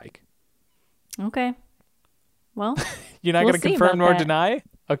into Spike. Okay. Well, you're not going to confirm nor deny?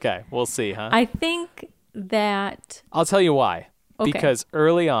 Okay, we'll see, huh? I think that... I'll tell you why. Okay. Because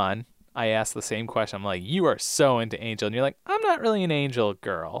early on, I asked the same question. I'm like, you are so into Angel. And you're like, I'm not really an Angel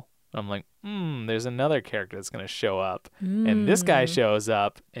girl. I'm like, there's another character that's going to show up. And this guy shows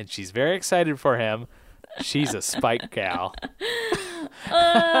up, and she's very excited for him. She's a Spike gal.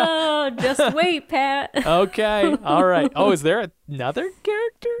 Oh, just wait, Pat. Okay. All right. Oh, is there another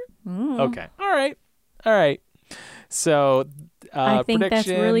character? Okay. All right. So, I think that's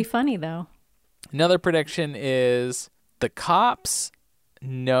really funny, though. Another prediction is the cops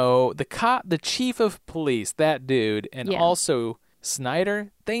know, the chief of police, that dude, and also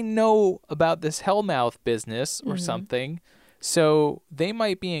Snyder, they know about this Hellmouth business or something. So they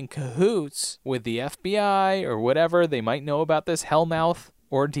might be in cahoots with the FBI or whatever. They might know about this Hellmouth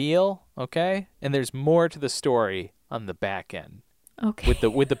ordeal, okay? And there's more to the story on the back end. Okay.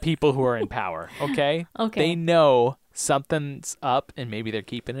 With the people who are in power, okay? Okay. They know something's up and maybe they're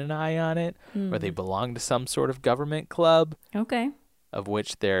keeping an eye on it, or they belong to some sort of government club. Okay. Of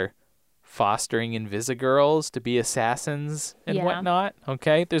which they're fostering Invisigirls to be assassins and whatnot,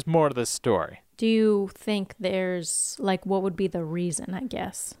 okay? There's more to the story. Do you think there's, like, what would be the reason, I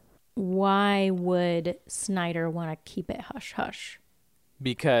guess? Why would Snyder want to keep it hush-hush?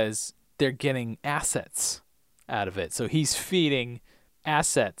 Because they're getting assets out of it. So he's feeding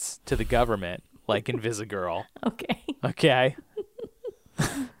assets to the government, like Invisigirl. Okay. Okay?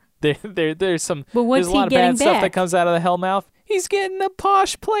 There's some. But what's there's a lot he of bad getting stuff back? that comes out of the Hellmouth. He's getting a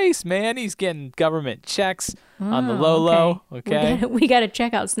posh place, man. He's getting government checks on the low. Okay. We got to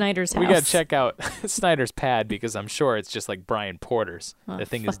check out Snyder's house. We got to check out Snyder's pad because I'm sure it's just like Brian Porter's. The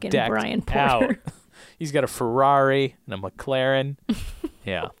thing is decked Brian out. Porter. He's got a Ferrari and a McLaren.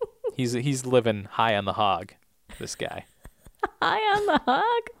 Yeah. He's living high on the hog, this guy. High on the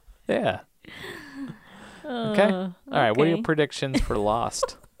hog? Yeah. Okay. All right. What are your predictions for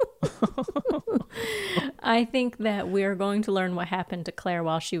Lost? I think that we're going to learn what happened to Claire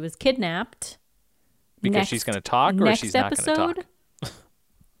while she was kidnapped. Because she's going to talk or she's not going to talk?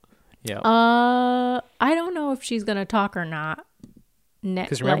 Yeah. I don't know if she's going to talk or not.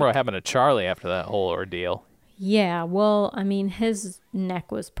 Because remember what happened to Charlie after that whole ordeal. Yeah, well, I mean, his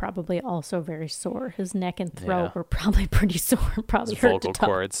neck was probably also very sore. His neck and throat were probably pretty sore. Probably his hurt vocal to talk.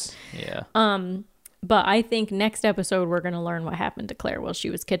 cords. Yeah. But I think next episode we're going to learn what happened to Claire while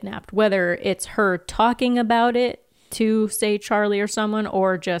she was kidnapped. Whether it's her talking about it to, say, Charlie or someone,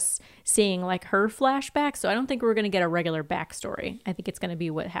 or just seeing like her flashback. So I don't think we're going to get a regular backstory. I think it's going to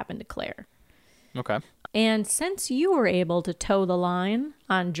be what happened to Claire. Okay. And since you were able to toe the line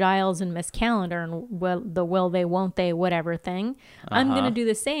on Giles and Miss Calendar and the will they, won't they, whatever thing, I'm going to do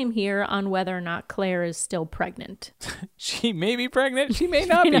the same here on whether or not Claire is still pregnant. She may be pregnant. She may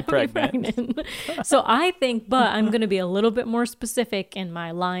not be pregnant. So I think, but I'm going to be a little bit more specific in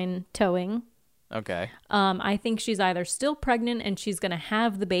my line towing. Okay. I think she's either still pregnant and she's going to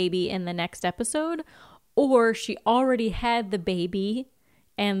have the baby in the next episode, or she already had the baby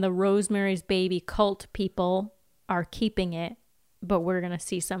and the Rosemary's Baby cult people are keeping it, but we're going to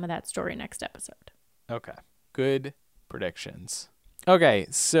see some of that story next episode. Okay. Good predictions. Okay,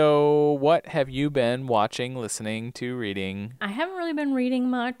 so what have you been watching, listening to, reading? I haven't really been reading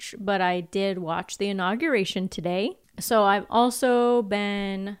much, but I did watch the inauguration today. So I've also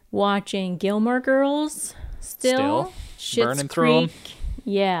been watching Gilmore Girls still. Schitt's burning through them.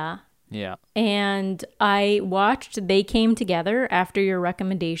 Yeah. Yeah. And I watched They Came Together after your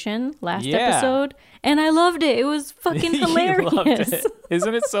recommendation last episode, and I loved it. It was fucking hilarious. You loved it.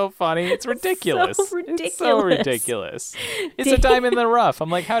 Isn't it so funny? It's ridiculous. So ridiculous. It's so ridiculous. It's a dime in the rough. I'm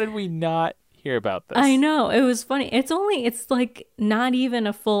like, how did we not hear about this? I know. It was funny. It's like not even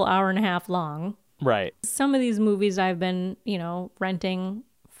a full hour and a half long. Right. Some of these movies I've been, renting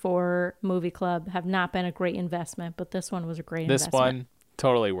for Movie Club have not been a great investment, but this one was a great investment. This one,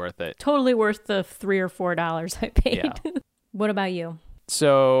 totally worth it. Totally worth the $3 or $4 I paid. Yeah. What about you?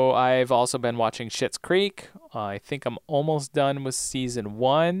 So I've also been watching Schitt's Creek. I think I'm almost done with season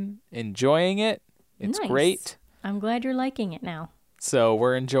 1. Enjoying it. It's nice. Great. I'm glad you're liking it now. So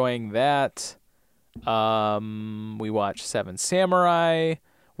we're enjoying that. We watched Seven Samurai.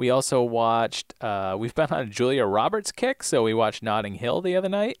 We also watched, we've been on a Julia Roberts kick, so we watched Notting Hill the other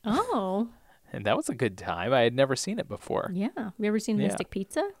night. Oh. And that was a good time. I had never seen it before. Yeah. Have you ever seen Mystic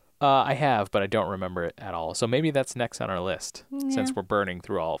Pizza? I have, but I don't remember it at all. So maybe that's next on our list, since we're burning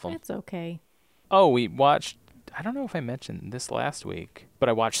through all of them. It's okay. Oh, we watched, I don't know if I mentioned this last week, but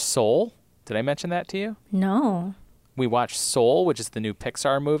I watched Soul. Did I mention that to you? No. We watched Soul, which is the new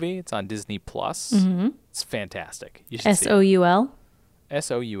Pixar movie. It's on Disney+. Mm-hmm. It's fantastic. You should S-O-U-L?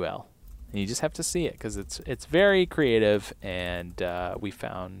 S-O-U-L. And you just have to see it because it's very creative, and we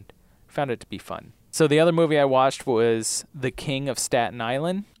found it to be fun. So the other movie I watched was The King of Staten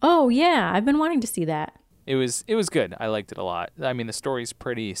Island. Oh yeah, I've been wanting to see that. It was good. I liked it a lot. I mean, the story's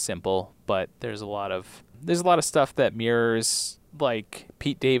pretty simple, but there's a lot of stuff that mirrors like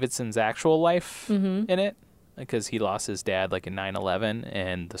Pete Davidson's actual life in it, because he lost his dad like in 9/11,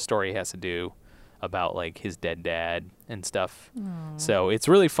 and the story has to do about like his dead dad and stuff. So it's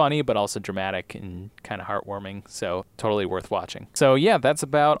really funny, but also dramatic and kind of heartwarming. So totally worth watching. So yeah, that's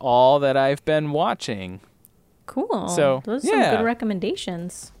about all that I've been watching. Cool. So those are some good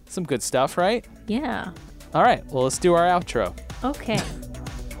recommendations. Some good stuff, right? Yeah. All right. Well, let's do our outro. Okay.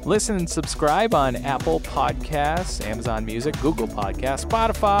 Listen and subscribe on Apple Podcasts, Amazon Music, Google Podcasts,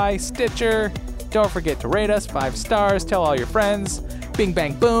 Spotify, Stitcher. Don't forget to rate us 5 stars. Tell all your friends. Bing,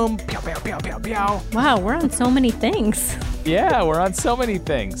 bang, boom. Pew, pew, pew, pew, pew. Wow, we're on so many things. Yeah, we're on so many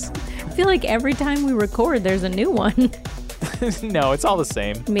things. I feel like every time we record, there's a new one. No, it's all the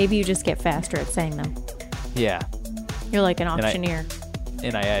same. Maybe you just get faster at saying them. Yeah. You're like an auctioneer.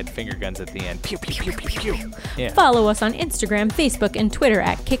 And I add finger guns at the end. Pew, pew, pew, pew, pew. Yeah. Follow us on Instagram, Facebook, and Twitter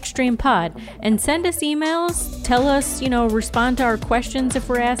at KickstreamPod. And send us emails. Tell us, respond to our questions if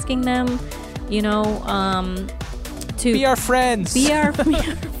we're asking them. To be our friends. Be our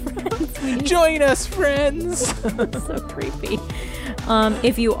friends. Join us, friends. So creepy.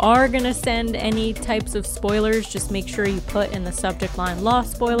 If you are going to send any types of spoilers, just make sure you put in the subject line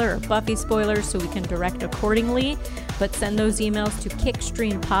Lost spoiler or Buffy spoilers so we can direct accordingly. But send those emails to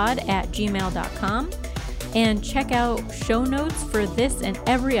kickstreampod@gmail.com. And check out show notes for this and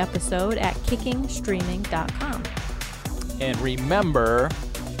every episode at kickingstreaming.com. And remember,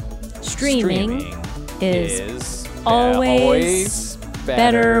 streaming is always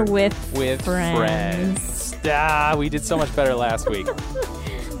better with friends. We did so much better last week.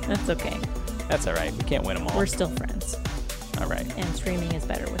 That's okay. That's all right. We can't win them all. We're still friends. All right. And streaming is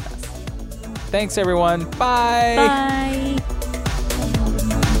better with us. Thanks, everyone. Bye. Bye.